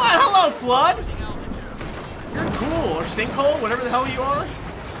 it's a flood! Hello, flood! You're cool. Or sinkhole, whatever the hell you are.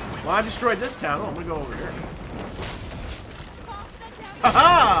 Well, I destroyed this town. Oh, I'm gonna go over here.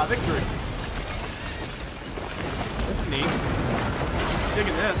 Haha! Victory! This is neat. I'm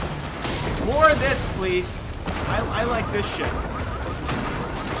digging this. More of this, please. I like this shit. I'm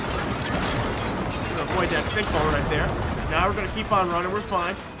gonna avoid that sinkhole right there. Now we're gonna keep on running. We're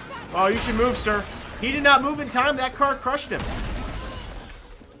fine. Oh, you should move, sir. He did not move in time. That car crushed him.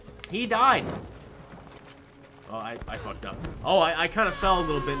 He died. Oh, I fucked up. Oh, I kind of fell a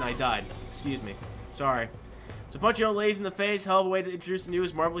little bit and I died. Excuse me. Sorry. So punch you old ladies in the face. Hell of a way to introduce the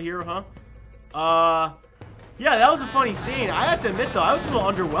newest Marvel hero, huh? Yeah, that was a funny scene. I have to admit, though, I was a little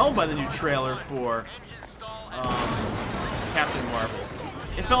underwhelmed by the new trailer for Captain Marvel.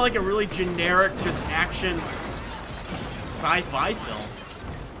 It felt like a really generic, just action sci-fi film.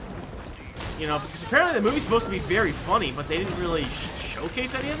 You know, because apparently the movie's supposed to be very funny, but they didn't really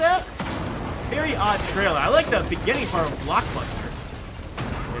showcase any of that. Very odd trailer. I like the beginning part of Blockbuster.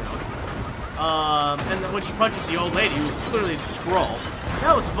 You know. And then when she punches the old lady, who clearly is a Skrull,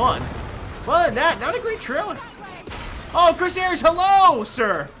 that was fun. But other than that, not a great trailer. Oh, Chris Ayers, hello,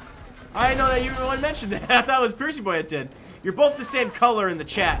 sir. I didn't know that you even mentioned that. I thought it was Piercy Boy that did. You're both the same color in the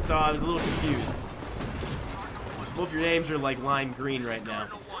chat, so I was a little confused. Both your names are like lime green right now.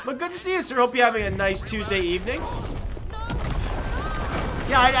 But good to see you, sir. Hope you're having a nice Tuesday evening.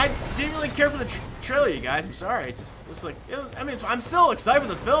 Yeah, I didn't really care for the trailer, you guys. I'm sorry. It was like, I mean, I'm still excited for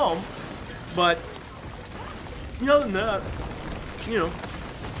the film, but other than that, you know,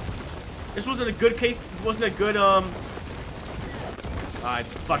 this wasn't a good case. It wasn't a good I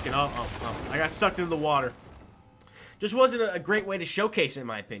fucking I got sucked into the water. Just wasn't a great way to showcase it, in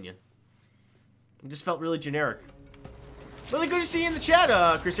my opinion. It just felt really generic. Really good to see you in the chat,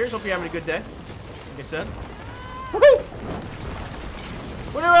 Chris Ayers. Hope you're having a good day. Like I said. Woohoo!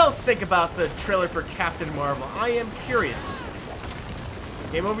 What else think about the trailer for Captain Marvel? I am curious.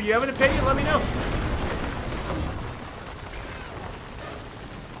 Game over. You have an opinion? Let me know.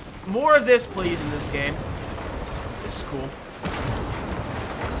 More of this, please, in this game. This is cool.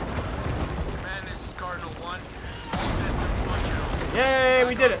 Man, this is Cardinal 1. All systems functional. Yay,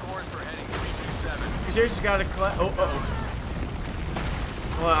 we did it. Chris Ayers just got a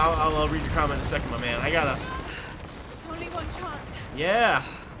Well, I'll read your comment in a second, my man. I gotta. Only one chance. Yeah.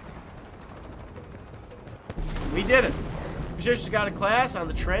 We did it. Chris Ayers just got a class on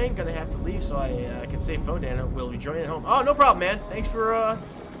the train. Gonna have to leave so I can save phone data. We'll be joining at home. Oh, no problem, man. Thanks for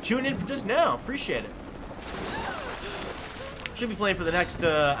tuning in for just now. Appreciate it. Should be playing for the next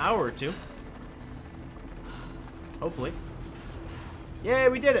hour or two. Hopefully. Yay,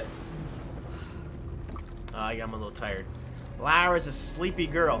 we did it. I'm a little tired. Lara's a sleepy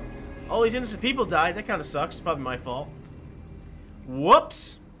girl. All these innocent people died. That kind of sucks. Probably my fault.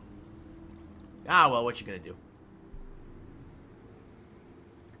 Whoops. Ah, well, what you gonna do?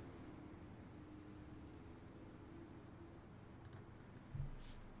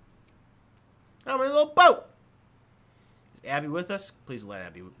 I'm in a little boat. Is Abby with us? Please let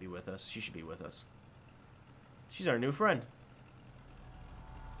Abby be with us. She should be with us. She's our new friend.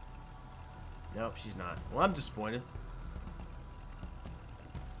 Nope, she's not. Well, I'm disappointed.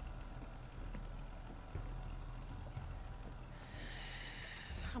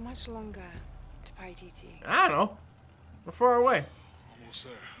 How much longer to Paititi? I don't know. We're far away. Almost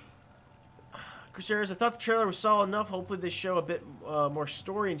there. Crusaders, I thought the trailer was solid enough. Hopefully they show a bit more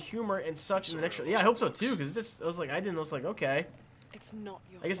story and humor and such in the next. Yeah, I hope so too. Because I was like, okay. It's not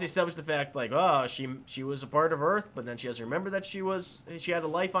your I guess they fault. established the fact like, oh, she was a part of Earth, but then she doesn't remember that she had a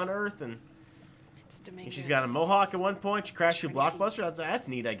life on Earth, and she's got a mohawk at one point. She crashed through Blockbuster. That's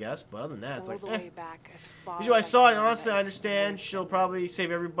neat, I guess. But other than that, it's like, Usually I saw it, and honestly, I understand she'll probably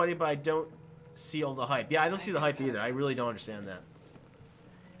save everybody, but I don't see all the hype. Yeah, I don't see the hype either. I really don't understand that.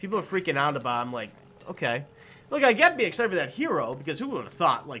 People are freaking out about it. I'm like, okay. Look, I get being excited for that hero, because who would have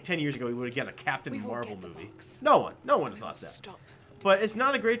thought, like, 10 years ago, we would have gotten a Captain Marvel movie? No one. No one would have thought that. But it's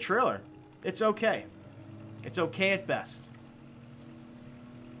not a great trailer. It's okay. It's okay at best.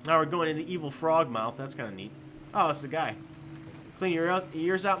 Now we're going in the evil frog mouth. That's kind of neat. Oh, it's the guy. Clean your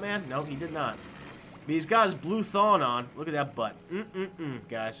ears out, man? No, he did not. But he's got his blue thong on. Look at that butt.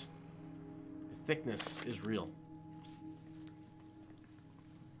 Guys. The thickness is real.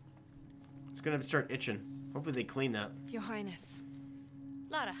 It's going to start itching. Hopefully they clean that. Your Highness.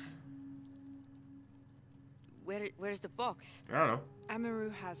 Lara. Where's the box? I don't know.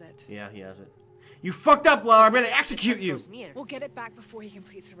 Amaru has it. Yeah, he has it. You fucked up, Lara. I'm going to execute you. We'll get it back before he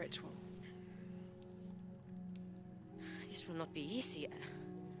completes the ritual. This will not be easy.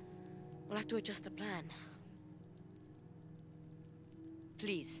 We'll have to adjust the plan.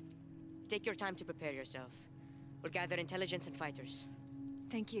 Please, take your time to prepare yourself. We'll gather intelligence and fighters.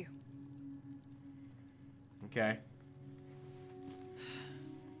 Thank you. Okay.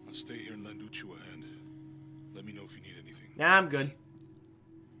 I'll stay here and lend Uchu a hand. Let me know if you need anything. Nah, I'm good.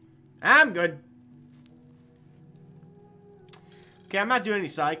 I'm good. Okay, I'm not doing any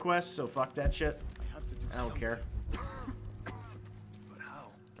side quests, so fuck that shit. I don't care. But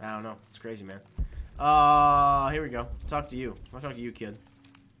how? I don't know. It's crazy, man. Here we go. Talk to you. I'll talk to you, kid.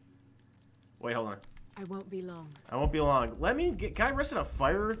 Wait, hold on. I won't be long. I won't be long. Let me get... Can I rest in a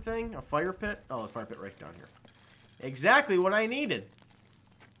fire thing? A fire pit? Oh, a fire pit right down here. Exactly what I needed.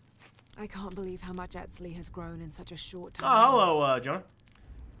 I can't believe how much Etzli has grown in such a short time. Oh, hello, Jonah.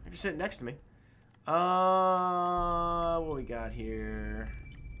 You're just sitting next to me. What we got here?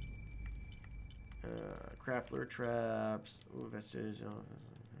 Craft lure traps. Ooh, vestige.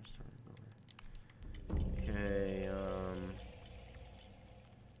 Okay,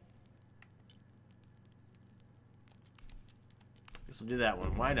 guess we'll do that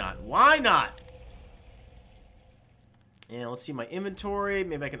one. Why not? Why not? And let's see my inventory.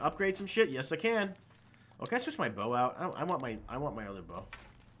 Maybe I can upgrade some shit. Yes, I can. Oh, can I switch my bow out? I want my other bow.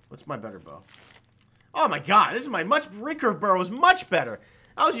 What's my better bow? Oh my god, this is my recurve bow was much better.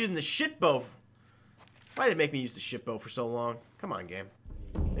 I was using the shit bow. Why did it make me use the shit bow for so long? Come on, game.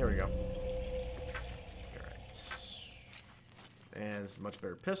 There we go. Alright. And this is a much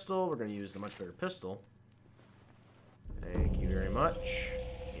better pistol. We're gonna use the much better pistol. Thank you very much.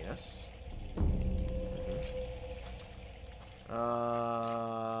 Yes.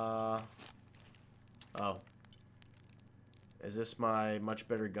 Oh. Is this my much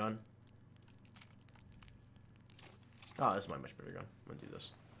better gun? Oh, this is my much better gun. I'm gonna do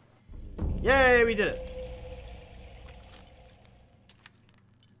this. Yay, we did it!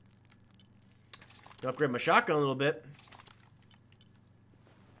 Upgrade my shotgun a little bit.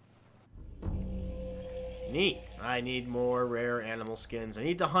 Neat. I need more rare animal skins. I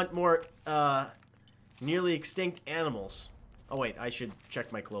need to hunt more nearly extinct animals. Oh wait, I should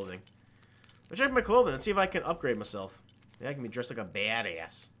check my clothing. Let's check my clothing. Let's see if I can upgrade myself. Yeah, I can be dressed like a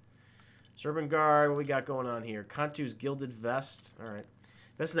badass. Serpent Guard, what we got going on here? Kantu's Gilded Vest. Alright.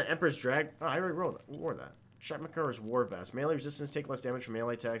 Vest of the Emperor's Drag. Oh, I already wore that. Shatmakar's War Vest. Melee resistance, take less damage from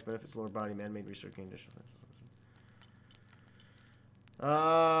melee attacks, benefits lower body, man-made research condition.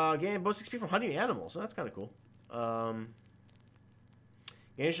 Gain bonus XP from hunting animals. So that's kind of cool. Gain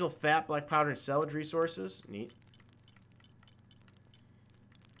additional fat, black powder, and salvage resources. Neat.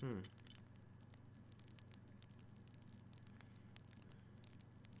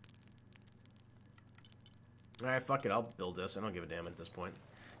 Alright, fuck it. I'll build this. I don't give a damn at this point.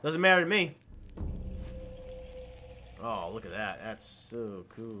 Doesn't matter to me. Oh, look at that. That's so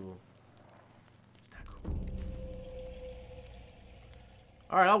cool. It's not cool.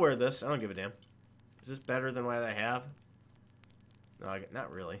 Alright, I'll wear this. I don't give a damn. Is this better than what I have? No,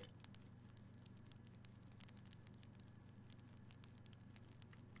 not really.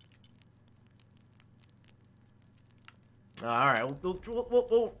 Alright,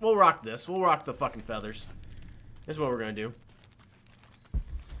 we'll rock this. We'll rock the fucking feathers. This is what we're gonna do.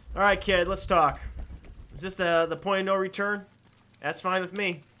 Alright, kid, let's talk. Is this the point of no return? That's fine with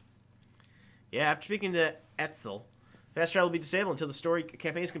me. Yeah, after speaking to Etzel, fast travel will be disabled until the story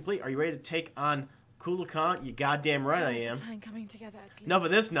campaign is complete. Are you ready to take on Kukulkan? You goddamn right I am. Coming together, Enough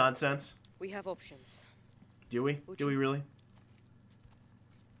of this nonsense. We have options. Do we? Do we really?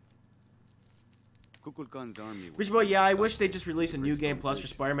 Kukulkan's army. Which boy, yeah, I wish they'd just release a new game plus for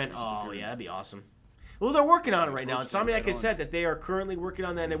Spider-Man. Oh yeah, that'd be awesome. Well, they're working on it right now. Insomniac has said that they are currently working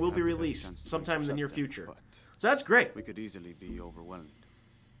on that and it will be released sometime in the near future. So that's great. We could easily be overwhelmed.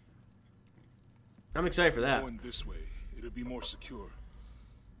 I'm excited for that. Going this way, it'd be more secure,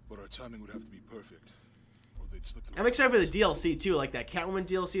 but our timing would have to be perfect, or they'd slip through. I'm excited for the DLC too, like that Catwoman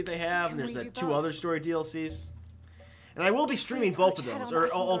DLC they have, and there's that 2 other story DLCs. And I will be streaming both of those, or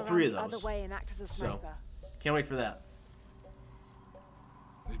all 3 of those. So, can't wait for that.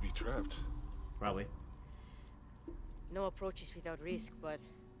 They'd be trapped. Probably. No approach is without risk, but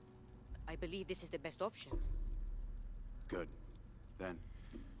I believe this is the best option. Good. Then,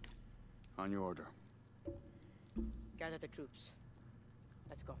 on your order. Gather the troops.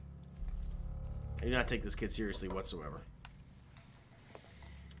 Let's go. I do not take this kid seriously whatsoever.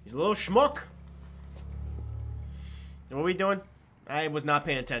 He's a little schmuck. And what are we doing? I was not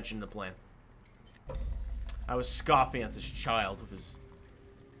paying attention to the plan. I was scoffing at this child with his...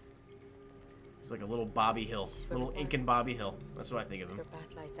 He's like a little Bobby Hill. Little Incan Bobby Hill. That's what I think of him. Your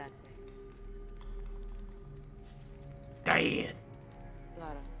path lies that way. Diane!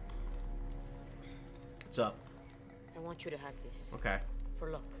 Lara. What's up? I want you to have this. Okay. For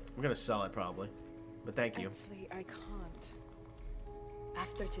luck. I'm gonna sell it probably. But thank you. Actually, I can't.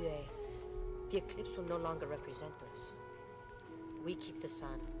 After today, the eclipse will no longer represent us. We keep the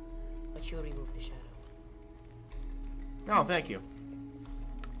sun, but you remove the shadow. Oh, thank you.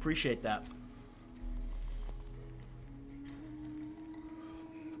 Appreciate that.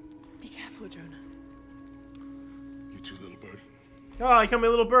 Be careful, Jonah. You too, little bird. Oh, you call me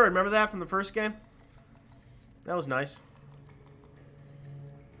a little bird. Remember that from the first game? That was nice.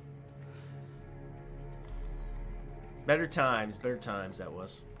 Better times, that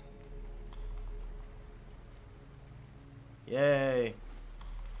was. Yay.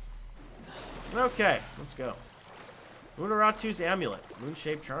 Okay, let's go. Unaratu's amulet.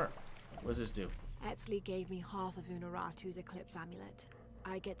 Moon-shaped charm. What does this do? Etzli gave me half of Unaratu's eclipse amulet.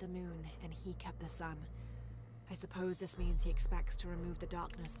 I get the moon, and he kept the sun. I suppose this means he expects to remove the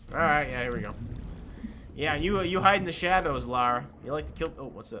darkness. Alright, yeah, here we go. Yeah, you hide in the shadows, Lara. You like to kill... Oh,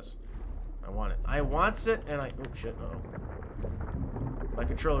 what's this? I want it. I wants it, and I... Oh, shit, uh-oh. My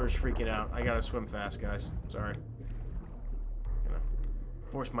controller is freaking out. I gotta swim fast, guys. Sorry. Gonna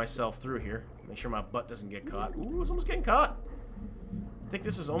force myself through here. Make sure my butt doesn't get caught. Ooh, it's almost getting caught. I think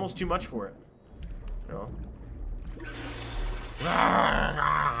this was almost too much for it. Oh.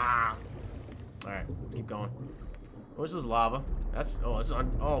 Alright, keep going. What is this lava? That's... Oh, this is...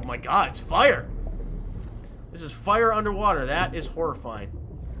 Oh my god, it's fire! This is fire underwater. That is horrifying.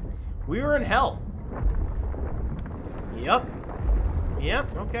 We were in hell. Yep.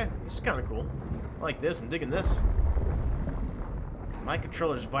 Yep, okay. This is kind of cool. I like this. I'm digging this. My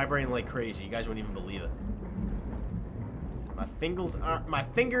controller's vibrating like crazy. You guys wouldn't even believe it. My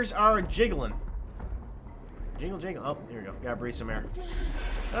fingers are jiggling. Jingle, jingle. Oh, here we go. Gotta breathe some air.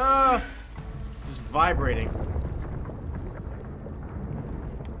 Just vibrating.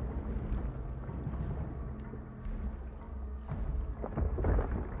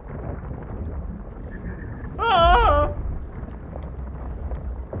 Ah!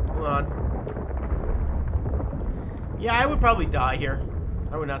 Hold on. Yeah, I would probably die here.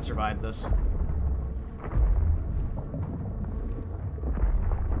 I would not survive this.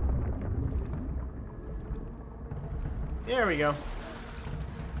 There we go.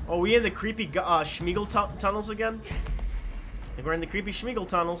 Oh, we in the creepy Schmeagle tunnels again? I think we're in the creepy Schmeagle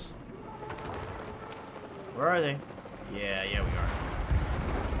tunnels. Where are they? Yeah, we are.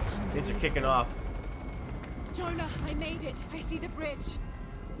 Kids are kicking off. Jonah, I made it. I see the bridge.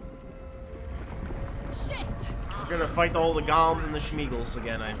 Shit! We're gonna fight all the golems and the Schmeagles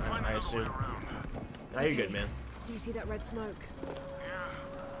again, I assume. Now you're good, man. Do you see that red smoke?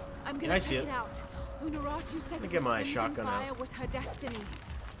 I'm Yeah, gonna I see check it. it out. Unaratu said that get my the blazing shotgun out. fire was her destiny.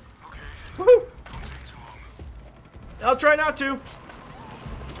 Woohoo! I'll try not to.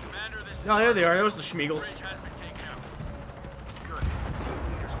 Oh, there they are. Those are the Schmeagles. Good. Team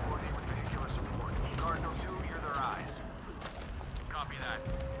leaders coordinate with vehicular support. Cardinal 2, hear their eyes. Copy that.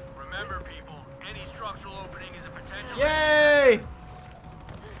 Remember, people, any structural opening is a potential... Yay!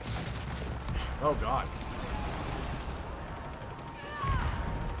 Oh, God.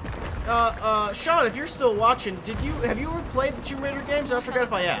 Sean, if you're still watching, have you ever played the Tomb Raider games? I forgot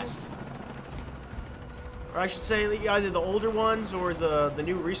if I asked. Or I should say either the older ones or the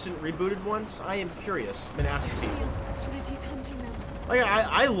new recent rebooted ones. I am curious. I've been asking people. Trinity's hunting them. Like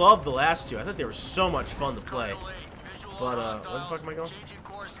I love the last two. I thought they were so much fun to play. But what the fuck am I going? Changing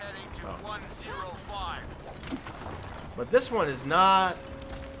course heading to 105. But this one is not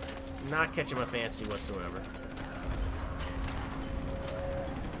catching my fancy whatsoever.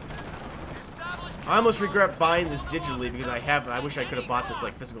 I almost regret buying this digitally because I haven't. I wish I could have bought this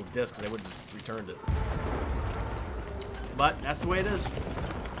like physical disc because I would have just returned it. But that's the way it is.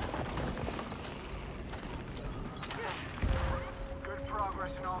 Good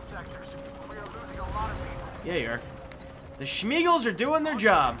progress in all sectors. We are losing a lot of people. Yeah, you are. The Schmeagles are doing their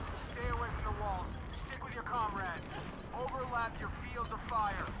job. Stay away from the walls. Stick with your comrades. Overlap your fields of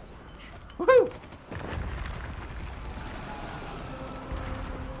fire. Woohoo!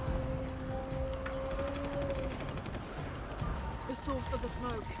 The source of the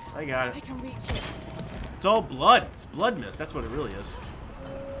smoke. I got it. I can reach it. It's all blood. It's blood mist. That's what it really is.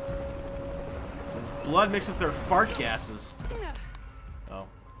 It's blood mixed with their fart gases. Oh.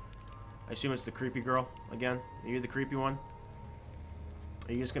 I assume it's the creepy girl again. Are you the creepy one?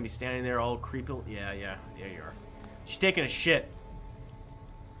 Are you just gonna be standing there all creepy? Yeah, yeah. There you are. She's taking a shit.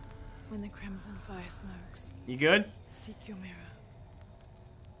 When the crimson fire smokes. You good? Seek your mirror.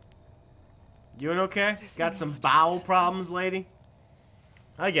 You doing okay? Got some bowel problems, lady?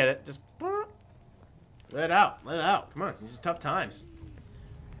 I get it. Just let it out. Let it out. Come on. These are tough times.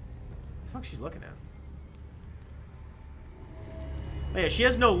 What the fuck she's looking at? Oh, yeah, she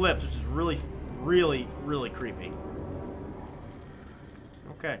has no lips, which is really, really, really creepy.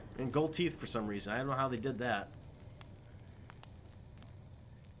 Okay. And gold teeth for some reason. I don't know how they did that.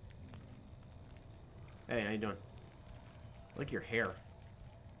 Hey, how you doing? I like your hair.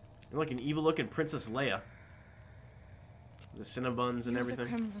 You're like an evil-looking Princess Leia. The Cinnabons and everything.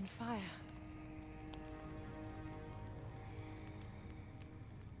 The crimson fire.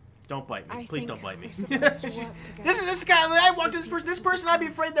 Don't bite me. I Please don't bite me. this guy. I walked to this person. This person, I'd be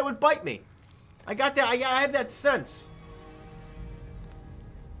afraid that would bite me. I got that. I have that sense.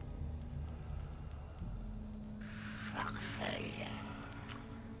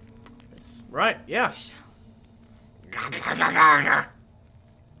 That's right. Yeah.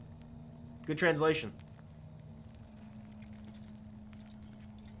 Good translation.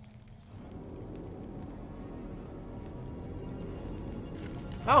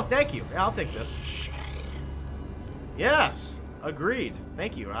 Oh, thank you. Yeah, I'll take this. Yes, agreed.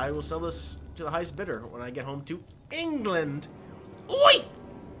 Thank you. I will sell this to the highest bidder when I get home to England. Oi!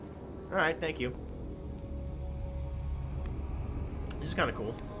 All right, thank you. This is kind of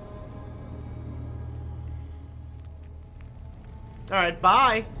cool. All right,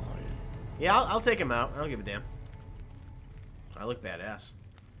 bye. Yeah, I'll take him out. I don't give a damn. I look badass.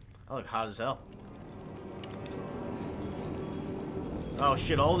 I look hot as hell. Oh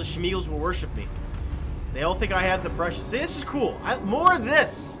shit, all the Schmeagles will worship me. They all think I had the precious. See, this is cool. More of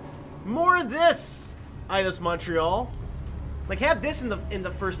this. More of this. Eidos Montreal. Like, have this in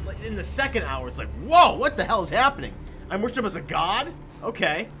the second hour. It's like, whoa, what the hell is happening? I'm worshipped as a god?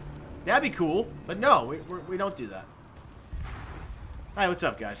 Okay. That'd be cool. But no, we don't do that. Hi, what's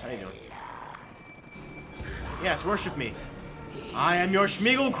up, guys? How you doing? Yes, worship me. I am your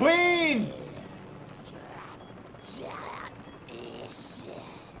Schmeagle queen!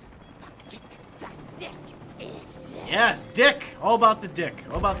 Yes, dick! All about the dick.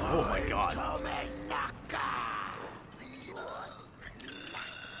 All about the... Oh my god.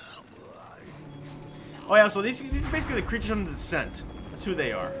 Oh yeah, so these are basically the creatures under the scent. That's who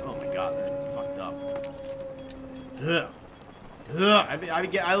they are. Oh my god, they're fucked up. Ugh. Ugh. I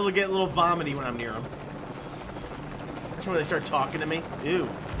get a little vomity when I'm near them. That's when they start talking to me. Ew.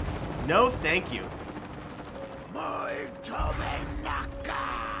 No, thank you.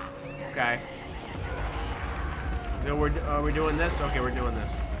 Okay. So are we doing this? Okay, we're doing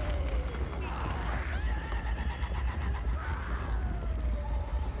this.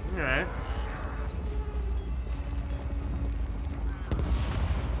 All right.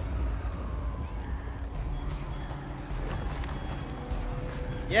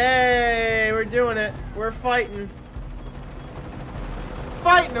 Yay! We're doing it. We're fighting.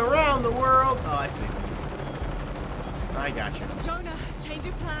 Fighting around the world. Oh, I see. I got you. Jonah, change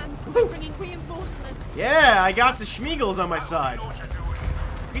your plans. We're bringing reinforcements. Yeah, I got the Schmeagles on my side.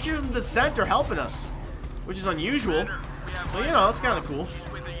 Creatures of Descent are helping us, which is unusual. But you know, it's kind of cool.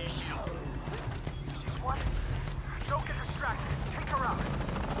 Don't get distracted. Take her out.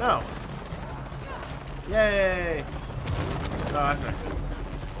 No. Yay! Oh, that's not cool.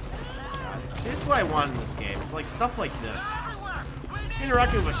 See, this is what I want in this game. Like stuff like this. Just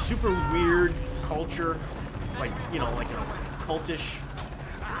interacting with a super weird culture, like, you know, like a cultish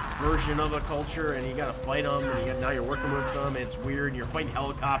version of a culture, and you gotta fight them, and now you're working with them, and it's weird, and you're fighting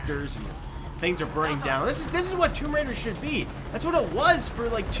helicopters, and things are burning down. This is what Tomb Raider should be. That's what it was for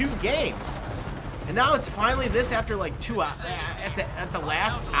like 2 games. And now it's finally this after like 2 hours. At the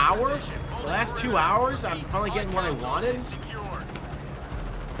last hour, the last 2 hours, I'm finally getting what I wanted.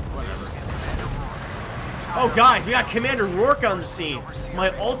 Whatever. Oh, guys, we got Commander Rourke on the scene. My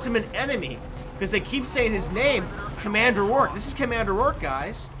ultimate enemy. Because they keep saying his name, Commander Rourke. This is Commander Rourke,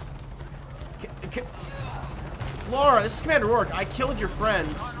 guys. Laura, this is Commander Rourke. I killed your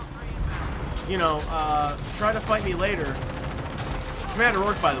friends. You know, try to fight me later. Commander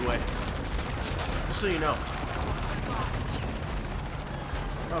Rourke, by the way. Just so you know.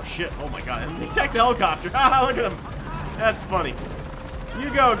 Oh, shit. Oh, my God. They attacked the helicopter. Haha, look at him. That's funny. You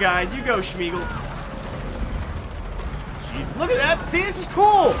go, guys. You go, Schmeagles. Jeez, look at that. See, this is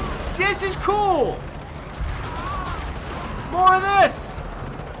cool. This is cool. More of this.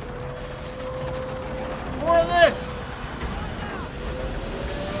 More of this.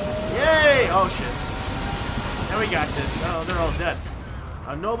 Yay. Oh, shit. Now we got this. Oh, they're all dead.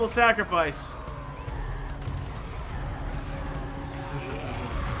 A noble sacrifice.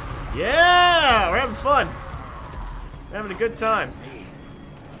 Yeah, we're having fun. We're having a good time.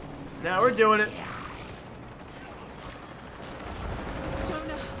 Now we're doing it.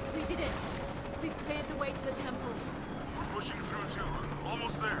 Jonah, we did it. We've cleared the way to the temple. We're pushing through too.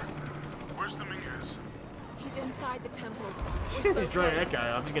 Almost there. Where's Dominguez? He's inside the temple. He's trying that guy.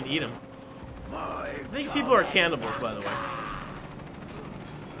 I'm just gonna eat him. These people are cannibals, by the way.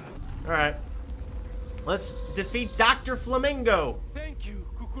 All right. Let's defeat Dr. Flamingo. Thank you,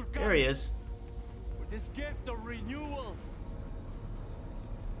 Kukulkan. There he is. For this gift of renewal.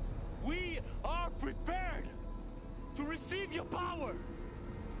 We are prepared to receive your power.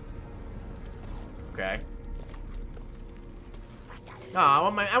 Okay. Oh, I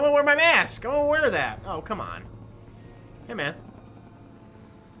want to wear my mask. I want to wear that. Oh, come on. Hey, man.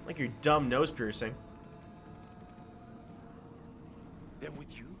 Like your dumb nose piercing. They're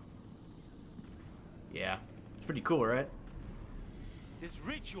with you? Yeah. It's pretty cool, right? This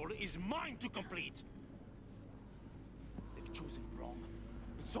ritual is mine to complete. They've chosen wrong.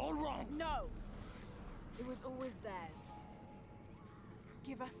 It's all wrong. No. It was always theirs.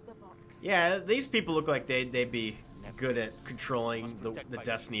 Give us the box. Yeah, these people look like they'd be good at controlling the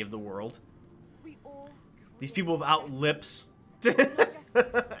destiny of the world. These people without lips.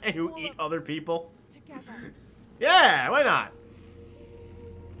 And who eat other people. Yeah, why not?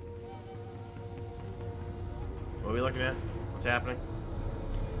 What are we looking at? What's happening?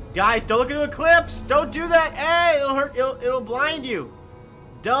 Guys, don't look into Eclipse! Don't do that! Hey, it'll hurt. It'll blind you.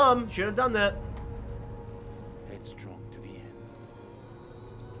 Dumb. Should have done that. Headstrong to the end.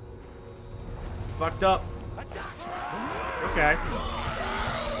 Fucked up. Okay.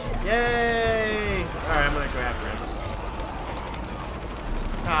 Yay! Alright, I'm gonna go after him.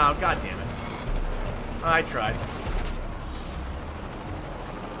 Oh, god damn it. I tried.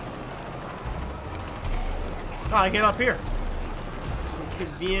 Oh, I get up here. Some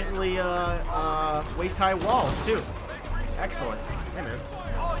conveniently waist-high walls too. Excellent. Hey man.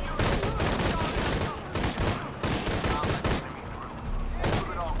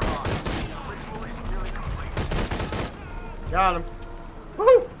 Got him.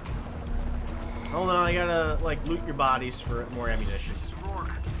 Woohoo! Hold on, I gotta like loot your bodies for more ammunition. This is Rourke.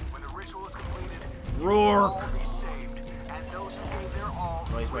 When the ritual is completed, Rourke. all be saved, and those who gave their all.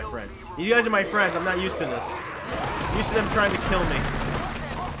 Oh, he's my friend. These guys are my friends. I'm not used to this. I'm used to them trying to kill me.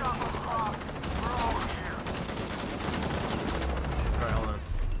 Alright, hold on.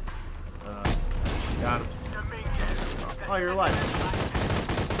 Got him. Oh, you're alive.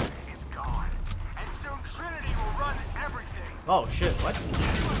 Is gone, and soon Trinity will run everything. Oh shit, what?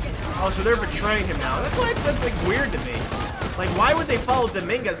 Oh, so they're betraying him now. That's why that's like weird to me. Like, why would they follow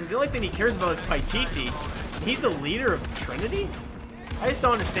Dominguez? Because the only thing he cares about is Paititi. He's the leader of Trinity? I just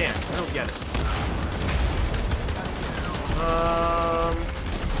don't understand. I don't get it.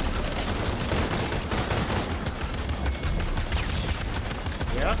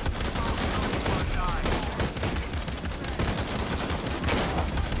 Yeah?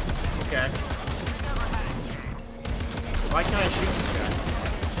 Okay. Why can't I shoot this guy?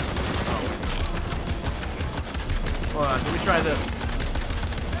 Oh. Hold on, let me try this.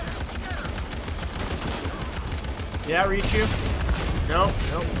 Yeah, reach you? Nope,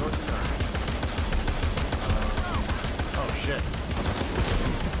 nope, no it's not. Oh shit.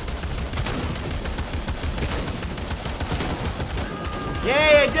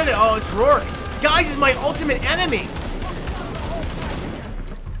 Yay, I did it! Oh, it's Rourke. Guys, he's my ultimate enemy!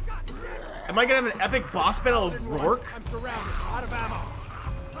 Am I gonna have an epic boss battle with Rourke? I'm surrounded, out of ammo.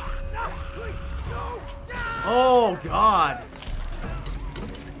 No, please, no. Oh god.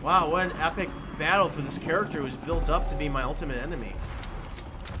 Wow, what an epic battle for this character who's built up to be my ultimate enemy.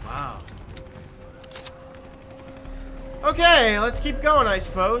 Wow. Okay, let's keep going, I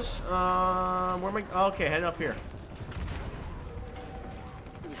suppose. Where am I? Oh, okay, head up here.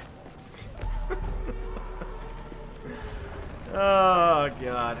 Oh,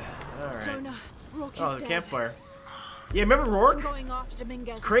 God. Alright. Jonah, Rourke Oh, is the dead. campfire. Yeah, remember Rourke? I'm going after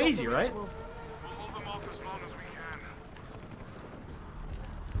Dominguez. It's crazy, right? We'll hold them off as long as we can.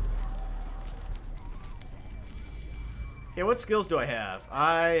 Okay, what skills do I have?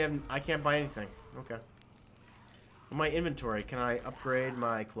 I can't buy anything. Okay. My inventory, can I upgrade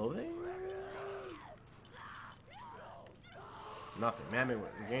my clothing? Nothing. Man,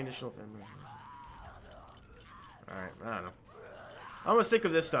 gain additional. Alright, I don't know. I'm sick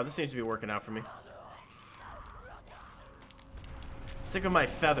of this stuff. This seems to be working out for me. Sick of my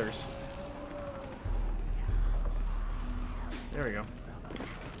feathers. There we go.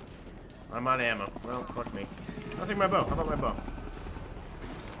 I'm out of ammo. Well, fuck me. I'll take my bow. How about my bow?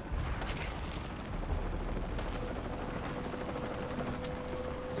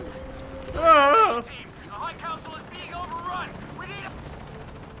 Oh! The High Council is being overrun. We need a...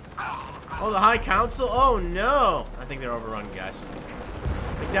 Oh, the High Council? Oh, no. I think they're overrun, guys.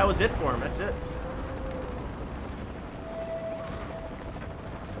 I think that was it for them. That's it.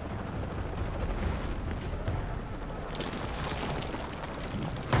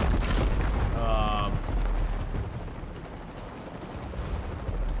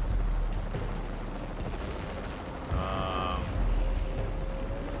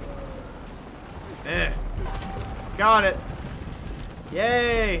 Got it.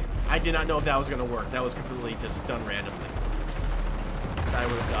 Yay! I did not know if that was gonna work. That was completely just done randomly. I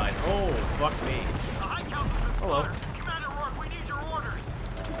would have died. Oh, fuck me. Hello. Commander Rourke, we need your orders.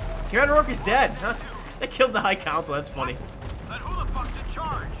 Commander Rourke is dead. Huh? They killed the High Council. That's funny. Then who the fuck's in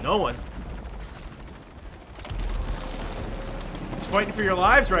charge? No one. He's fighting for your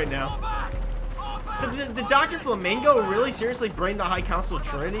lives right now. So did Dr. Flamingo really seriously bring the High Council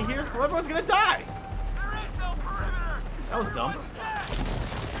Trinity here? Well, everyone's gonna die. That was dumb.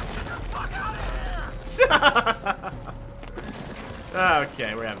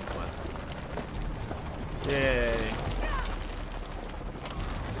 Okay, we're having fun. Yay.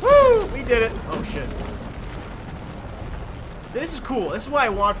 Woo! We did it. Oh, shit. So this is cool. This is what I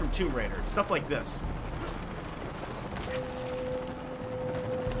want from Tomb Raider. Stuff like this.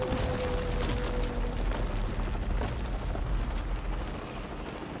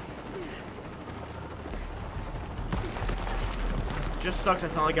 Just sucks I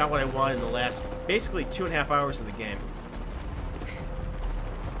finally got what I wanted in the last, basically 2.5 hours of the game.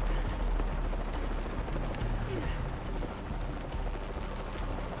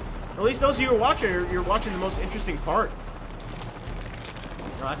 At least those of you who are watching, you're watching the most interesting part.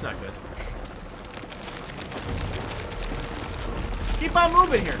 No, that's not good. Keep on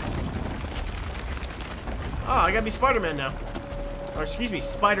moving here. Oh, I gotta be Spider-Man now. Or excuse me,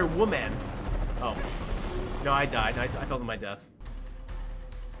 Spider-Woman. Oh. No, I died. I fell to my death.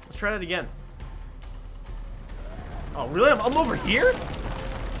 Let's try that again. Oh, really? I'm over here?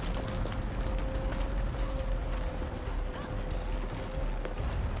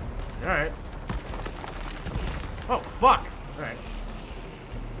 Alright. Oh, fuck. Alright.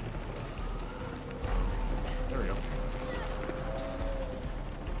 There we go.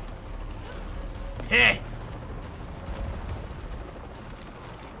 Hey!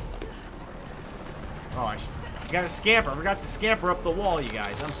 Oh, I got a scamper. I forgot to scamper up the wall, you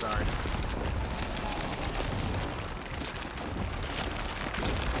guys. I'm sorry.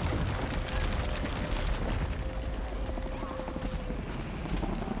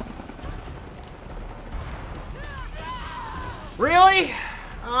 Really?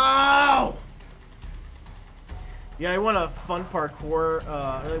 Oh! Yeah, I want a fun parkour.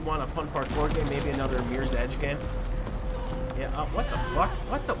 I really want a fun parkour game. Maybe another Mirror's Edge game. Yeah. What the fuck?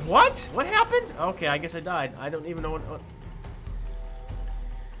 What the what? What happened? Okay, I guess I died. I don't even know what.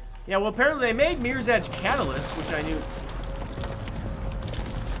 Yeah. Well, apparently they made Mirror's Edge Catalyst, which I knew.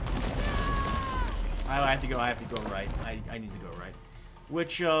 I have to go. I have to go right. I need to go right.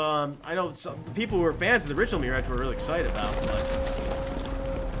 Which I know some the people who were fans of the original Mirror Edge were really excited about, but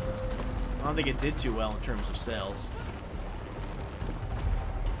I don't think it did too well in terms of sales.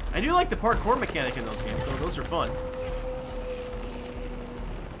 I do like the parkour mechanic in those games, so those are fun.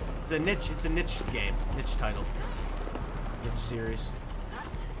 It's a niche game, niche title, niche series.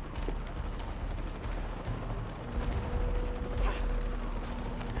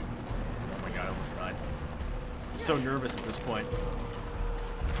 Oh my god, I almost died. I'm so nervous at this point.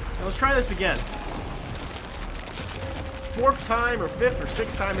 Now let's try this again. fourth time or fifth or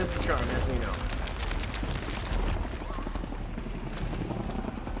sixth time is the charm, as we know.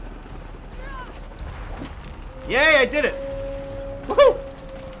 Yay, I did it! Woohoo!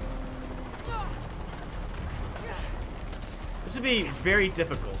 This would be very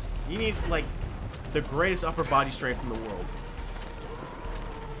difficult. You need, like, the greatest upper body strength in the world.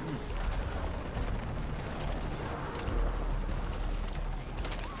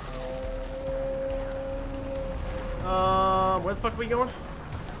 Where the fuck are we going?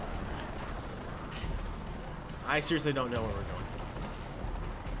 I seriously don't know where we're going.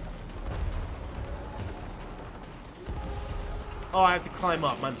 Oh, I have to climb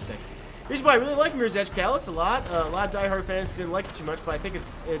up. My mistake. Here's why I really like Mirror's Edge Palace a lot. A lot of diehard fans didn't like it too much, but I think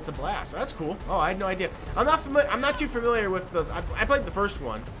it's a blast. That's cool. Oh, I had no idea. I'm not too familiar with the. I played the first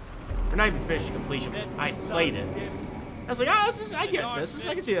one. Or not even finished the completion. I played it. I was like, oh, this is, I get this.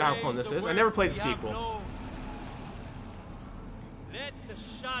 I can see how fun this is. I never played the sequel. Let the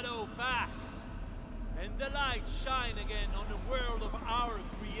shadow pass, and the light shine again on the world of our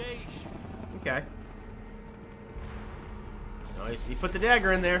creation. Okay. Nice. You put the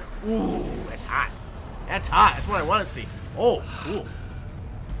dagger in there. Ooh, that's hot. That's hot. That's what I want to see. Oh, cool.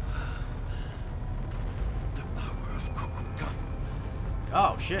 The power of Kukulkan.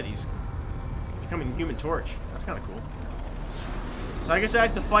 Oh shit, he's becoming Human Torch. That's kind of cool. So I guess I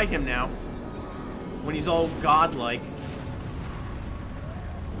have to fight him now. When he's all godlike.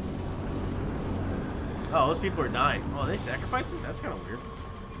 Oh, those people are dying. Oh, are they sacrifices? That's kind of weird.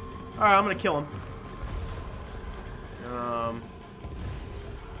 Alright, I'm gonna kill him.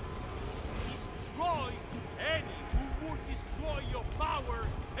 Destroy any who would destroy your power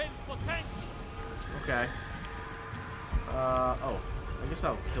and potential. Okay. Oh. I guess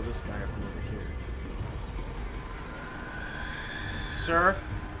I'll kill this guy from over here. Sir?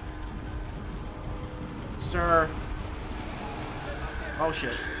 Sir? Oh,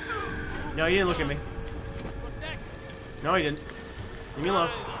 shit. No, he didn't look at me. No, he didn't. Leave me alone.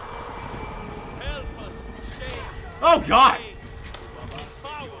 Oh, God!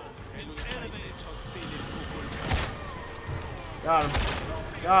 Got him.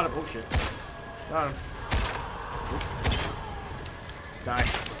 Got him. Oh, shit. Got him. Die.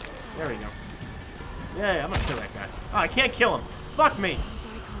 There we go. Yeah, I'm gonna kill that guy. Oh, I can't kill him. Fuck me. Those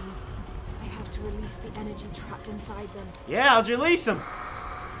icons. I have to release the energy trapped inside them. Yeah, let's release him.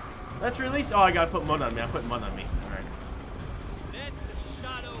 Let's release. Oh, I gotta put mud on me. I put mud on me. All right. Let the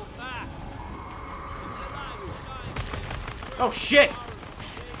shadow back. Oh shit!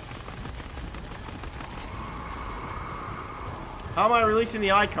 How am I releasing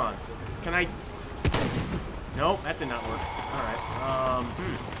the icons? Can I? Nope, that did not work. All right.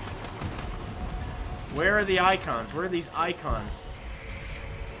 Where are the icons? Where are these icons?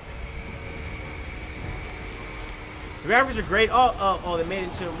 The graphics are great. Oh, they made it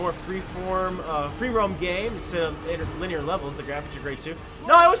into a more free-form, free-roam game instead of linear levels. The graphics are great too.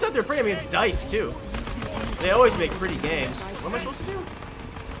 No, I always thought they were pretty. I mean, it's DICE too. They always make pretty games. What am I supposed to do?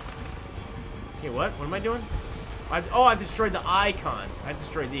 Okay, what? What am I doing? I destroyed the icons. I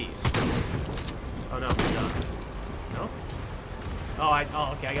destroyed these. Oh no, no. No?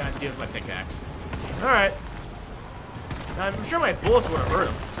 Oh, okay, I gotta deal with my pickaxe. Alright. I'm sure my bullets would have hurt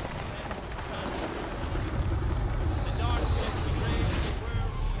him.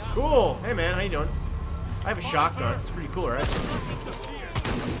 Cool. Hey man, how you doing? I have a shotgun. It's pretty cool, right?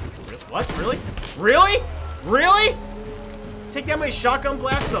 What? Really? Really? Really? Take that many shotgun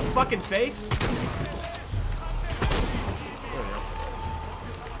blasts to the fucking face?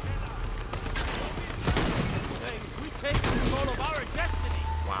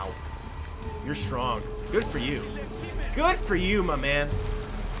 Wow. You're strong. Good for you. Good for you, my man.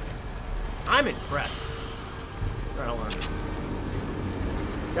 I'm impressed. Alright, hold on.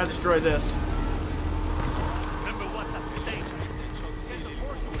 Gotta destroy this.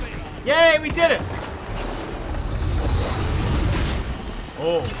 Yay, we did it!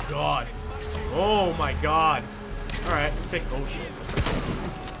 Oh, God. Oh, my God. Alright, let's take... Oh, shit.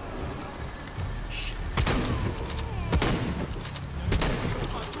 Shit.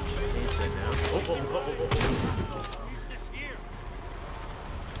 He's dead now. Oh.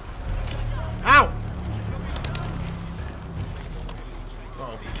 Ow!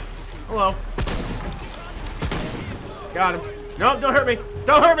 Uh-oh. Hello. Got him. Nope, don't hurt me.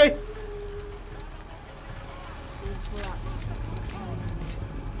 Don't hurt me!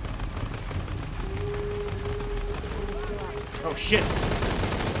 Oh, shit.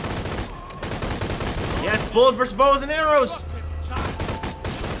 Yes, bullets versus bows and arrows.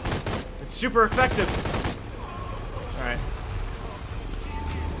 It's super effective. Alright.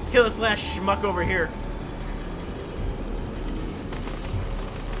 Let's kill this last schmuck over here.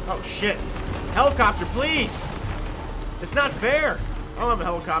 Oh, shit. Helicopter, please! It's not fair! I don't have a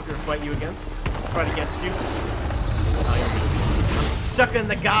helicopter to fight against you. I'm sucking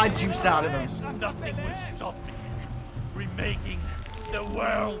the god juice out of him. Nothing will stop me. Remaking the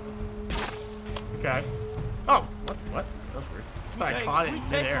world. Okay. Oh, what? That's weird. I caught it in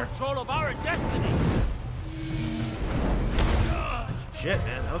midair. Control of our destiny. Shit,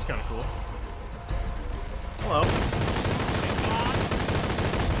 man, that was kind of cool. Hello.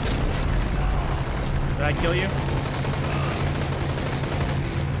 Did I kill you?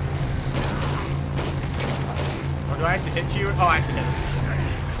 Oh, do I have to hit you? Oh, I have to hit him.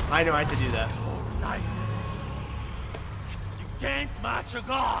 I know I have to do that. You can't match a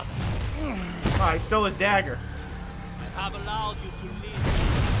god. Oh, I stole his dagger. I have allowed you to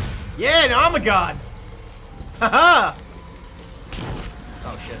live. Yeah, now I'm a god. Haha.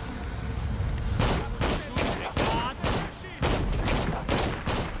 Oh shit.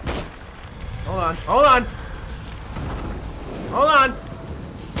 Hold on. Hold on. Hold on.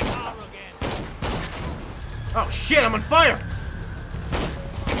 Oh shit, I'm on fire.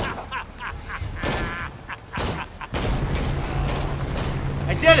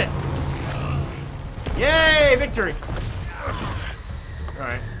 I did it. Yay, victory.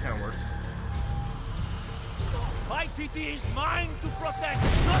 Alright, kind of worked. My TT is mine to protect,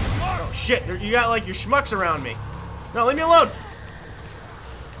 not yours. Oh shit, you got like your schmucks around me. No, leave me alone.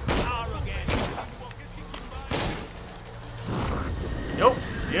 Nope.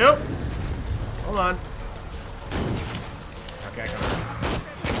 Yep. Hold on. Okay, come on.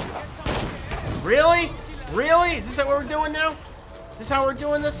 Really? Really? Is this what we're doing now? Is this how we're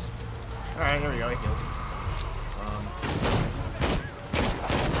doing this? Alright, here we go. I healed.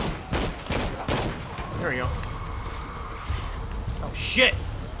 There we go. Oh shit!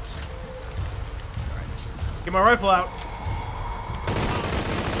 Alright. Get my rifle out.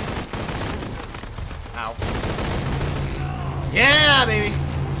 Ow. Yeah, baby!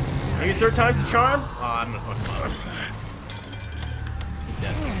 Maybe third time's the charm? Oh, I'm gonna fuck him up. He's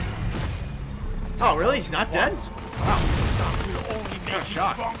dead. Oh, really? He's not dead? Wow. I'm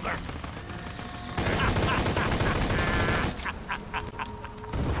shocked.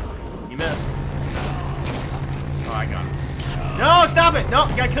 You missed. Oh, I got him. No, stop it! No,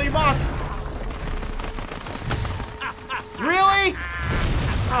 you gotta kill your boss. Really?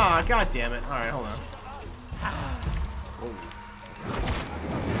 Oh, god damn it. Alright, hold on.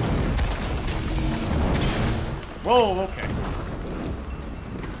 Whoa, okay.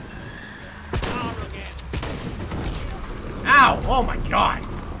 Ow! Oh my god!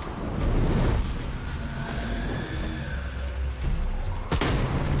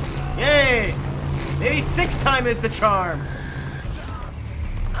 Yay! Maybe 6 time is the charm.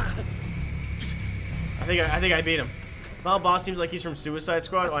 I think I beat him. Well, boss seems like he's from Suicide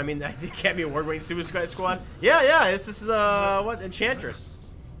Squad. Oh, I mean, that can't be award-winning Suicide Squad. Yeah. This is what, Enchantress,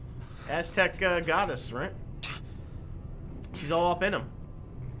 Aztec goddess, right? She's all up in him.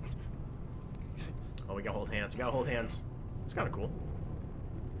 Oh, we gotta hold hands. We gotta hold hands. It's kind of cool.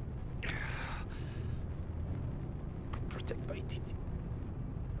 Protect by Titi.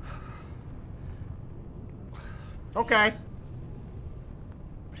 Okay.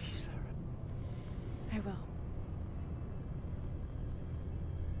 Please, Lara. I will.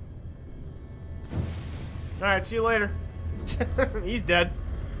 Alright, see you later. He's dead.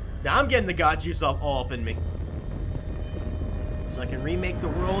 Now I'm getting the god juice all up in me. So I can remake the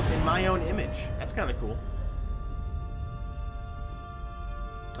world in my own image. That's kind of cool.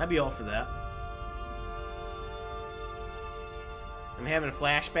 I'd be all for that. I'm having a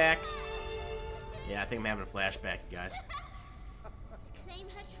flashback. Yeah, I think I'm having a flashback, you guys. To claim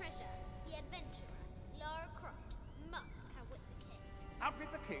her treasure, the adventurer, Lara Croft, must outwit the king.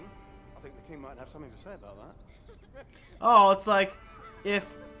 Outwit the king? I think the king might have something to say about that. Oh, it's like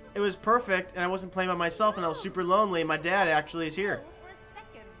if it was perfect and I wasn't playing by myself and I was super lonely and my dad actually is here.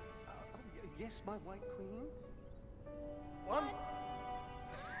 Yes, my white queen. One.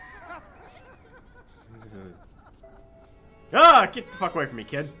 Ah, get the fuck away from me,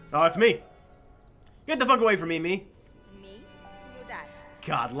 kid. Oh, it's me. Get the fuck away from me, Me? Who that?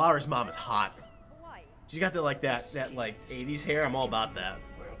 God, Lara's mom is hot. She's got the, like, that like 80s hair. I'm all about that.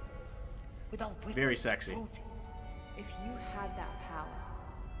 Very sexy. If you had that power,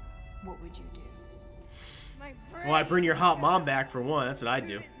 what would you do? Well, I'd bring your hot mom back for one. That's what I'd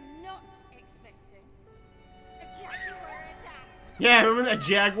do. Not expecting a jaguar attack. Yeah, remember that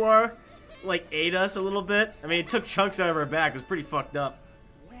jaguar? Like, ate us a little bit? I mean, it took chunks out of her back. It was pretty fucked up.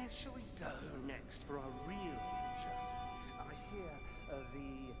 Where shall we go next for our real adventure? I hear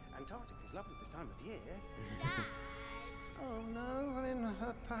the Antarctic is lovely this time of year. Dad. Oh no, then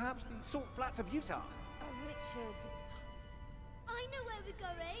perhaps the salt flats of Utah. Oh, Richard. I know where we're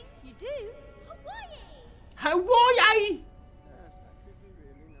going. You do? Hawaii! Hawaii! That could be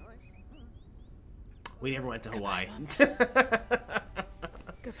really nice. We never went to Hawaii.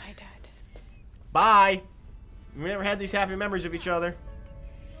 Goodbye, Dad. Bye. We never had these happy memories of each other.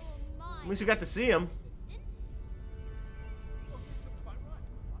 At least we got to see him.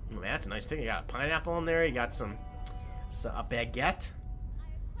 Oh, man, that's a nice thing. You got a pineapple in there. You got a baguette.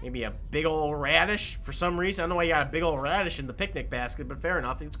 Maybe a big old radish for some reason. I don't know why you got a big old radish in the picnic basket, but fair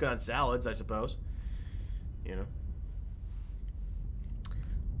enough. It's good on salads, I suppose. You know.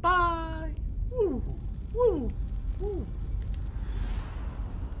 Bye. Woo. Woo. Woo.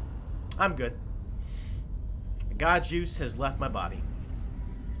 I'm good. The god juice has left my body.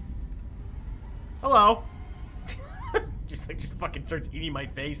 Hello. just fucking starts eating my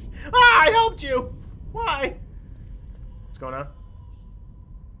face. Ah, I helped you. Why? What's going on?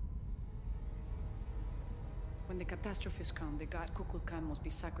 When the catastrophes come, the god Kukulkan must be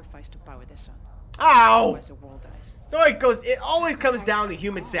sacrificed to power the sun. Ow! Otherwise the world dies. So it always comes down to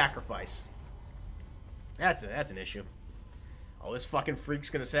human sacrifice. That's an issue. Oh, this fucking freak's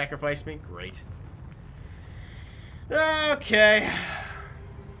gonna sacrifice me? Great. Okay.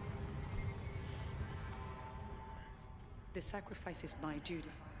 The sacrifice is my duty.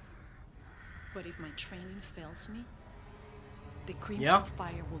 But if my training fails me, the Crimson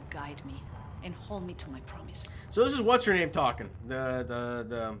Fire will guide me and hold me to my promise. So this is what's her name talking?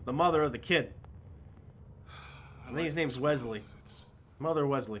 The mother of the kid. I think his name's Wesley. Mother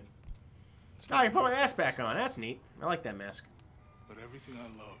Wesley. Oh, I can put my mask back on. That's neat. I like that mask. But everything I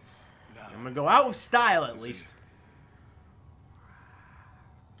love now. I'm gonna go out with style at least.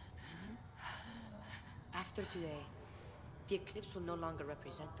 After today, the eclipse will no longer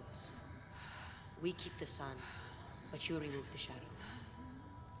represent us. We keep the sun, but you remove the shadow.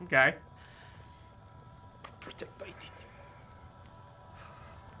 Okay. Protect Paititi.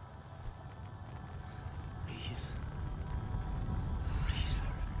 Please. Please.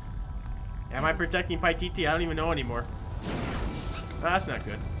 Am I protecting Paititi? I don't even know anymore. Oh, that's not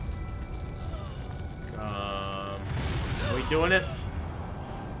good. Are we doing it?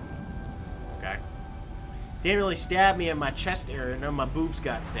 Okay. Didn't really stab me in my chest area. No, my boobs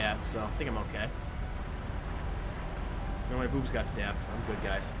got stabbed, so I think I'm okay. No, my boobs got stabbed. I'm good,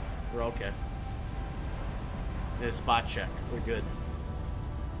 guys. We're okay. Did a spot check. We're good.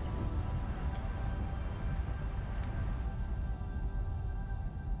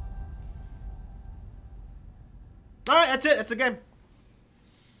 Alright, that's it. That's the game.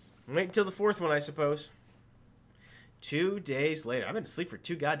 Wait until the fourth one, I suppose. 2 days later. I've been asleep for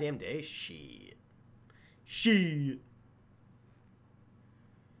 2 goddamn days. Shit. Shit.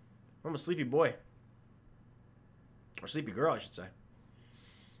 I'm a sleepy boy. Or sleepy girl, I should say.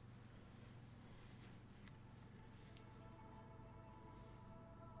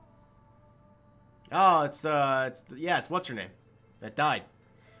 Oh, it's what's her name? That died.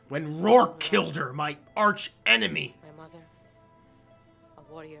 When Rourke killed her, my arch enemy. My mother. A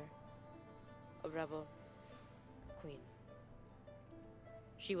warrior. A rebel. A queen.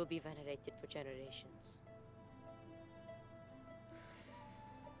 She will be venerated for generations.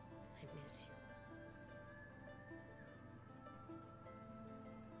 I miss you.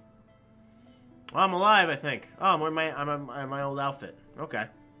 Well, I'm alive, I think. Oh, I'm wearing my old outfit. Okay.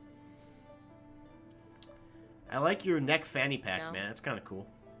 I like your neck fanny pack, Now, man. That's kind of cool.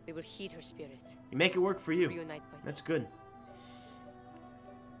 We will heed her spirit. You make it work for you. Reunite by That's good.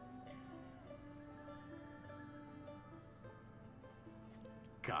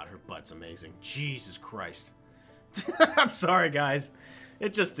 God, her butt's amazing. Jesus Christ. I'm sorry, guys.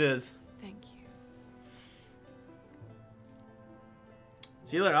 It just is. Thank you.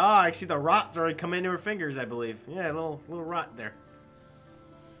 See that? Oh, I see the rot's already come into her fingers, I believe. Yeah, a little rot there.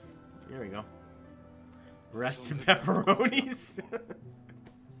 There we go. Rest in pepperonis.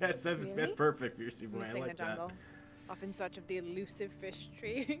 that's perfect, Fiercey Boy. Missing I like the jungle. Off in search of the elusive fish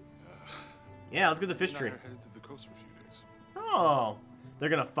tree. Yeah, let's get the fish tree. Headed to the coast for a few days. Oh, they're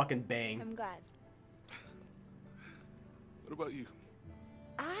gonna fucking bang. I'm glad. What about you?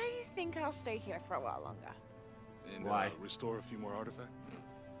 I think I'll stay here for a while longer. And Why? Restore a few more artifacts?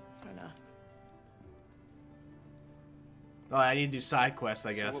 I don't know. Oh, I need to do side quests,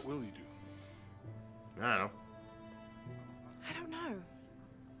 I guess. So what will you do? I don't know. I don't know.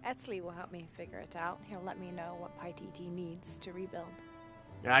 Etzli will help me figure it out. He'll let me know what Paititi needs to rebuild.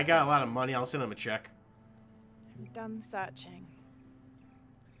 Yeah, I got a lot of money. I'll send him a check. I'm done searching.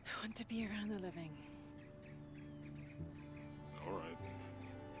 I want to be around the living. All right.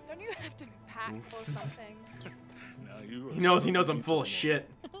 Don't you have to pack or something? He knows I'm full of shit.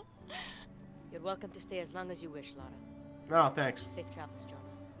 You're welcome to stay as long as you wish, Lara. Oh, thanks. Safe travels, John.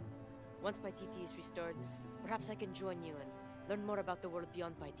 Once Paititi is restored, perhaps I can join you and learn more about the world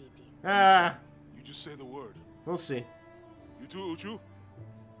beyond Paititi. Ah. You just say the word. We'll see. You too, Uchu?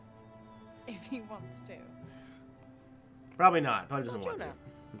 If he wants to. Probably not. Probably doesn't want to.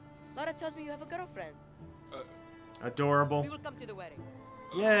 Lara tells me you have a girlfriend. Adorable. We will come to the wedding.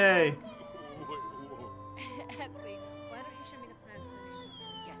 Yay. Etsy, why don't you show me the plans for the new system?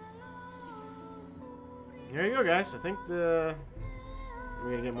 Yes. There you go, guys. I think we're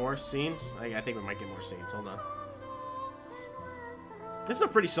gonna get more scenes. I think we might get more scenes. Hold on. This is a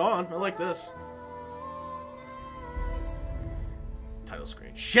pretty song. I like this. Title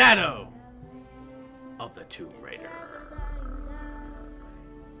screen. Shadow of the Tomb Raider.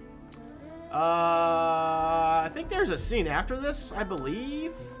 I think there's a scene after this, I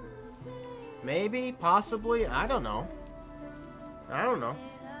believe. Maybe, possibly. I don't know.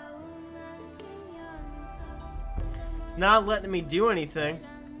 It's not letting me do anything.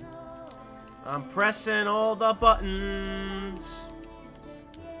 I'm pressing all the buttons.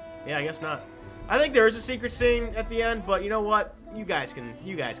 Yeah, I guess not. I think there is a secret scene at the end, but you know what? You guys can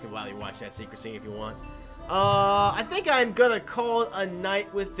while you watch that secret scene if you want. I think I'm gonna call it a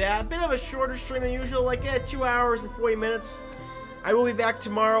night with that. A bit of a shorter stream than usual, like 2 hours and 40 minutes. I will be back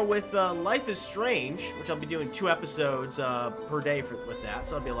tomorrow with Life is Strange, which I'll be doing 2 episodes per day with that,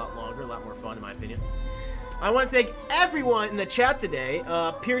 so it'll be a lot longer, a lot more fun in my opinion. I want to thank everyone in the chat today.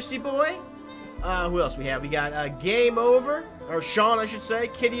 Piercy Boy. Who else we have? We got Game Over, or Sean, I should say.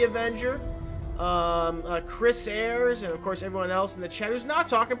 Kitty Avenger. Chris Ayers, and of course everyone else in the chat who's not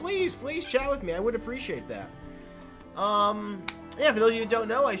talking. Please chat with me. I would appreciate that. Yeah, for those of you who don't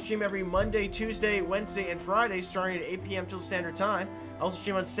know, I stream every Monday, Tuesday, Wednesday, and Friday starting at 8 p.m. till Standard Time. I also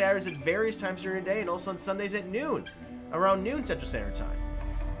stream on Saturdays at various times during the day, and also on Sundays at noon, around noon Central Standard Time.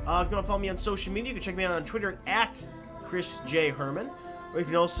 If you want to follow me on social media, you can check me out on Twitter at Chris J. Herman, or you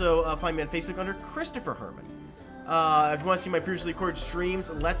can also find me on Facebook under Christopher Herman. If you want to see my previously recorded streams,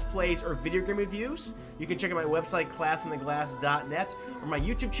 Let's Plays, or video game reviews, you can check out my website, classintheglass.net, or my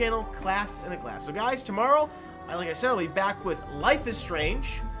YouTube channel, Class in the Glass. So guys, tomorrow, like I said, I'll be back with Life is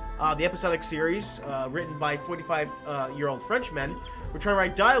Strange, the episodic series written by 45-year-old Frenchmen. We're trying to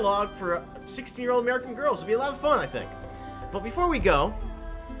write dialogue for 16-year-old American girls. It'll be a lot of fun, I think. But before we go,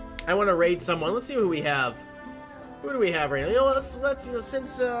 I want to raid someone. Let's see who we have. Who do we have right now? You know what? Let's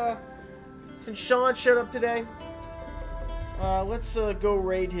since Sean showed up today, let's go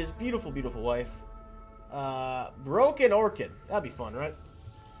raid his beautiful, beautiful wife. Broken Orchid. That'd be fun, right?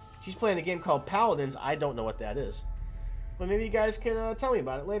 She's playing a game called Paladins. I don't know what that is. But maybe you guys can tell me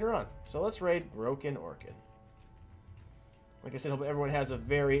about it later on. So let's raid Broken Orchid. Like I said, hope everyone has a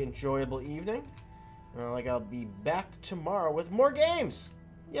very enjoyable evening. I'll be back tomorrow with more games.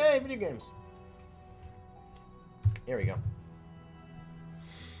 Yay, video games. Here we go.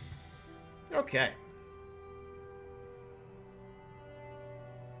 Okay.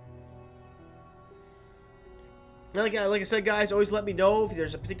 Like I said, guys, always let me know if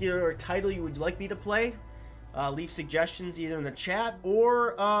there's a particular title you would like me to play. Leave suggestions either in the chat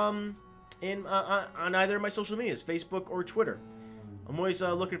or on either of my social medias, Facebook or Twitter. I'm always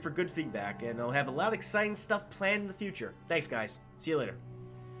looking for good feedback, and I'll have a lot of exciting stuff planned in the future. Thanks, guys. See you later.